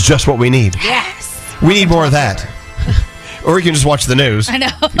 Oh, this is just what we need. Yes. We need more of that. Or you can just watch the news. I know.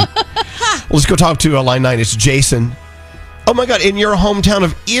 Let's go talk to line 9. It's Jason. Oh my God! In your hometown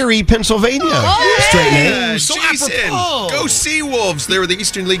of Erie, Pennsylvania. Oh, straight name. Yeah, Jason, go Seawolves! They were the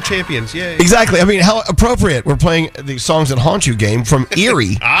Eastern League champions. Yay! Exactly. I mean, how appropriate. We're playing the Songs That Haunt You game from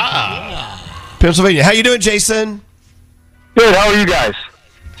Erie, Pennsylvania. How you doing, Jason? Good. How are you guys?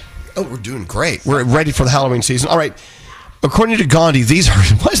 Oh, we're doing great. We're ready for the Halloween season. All right. According to Gandhi, these are...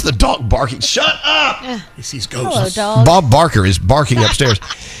 Why is the dog barking? Shut up! He sees ghosts. Hello, dog. Bob Barker is barking upstairs.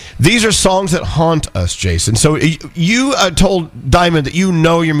 These are songs that haunt us, Jason. So you told Diamond that you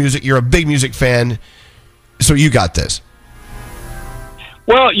know your music. You're a big music fan. So you got this.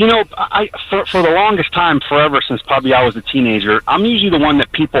 Well, for the longest time, forever, since probably I was a teenager, I'm usually the one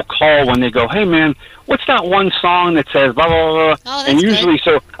that people call when they go, hey, man, what's that one song that says blah, blah, blah, blah? Oh, and usually,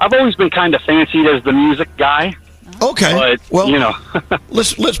 so I've always been kind of fancied as the music guy. Okay. But, well,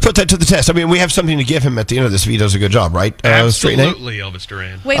 let's put that to the test. I mean, we have something to give him at the end of this if he does a good job, right? Absolutely, Elvis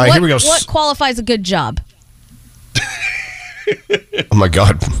Duran. Wait, here we go. What qualifies a good job? Oh, my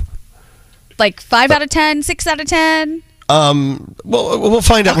God. Like 5 out of 10, 6 out of 10? Well, we'll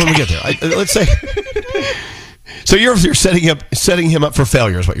find out when we get there. Let's say... So you're setting him up for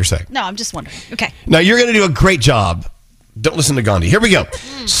failure is what you're saying. No, I'm just wondering. Okay. Now, you're going to do a great job. Don't listen to Gandhi. Here we go.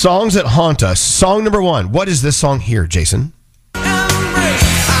 Songs that haunt us. Song number 1. What is this song here, Jason?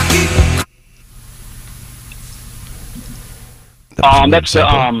 That's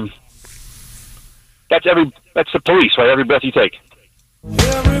the Police, right? Every breath you take.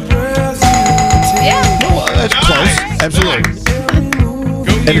 Yeah. Well, that's close. Absolutely.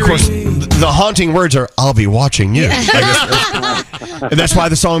 And of course, the haunting words are "I'll be watching you." And that's why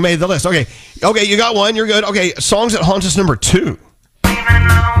the song made the list. Okay, you got one. You're good. Okay, songs that haunt us number 2.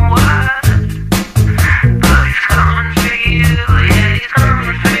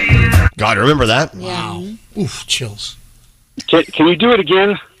 God, remember that? Wow. Oof, chills. Can you do it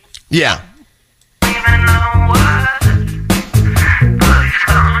again? Yeah.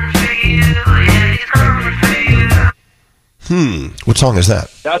 What song is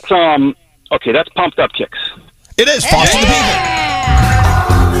that? That's okay, that's Pumped Up Kicks. It is Foster the People.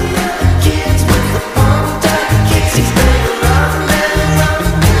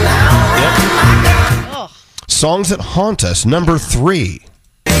 Yep. Songs that haunt us, number 3.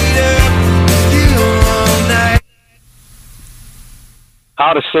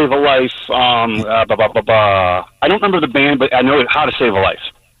 How to Save a Life. I don't remember the band, but I know How to Save a Life.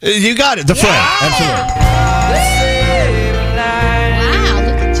 You got it, The Friend. Absolutely. Wow,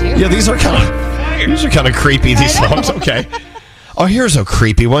 look at you. Yeah, these are kind of creepy, these songs. Okay. Oh, here's a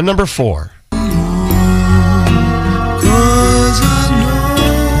creepy one, number 4.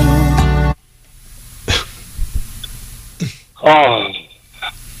 Oh.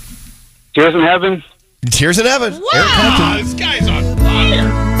 Tears in Heaven? Tears in Heaven. Wow, this guy's on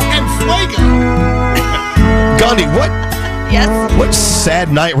fire. And fuego. Gandhi, what Yes. What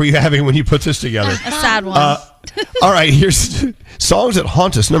sad night were you having when you put this together? A sad one. All right, here's songs that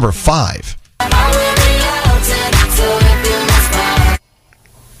haunt us, number 5.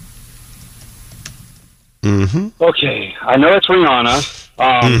 Okay, I know it's Rihanna.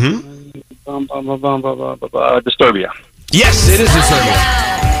 Disturbia. Yes, it is Disturbia.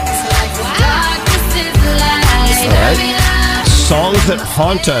 All right. Songs that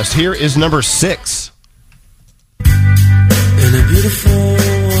haunt us. Here is number 6.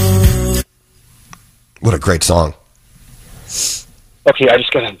 What a great song. Okay, I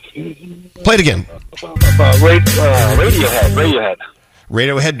just gotta play it again. Radiohead.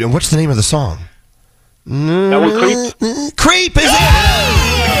 Radiohead. And what's the name of the song? That one, Creep. Creep is it?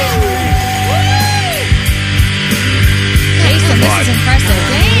 Jason, this is impressive.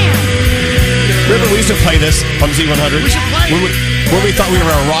 Damn. Remember we used to play this on Z100? We should play when we thought we were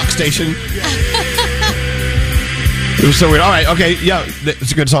a rock station. It was so weird. All right, okay, yeah,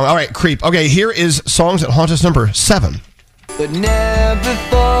 it's a good song. All right, Creep. Okay, here is songs that haunt us, number 7. But never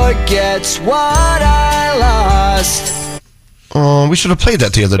forgets what I lost. Oh, we should have played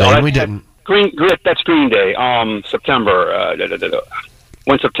that the other day, and we didn't. That's Green Day. September.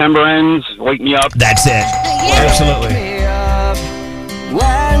 When September ends, wake me up. That's it. Absolutely.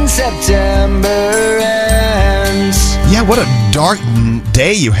 When September ends. Yeah, what a dark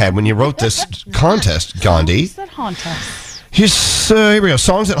day you had when you wrote this contest, Gandhi. Songs that haunt us. Here we go.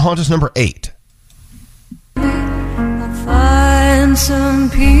 Songs that haunt us, number 8. Find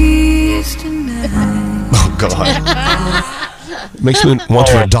some peace tonight. Oh, God. Makes me want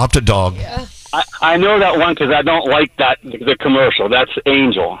to adopt a dog. I know that one because I don't like the commercial. That's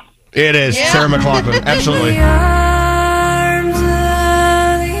Angel. It is. Yeah. Sarah McLachlan. Absolutely.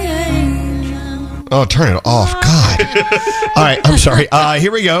 Oh, turn it off. God. All right, I'm sorry.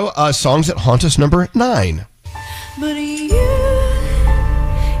 Here we go. Songs that haunt us, number 9. But you're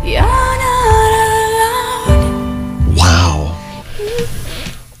not alone. Wow.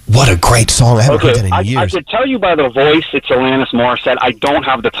 What a great song. I haven't heard that in years. I could tell you by the voice it's Alanis Morissette. I don't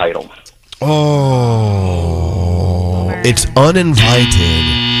have the title. Oh. It's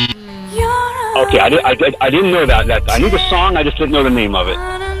Uninvited. Okay, I didn't know that. I knew the song, I just didn't know the name of it.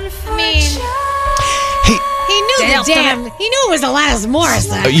 I mean, he knew he knew it was Alanis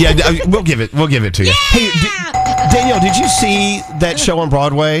Morissette. Yeah, we'll give it to you. Yeah! Hey, Danielle, did you see that show on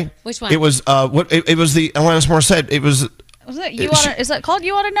Broadway? Which one? It was it was the Alanis Morissette. It was. Was it is that called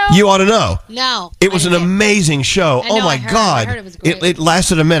You Ought to Know? You Ought to Know. No. It was an amazing show. Oh my God. I heard it was great. It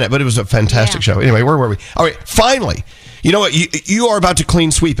lasted a minute, but it was a fantastic show. Anyway, where were we? All right, finally. You know what? You are about to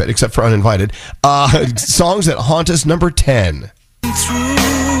clean sweep it, except for Uninvited. Songs that haunt us, number 10.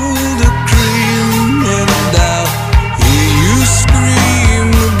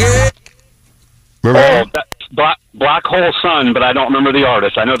 Remember? Black Hole Sun, but I don't remember the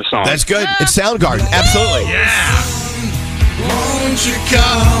artist. I know the song. That's good. It's Soundgarden. Absolutely. Yeah.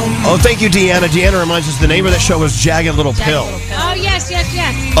 Oh, thank you, Deanna. Deanna reminds us the name of that show was Jagged Little Pill. Oh, yes.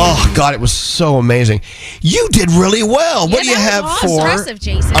 Oh, God, it was so amazing. You did really well. What do you have for our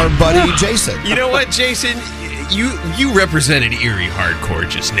buddy Jason? You know what, Jason? You represented Erie hardcore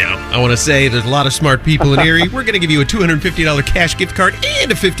just now. I want to say there's a lot of smart people in Erie. We're going to give you a $250 cash gift card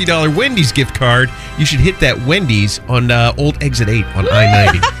and a $50 Wendy's gift card. You should hit that Wendy's on Old Exit 8 on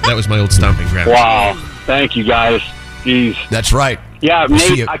I-90. That was my old stomping ground. Wow. Thank you, guys. Jeez. That's right. Yeah, We'll see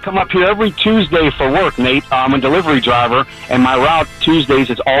Nate, you. I come up here every Tuesday for work, Nate. I'm a delivery driver, and my route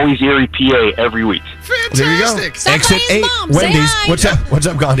Tuesdays is always Erie, PA, every week. There you go. Exit 8, Wendy's. What's up? What's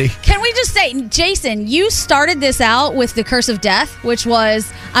up, Gandhi? Can we just say, Jason, you started this out with the curse of death, which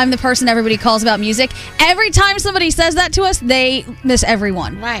was I'm the person everybody calls about music. Every time somebody says that to us, they miss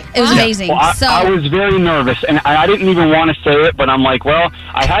everyone. Right. It was amazing. Well, I was very nervous, and I didn't even want to say it, but I'm like, well,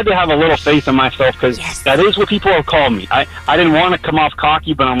 I had to have a little faith in myself because that is what people have called me. I didn't want to come off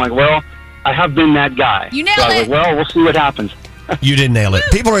cocky, but I'm like, well, I have been that guy. You nailed so I was it. like, well, we'll see what happens. You did nail it.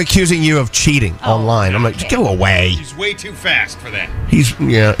 People are accusing you of cheating online. I'm like, just go away. He's way too fast for that.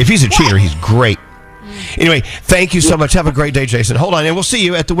 If he's a cheater, he's great. Anyway, thank you so much. Have a great day, Jason. Hold on, and we'll see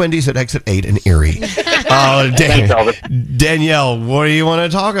you at the Wendy's at Exit 8 in Erie. Danielle, what do you want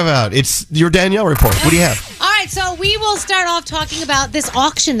to talk about? It's your Danielle report. What do you have? All right, so we will start off talking about this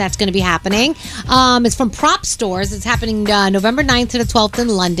auction that's going to be happening. It's from Prop Stores. It's happening November 9th to the 12th in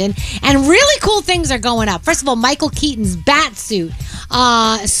London. And really cool things are going up. First of all, Michael Keaton's bat suit,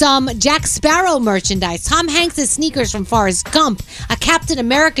 some Jack Sparrow merchandise, Tom Hanks' sneakers from Forrest Gump, a Captain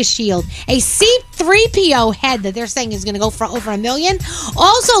America shield, a C-3PO head that they're saying is going to go for over $1 million.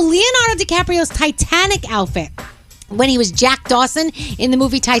 Also, Leonardo DiCaprio's Titanic outfit. When he was Jack Dawson in the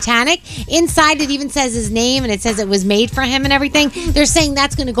movie Titanic, inside it even says his name and it says it was made for him and everything. They're saying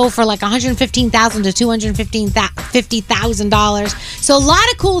that's going to go for like $115,000 to $250,000. So a lot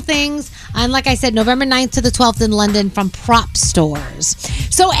of cool things. And like I said, November 9th to the 12th in London from Prop Stores.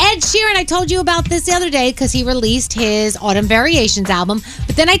 So Ed Sheeran, I told you about this the other day because he released his Autumn Variations album.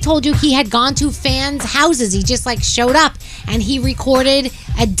 But then I told you he had gone to fans' houses. He just like showed up and he recorded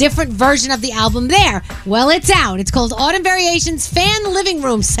a different version of the album there. Well, it's out. It's called Autumn Variations Fan Living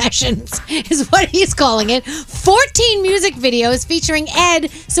Room Sessions is what he's calling it. 14 music videos featuring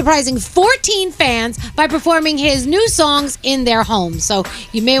Ed surprising 14 fans by performing his new songs in their homes. So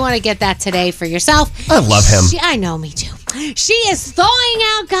you may want to get that today for yourself. I love him. I know, me too. She is thawing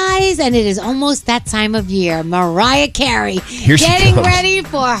out, guys, and it is almost that time of year. Mariah Carey getting ready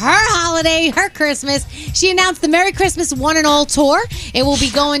for her holiday, her Christmas. She announced the Merry Christmas One and All Tour. It will be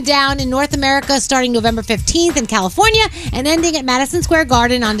going down in North America starting November 15th in California and ending at Madison Square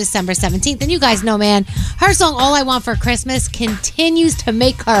Garden on December 17th. And you guys know, man, her song All I Want for Christmas continues to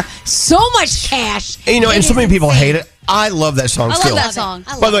make her so much cash. And, and so many people hate it. I love that song still. I love that song.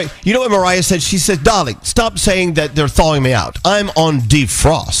 By the way, you know what Mariah said? She said, darling, stop saying that they're thawing me out. I'm on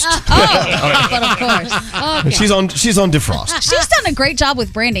defrost. But of course. Okay. She's on defrost. She's done a great job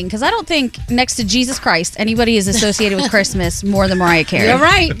with branding because I don't think next to Jesus Christ anybody is associated with Christmas more than Mariah Carey. You're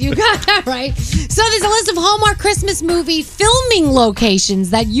right. You got that right. So there's a list of Hallmark Christmas movie filming locations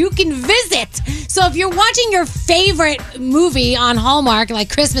that you can visit. So if you're watching your favorite movie on Hallmark,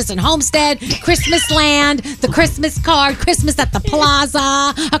 like Christmas in Homestead, Christmas Land, The Christmas Card, Christmas at the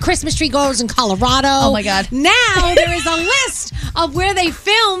Plaza, A Christmas Tree Grows in Colorado. Oh my God. Now there is a list of where they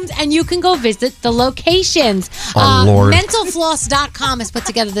filmed and you can go visit the locations. Oh, Lord. Mentalfloss.com has put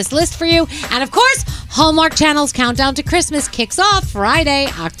together this list for you. And of course, Hallmark Channel's Countdown to Christmas kicks off Friday,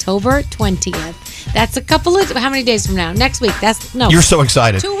 October 20th. That's a couple of, how many days from now? Next week. You're so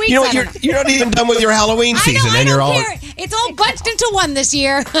excited. 2 weeks. You know what? You're not even done with your Halloween season. I and you're don't all. care. It's all bunched into one this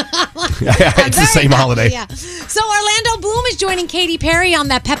year. It's the same holiday. Yeah. So Orlando Bloom is joining Katy Perry on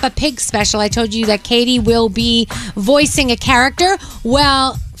that Peppa Pig special. I told you that Katy will be voicing a character.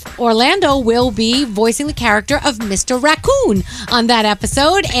 Well, Orlando will be voicing the character of Mr. Raccoon on that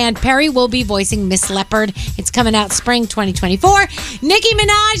episode, and Perry will be voicing Miss Leopard. It's coming out spring 2024. Nicki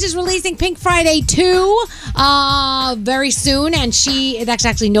Minaj is releasing Pink Friday 2 very soon, and that's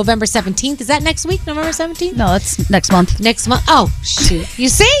actually November 17th. Is that next week, November 17th? No, that's next month. Next month. Oh, shoot. You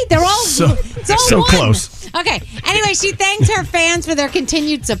see? They're all so one. close. Okay. Anyway, she thanked her fans for their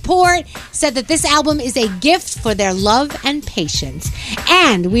continued support, said that this album is a gift for their love and patience.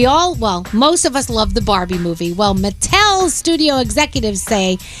 And most of us love the Barbie movie. Well, Mattel's studio executives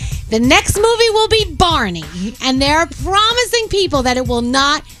say the next movie will be Barney, and they're promising people that it will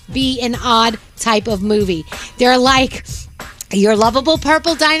not be an odd type of movie. They're like, your lovable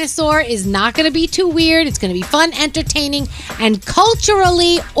purple dinosaur is not going to be too weird. It's going to be fun, entertaining, and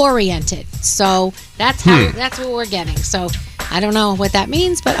culturally oriented. So that's what we're getting. So I don't know what that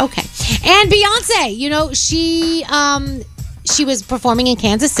means, but okay. And Beyonce, she was performing in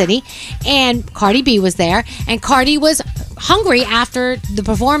Kansas City, and Cardi B was there, and Cardi was hungry after the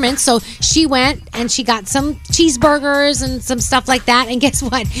performance, so she went and she got some cheeseburgers and some stuff like that. And guess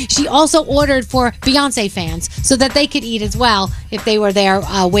what? She also ordered for Beyonce fans so that they could eat as well if they were there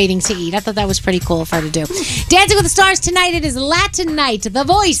waiting to eat. I thought that was pretty cool of her to do. Dancing with the Stars tonight. It is Latin Night. The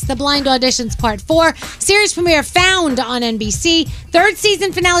Voice, The Blind Auditions Part 4. Series premiere Found on NBC. Third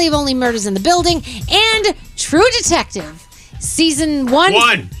season finale of Only Murders in the Building. And True Detective. Season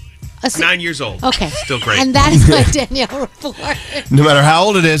 1. 9 years old. Okay. Still great. And that is my Danielle report. No matter how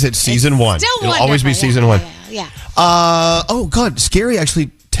old it is, it's season 1. It'll always be season 1. Yeah. Oh, God. Scary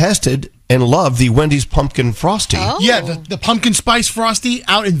actually tested and loved the Wendy's Pumpkin Frosty. Oh. Yeah, the Pumpkin Spice Frosty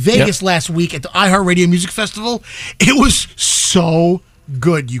out in Vegas last week at the iHeartRadio Music Festival. It was so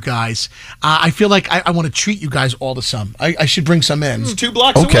good, you guys. I feel like I want to treat you guys all to some. I should bring some in. It's 2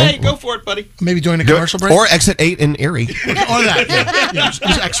 blocks away. Go for it, buddy. Maybe during a commercial break. Or exit 8 in Erie. Or that. Yeah, it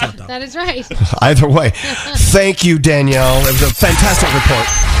was excellent, though. That is right. Either way. Thank you, Danielle. It was a fantastic report.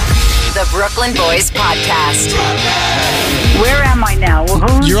 The Brooklyn Boys Podcast. Where am I now?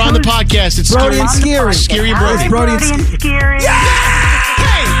 You're on the podcast. It's Brody and Scary. Scary. Scary and Brody. Hi, Brody and Scary.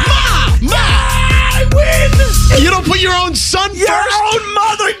 Hey, Ma! I win! You don't put your own son first? Your own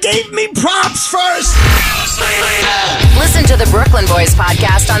mother gave me props first! Listen to the Brooklyn Boys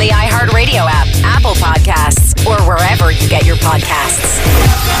Podcast on the iHeartRadio app, Apple Podcasts, or wherever you get your podcasts.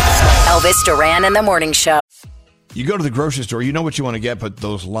 Elvis Duran in the Morning Show. You go to the grocery store, you know what you want to get, but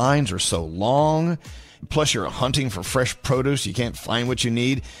those lines are so long. Plus, you're hunting for fresh produce. You can't find what you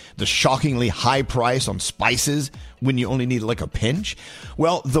need. The shockingly high price on spices when you only need like a pinch.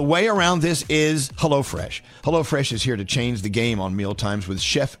 Well, the way around this is HelloFresh. HelloFresh is here to change the game on mealtimes with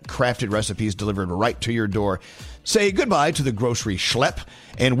chef-crafted recipes delivered right to your door. Say goodbye to the grocery schlep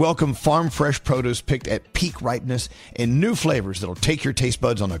and welcome farm-fresh produce picked at peak ripeness and new flavors that'll take your taste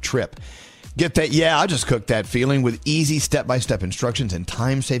buds on a trip. Get that, I just cooked that feeling with easy step-by-step instructions and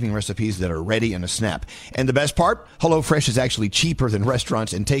time-saving recipes that are ready in a snap. And the best part? HelloFresh is actually cheaper than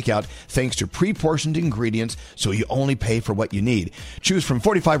restaurants and takeout thanks to pre-portioned ingredients, so you only pay for what you need. Choose from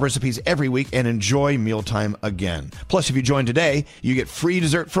 45 recipes every week and enjoy mealtime again. Plus, if you join today, you get free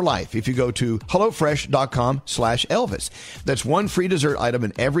dessert for life if you go to HelloFresh.com/Elvis. That's one free dessert item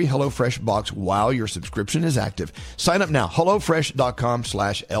in every HelloFresh box while your subscription is active. Sign up now,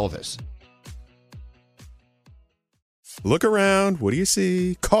 HelloFresh.com/Elvis. Look around. What do you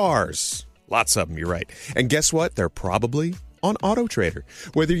see? Cars. Lots of them, you're right. And guess what? They're probably on AutoTrader.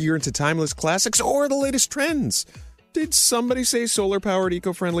 Whether you're into timeless classics or the latest trends. Did somebody say solar-powered,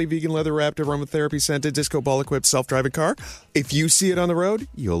 eco-friendly, vegan, leather-wrapped, aromatherapy-scented, disco ball-equipped, self-driving car? If you see it on the road,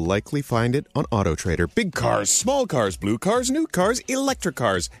 you'll likely find it on AutoTrader. Big cars, small cars, blue cars, new cars, electric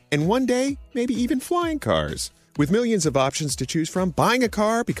cars, and one day, maybe even flying cars. With millions of options to choose from, buying a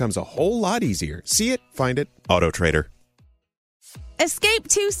car becomes a whole lot easier. See it, find it, AutoTrader. Escape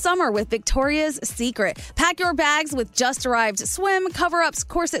to summer with Victoria's Secret. Pack your bags with just arrived swim, cover-ups,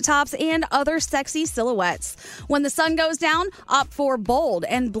 corset tops, and other sexy silhouettes. When the sun goes down, opt for bold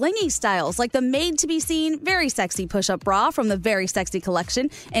and blingy styles like the made-to-be-seen Very Sexy push-up bra from the Very Sexy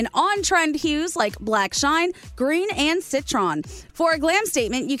collection and on-trend hues like Black Shine, Green, and Citron. For a glam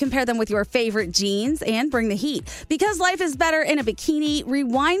statement, you can pair them with your favorite jeans and bring the heat. Because life is better in a bikini,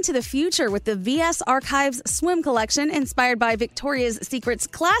 rewind to the future with the VS Archives swim collection inspired by Victoria's Secret's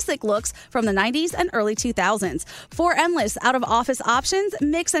classic looks from the 90s and early 2000s. For endless out-of-office options,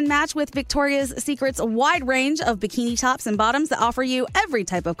 mix and match with Victoria's Secret's wide range of bikini tops and bottoms that offer you every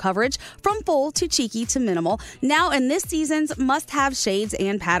type of coverage, from full to cheeky to minimal, now in this season's must-have shades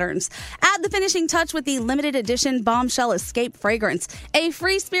and patterns. Add the finishing touch with the limited edition Bombshell Escape fragrance, a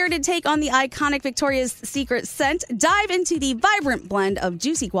free-spirited take on the iconic Victoria's Secret scent. Dive into the vibrant blend of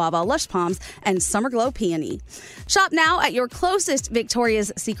juicy guava, lush palms, and summer glow peony. Shop now at your closest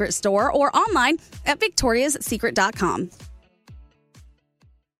Victoria's Secret store or online at victoriassecret.com.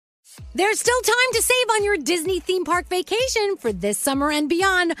 There's still time to save on your Disney theme park vacation for this summer and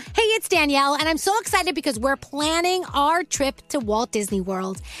beyond. Hey, it's Danielle, and I'm so excited because we're planning our trip to Walt Disney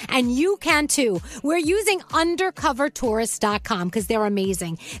World, and you can too. We're using undercovertourist.com because they're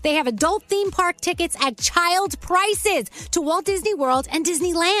amazing. They have adult theme park tickets at child prices to Walt Disney World and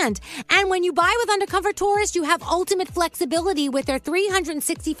Disneyland. And when you buy with Undercover Tourist, you have ultimate flexibility with their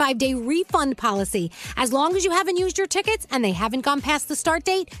 365-day refund policy. As long as you haven't used your tickets and they haven't gone past the start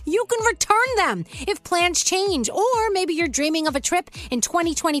date, you can return them. If plans change, or maybe you're dreaming of a trip in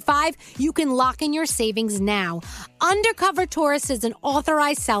 2025, you can lock in your savings now. Undercover Tourist is an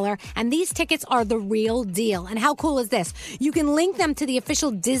authorized seller, and these tickets are the real deal. And how cool is this? You can link them to the official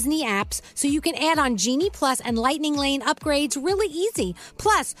Disney apps, so you can add on Genie Plus and Lightning Lane upgrades really easy.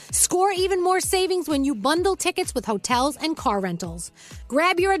 Plus, score even more savings when you bundle tickets with hotels and car rentals.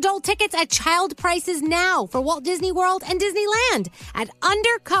 Grab your adult tickets at child prices now for Walt Disney World and Disneyland at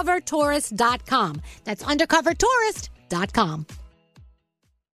undercovertourist.com. That's undercovertourist.com.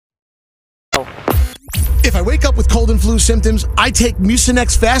 If I wake up with cold and flu symptoms, I take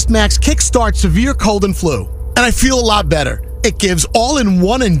Mucinex Fast Max Kickstart Severe Cold and Flu, and I feel a lot better. It gives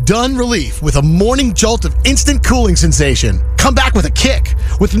all-in-one and done relief with a morning jolt of instant cooling sensation. Come back with a kick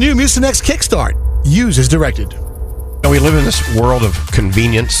with the new Mucinex Kickstart. Use as directed. We live in this world of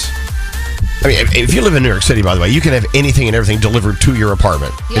convenience. I mean, if you live in New York City, by the way, you can have anything and everything delivered to your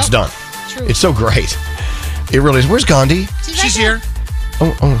apartment. Yep. It's done. True. It's so great. It really is. Where's Gandhi? She's here.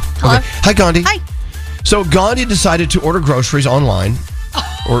 Oh, okay. Hi, Gandhi. Hi. So Gandhi decided to order groceries online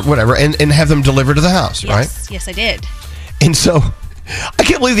or whatever and have them delivered to the house, right? Yes, I did. And so I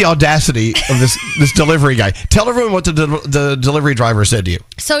can't believe the audacity of this delivery guy. Tell everyone what the delivery driver said to you.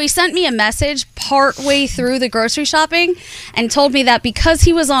 So he sent me a message partway through the grocery shopping and told me that because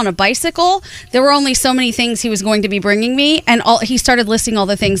he was on a bicycle, there were only so many things he was going to be bringing me, and he started listing all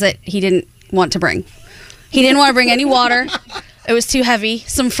the things that he didn't want to bring. He didn't want to bring any water. It was too heavy.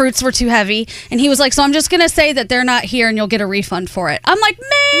 Some fruits were too heavy. And he was like, so I'm just going to say that they're not here and you'll get a refund for it. I'm like, man.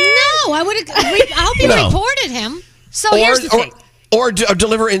 No, I hope you reported him. So here's the thing. Or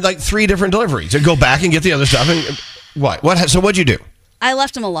deliver in like 3 different deliveries. And go back and get the other stuff. And what? So what'd you do? I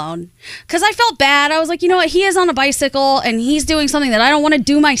left him alone because I felt bad. I was like, you know what? He is on a bicycle and he's doing something that I don't want to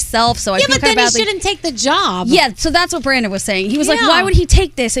do myself. So I feel but kind then of he shouldn't take the job. Yeah, so that's what Brandon was saying. He was like, why would he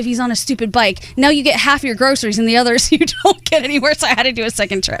take this if he's on a stupid bike? Now you get half your groceries and the others you don't get anywhere. So I had to do a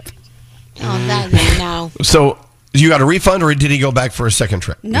second trip. Oh, no. So you got a refund or did he go back for a second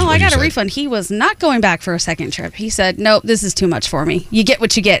trip? No, I got a refund. He was not going back for a second trip. He said, nope, this is too much for me. You get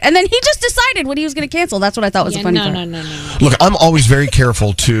what you get. And then he just decided when he was going to cancel. That's what I thought was a funny part. No. Look, I'm always very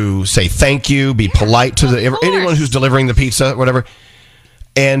careful to say thank you, be polite to anyone who's delivering the pizza, whatever,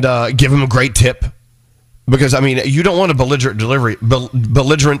 and give them a great tip. Because, I mean, you don't want a belligerent delivery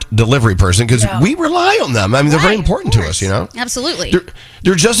person because we rely on them. I mean, they're very important to us, you know? Absolutely.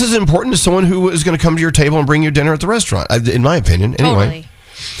 They're just as important as someone who is going to come to your table and bring you dinner at the restaurant, in my opinion. Anyway. Totally.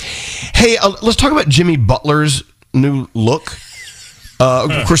 Hey, let's talk about Jimmy Butler's new look.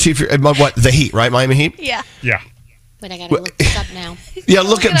 Of course, the Heat, right? Miami Heat? Yeah. Wait, I got to look this up now. Yeah,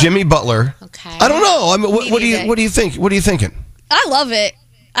 look up Jimmy Butler. Okay. I don't know. I mean, what do you think? What are you thinking? I love it.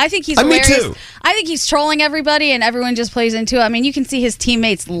 I think he's hilarious. Me too. I think he's trolling everybody, and everyone just plays into it. I mean, you can see his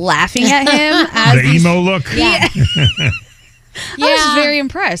teammates laughing at him. The emo look. Yeah. I was very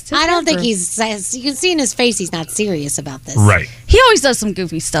impressed. I don't think he's. You can see in his face he's not serious about this. Right. He always does some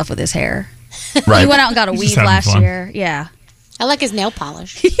goofy stuff with his hair. Right. He went out and got a weave last fun. year. Yeah. I like his nail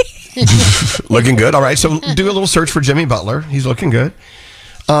polish. Looking good. All right. So do a little search for Jimmy Butler. He's looking good.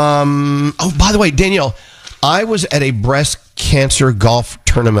 Oh, by the way, Danielle, I was at a breast cancer golf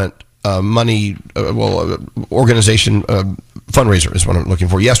tournament organization fundraiser is what I'm looking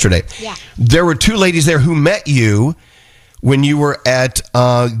for yesterday. Yeah. There were 2 ladies there who met you when you were at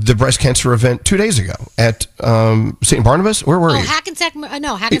the breast cancer event 2 days ago at St. Barnabas. Where were you? Hackensack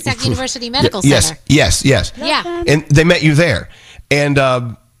University Medical Center. Yes. Yeah. And they met you there. And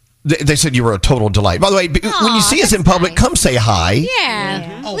they said you were a total delight. By the way, when you see us in public, come say hi.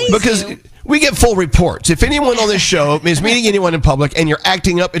 Yeah. Because we get full reports. If anyone on this show is meeting anyone in public and you're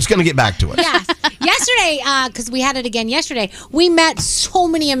acting up, it's going to get back to us. Yeah. Yesterday, because we had it again yesterday, we met so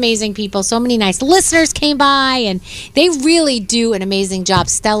many amazing people. So many nice listeners came by, and they really do an amazing job.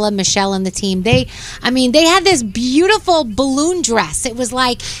 Stella, Michelle, and the team. They had this beautiful balloon dress. It was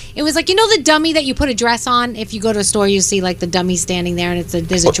like you know the dummy that you put a dress on. If you go to a store, you see like the dummy standing there, and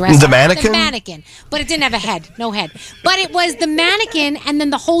there's a dress. The mannequin. The mannequin, but it didn't have a head, no head. But it was the mannequin, and then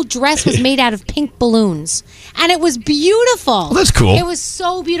the whole dress was made out of pink balloons, and it was beautiful. Well, that's cool. It was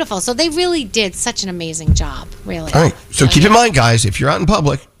so beautiful. So they really did such an amazing job, really. All right. So keep in mind, guys, if you're out in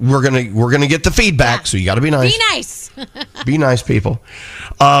public, we're gonna get the feedback. So you got to be nice. Be nice. Be nice, people.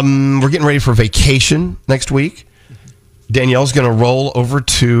 We're getting ready for vacation next week. Danielle's going to roll over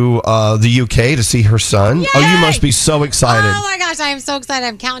to the UK to see her son. Yay! Oh, you must be so excited. Oh, my gosh. I am so excited.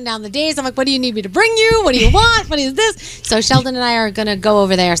 I'm counting down the days. I'm like, what do you need me to bring you? What do you want? What is this? So Sheldon and I are going to go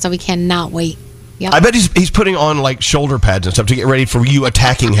over there, so we cannot wait. Yep. I bet he's putting on like shoulder pads and stuff to get ready for you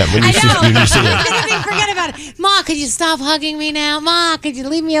attacking him when you see him. Forget about about it. Ma, could you stop hugging me now? Ma, could you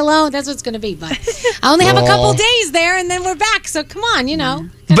leave me alone? That's what it's going to be. But I only have a couple days there, and then we're back. So come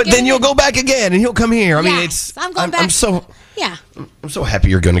on, But then you'll go back again, and he'll come here. I mean, Yes, I'm going back. I'm so Yeah. I'm so happy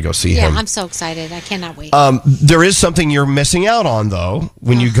you're going to go see him. Yeah, I'm so excited. I cannot wait. There is something you're missing out on, though,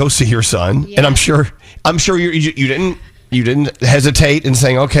 when you go see your son, and I'm sure you didn't hesitate in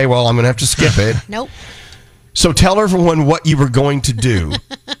saying, okay, well, I'm going to have to skip it. Nope. So tell everyone what you were going to do,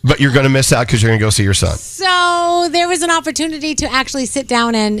 but you're going to miss out because you're going to go see your son. So there was an opportunity to actually sit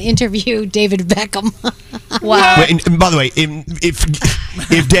down and interview David Beckham. Wow. Wait, and by the way,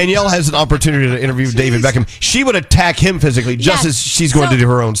 if Danielle has an opportunity to interview David Beckham, she would attack him physically just as she's going to do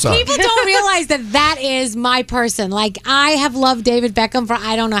her own son. People don't realize that is my person. Like, I have loved David Beckham for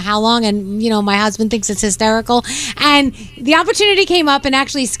I don't know how long, and my husband thinks it's hysterical. And the opportunity came up, and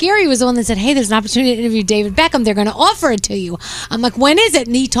actually Scary was the one that said, hey, there's an opportunity to interview David Beckham. They're going to offer it to you. I'm like, when is it?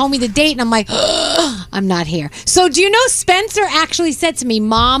 And he told me the date, and I'm like, I'm not here. So do you know Spencer actually said to me,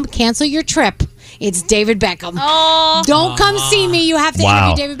 Mom, cancel your trip. It's David Beckham. Oh. Don't come see me. You have to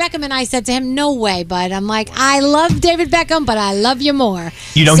interview David Beckham. And I said to him, no way, bud. I'm like, I love David Beckham, but I love you more.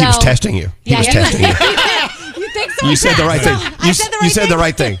 He was testing you. He was testing you. You think so? You said the right thing. You said the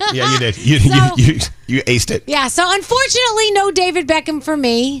right thing. Yeah, you did. You aced it. Yeah, so unfortunately, no David Beckham for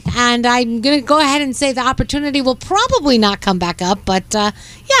me. And I'm going to go ahead and say the opportunity will probably not come back up. But,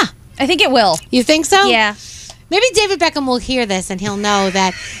 yeah. I think it will. You think so? Yeah. Maybe David Beckham will hear this and he'll know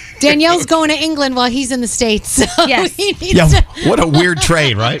that Danielle's going to England while he's in the States. So yes. he needs to... What a weird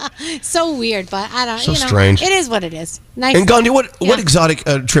trade, right? So weird, but I don't So strange. It is what it is. Nice. And Gandhi, what exotic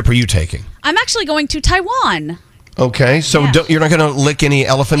trip are you taking? I'm actually going to Taiwan. Okay, so you're not going to lick any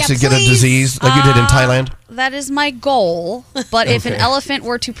elephants to get a disease like you did in Thailand? That is my goal. But if an elephant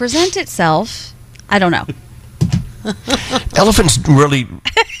were to present itself, I don't know. Elephants really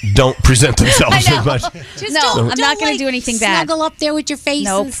don't present themselves as much. I'm not going to do anything bad. Snuggle up there with your face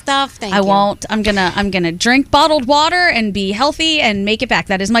and stuff. Thank you. I won't. I'm gonna drink bottled water and be healthy and make it back.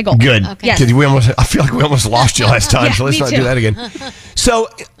 That is my goal. Good. Okay. Yes. I feel like we almost lost you last time, so let's not do that again. So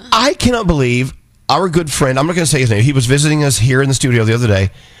I cannot believe our good friend, I'm not going to say his name, he was visiting us here in the studio the other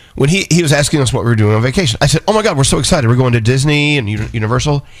day when he was asking us what we were doing on vacation. I said, oh my God, we're so excited. We're going to Disney and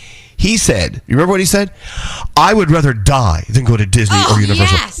Universal. He said, you remember what he said? I would rather die than go to Disney or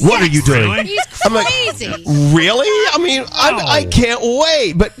Universal. What are you doing? Really? He's crazy. I'm like, really? I mean, I can't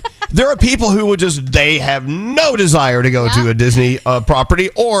wait. But there are people who would they have no desire to go to a Disney property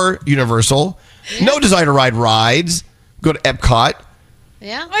or Universal. Yeah. No desire to ride rides, go to Epcot.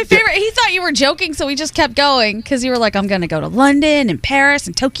 Yeah. My favorite, he thought you were joking, so he just kept going because you were like, I'm going to go to London and Paris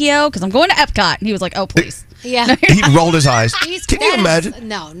and Tokyo because I'm going to Epcot. And he was like, oh, please. Yeah. He rolled his eyes. Can you imagine?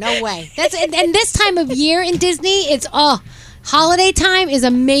 No way. And this time of year in Disney, it's holiday time is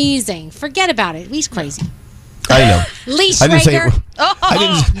amazing. Forget about it. He's crazy. I know. Lee I didn't say Schrager.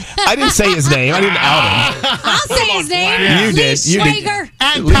 I didn't say his name. I didn't out him. I'll say his name. You Lee did. Schrager.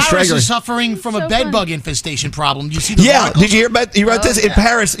 And Lee Paris Schrager. is suffering from a bed bug infestation problem. Do you see the articles? Did you hear about this? In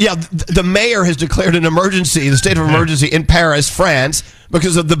Paris, the mayor has declared an emergency, the state of emergency in Paris, France,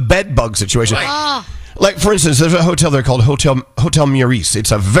 because of the bed bug situation. Right. Like, for instance, there's a hotel there called Hotel Meurice.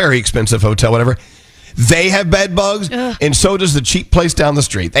 It's a very expensive hotel, whatever. They have bed bugs, and so does the cheap place down the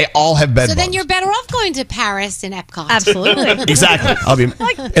street. They all have bed bugs. So then you're better off going to Paris and Epcot. Absolutely. Exactly.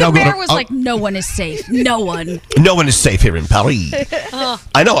 The mayor was like, no one is safe. No one. No one is safe here in Paris.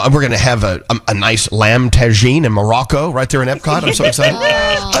 I know. We're going to have a nice lamb tagine in Morocco right there in Epcot. I'm so excited.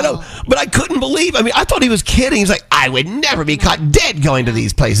 I know. But I couldn't believe. I mean, I thought he was kidding. He's like, I would never be caught dead going to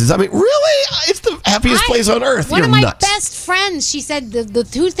these places. I mean, really? It's the happiest place on earth. One You're of my nuts. best friends, she said the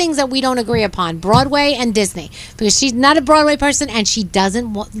two things that we don't agree upon, Broadway and Disney, because she's not a Broadway person and she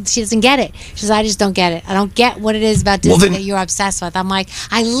doesn't get it. She says, I just don't get it. I don't get what it is about Disney that you're obsessed with. I'm like,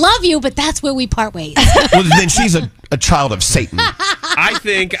 I love you, but that's where we part ways. Well, then she's a child of Satan. I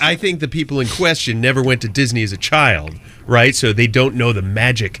think the people in question never went to Disney as a child, right? So they don't know the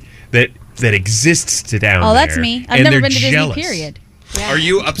magic that exists down there. Oh, that's me. I've and never they're been to jealous. Disney, period. Yeah. Are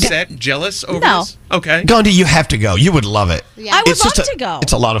you upset, jealous over No. this? Okay. Gandhi, you have to go. You would love it. Yeah. I would It's love just to go.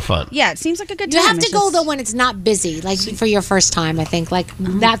 It's a lot of fun. Yeah, it seems like a good You time. have to It's go just- though when it's not busy, like for your first time. I think like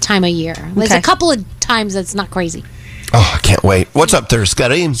that time of year. There's a couple of times that's not crazy. Oh, I can't wait. What's up there,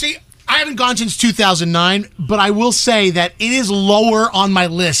 Scotty? See, I haven't gone since 2009, but I will say that it is lower on my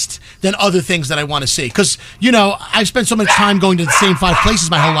list than other things that I want to see. Because, I've spent so much time going to the same 5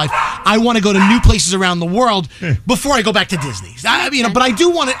 places my whole life. I want to go to new places around the world before I go back to Disney. But I do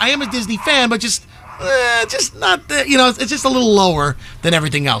want to. I am a Disney fan, but just not the. It's just a little lower than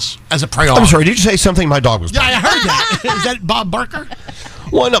everything else as a priority. I'm sorry. Did you say something? My dog was. Yeah, I heard that. Is that Bob Barker?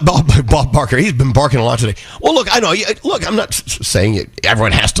 Well, no, Bob Barker, he's been barking a lot today. Well, look, I know. Look, I'm not saying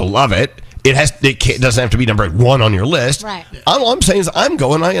everyone has to love it. It doesn't have to be number 1 on your list. Right. All I'm saying is I'm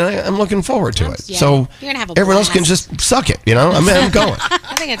going. I'm looking forward to it. Yeah, so you're gonna have a everyone else blast. can just suck it. I'm going.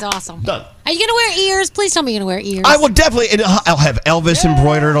 I think it's awesome. Done. Are you going to wear ears? Please tell me you're going to wear ears. I will definitely. And I'll have Elvis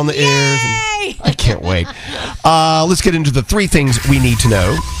embroidered on the ears. And I can't wait. Let's get into the 3 things we need to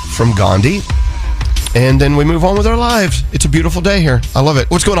know from Gandhi. And then we move on with our lives. It's a beautiful day here. I love it.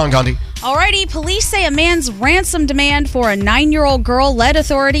 What's going on, Gandhi? Alrighty, police say a man's ransom demand for a 9-year-old girl led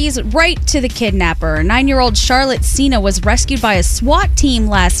authorities right to the kidnapper. 9-year-old Charlotte Cena was rescued by a SWAT team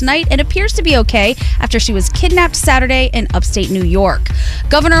last night and appears to be okay after she was kidnapped Saturday in upstate New York.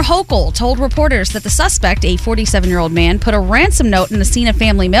 Governor Hochul told reporters that the suspect, a 47-year-old man, put a ransom note in the Cena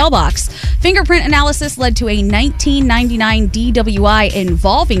family mailbox. Fingerprint analysis led to a 1999 DWI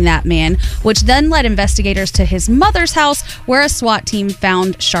involving that man, which then led investigators to his mother's house, where a SWAT team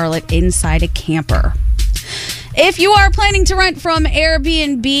found Charlotte inside a camper. If you are planning to rent from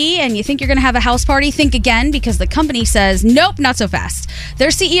Airbnb and you think you're going to have a house party, think again, because the company says, nope, not so fast. Their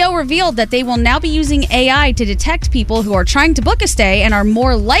CEO revealed that they will now be using AI to detect people who are trying to book a stay and are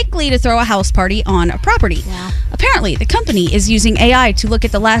more likely to throw a house party on a property. Wow. Apparently, the company is using AI to look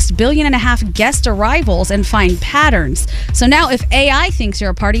at the last 1.5 billion guest arrivals and find patterns. So now if AI thinks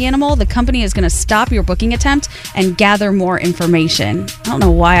you're a party animal, the company is going to stop your booking attempt and gather more information. I don't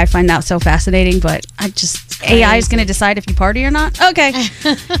know why I find that so fascinating, but AI is going to decide if you party or not. Okay.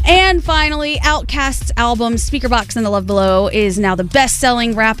 And finally, Outkast's album Speakerboxxx and the Love Below is now the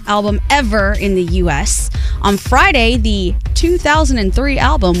best-selling rap album ever in the U.S. On Friday, the 2003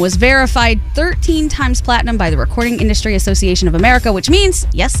 album was verified 13 times platinum by the Recording Industry Association of America, which means,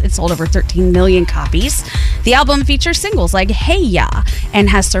 yes, it sold over 13 million copies. The album features singles like Hey Ya and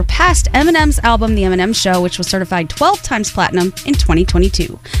has surpassed Eminem's album The Eminem Show, which was certified 12 times platinum in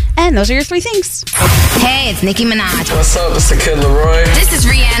 2022. And those are your 3 things. Hey, it's Nicki Minaj. What's up? It's the Kid Leroy. This is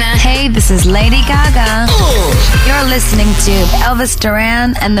Rihanna. Hey, this is Lady Gaga. You're listening to Elvis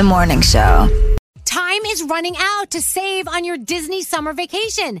Duran and the Morning Show. Time is running out to save on your Disney summer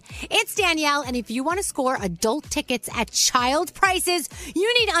vacation. It's Danielle, and if you want to score adult tickets at child prices,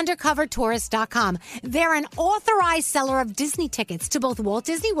 you need UndercoverTourist.com. They're an authorized seller of Disney tickets to both Walt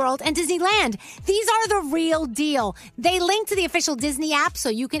Disney World and Disneyland. These are the real deal. They link to the official Disney app so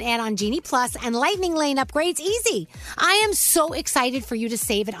you can add on Genie Plus and Lightning Lane upgrades easy. I am so excited for you to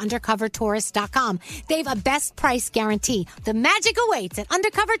save at UndercoverTourist.com. They've a best price guarantee. The magic awaits at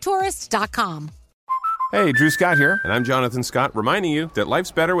UndercoverTourist.com. Hey, Drew Scott here, and I'm Jonathan Scott, reminding you that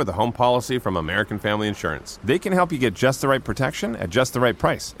life's better with a home policy from American Family Insurance. They can help you get just the right protection at just the right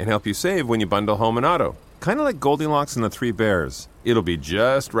price and help you save when you bundle home and auto. Kind of like Goldilocks and the Three Bears. It'll be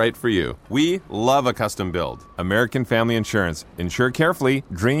just right for you. We love a custom build. American Family Insurance. Insure carefully,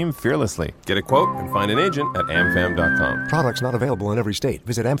 dream fearlessly. Get a quote and find an agent at amfam.com. Products not available in every state.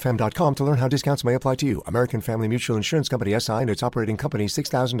 Visit amfam.com to learn how discounts may apply to you. American Family Mutual Insurance Company SI and its operating company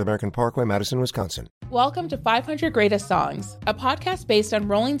 6000 American Parkway, Madison, Wisconsin. Welcome to 500 Greatest Songs, a podcast based on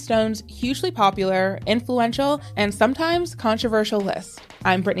Rolling Stone's hugely popular, influential, and sometimes controversial list.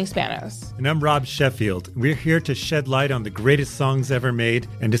 I'm Brittany Spanos. And I'm Rob Sheffield. We're here to shed light on the greatest songs ever made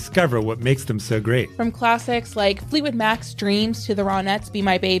and discover what makes them so great. From classics like Fleetwood Mac's Dreams to the Ronettes' Be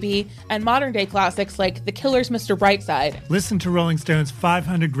My Baby, and modern day classics like The Killer's Mr. Brightside. Listen to Rolling Stone's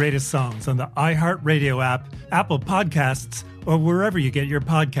 500 Greatest Songs on the iHeartRadio app, Apple Podcasts, or wherever you get your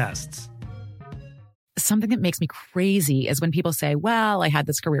podcasts. Something that makes me crazy is when people say, well, I had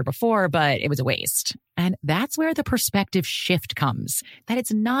this career before, but it was a waste. And that's where the perspective shift comes, that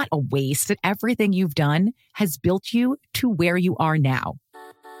it's not a waste, that everything you've done has built you to where you are now.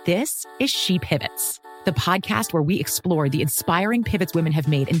 This is She Pivots, the podcast where we explore the inspiring pivots women have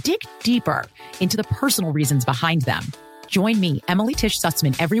made and dig deeper into the personal reasons behind them. Join me, Emily Tish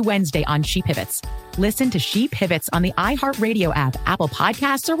Sussman, every Wednesday on She Pivots. Listen to She Pivots on the iHeartRadio app, Apple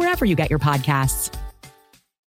Podcasts, or wherever you get your podcasts.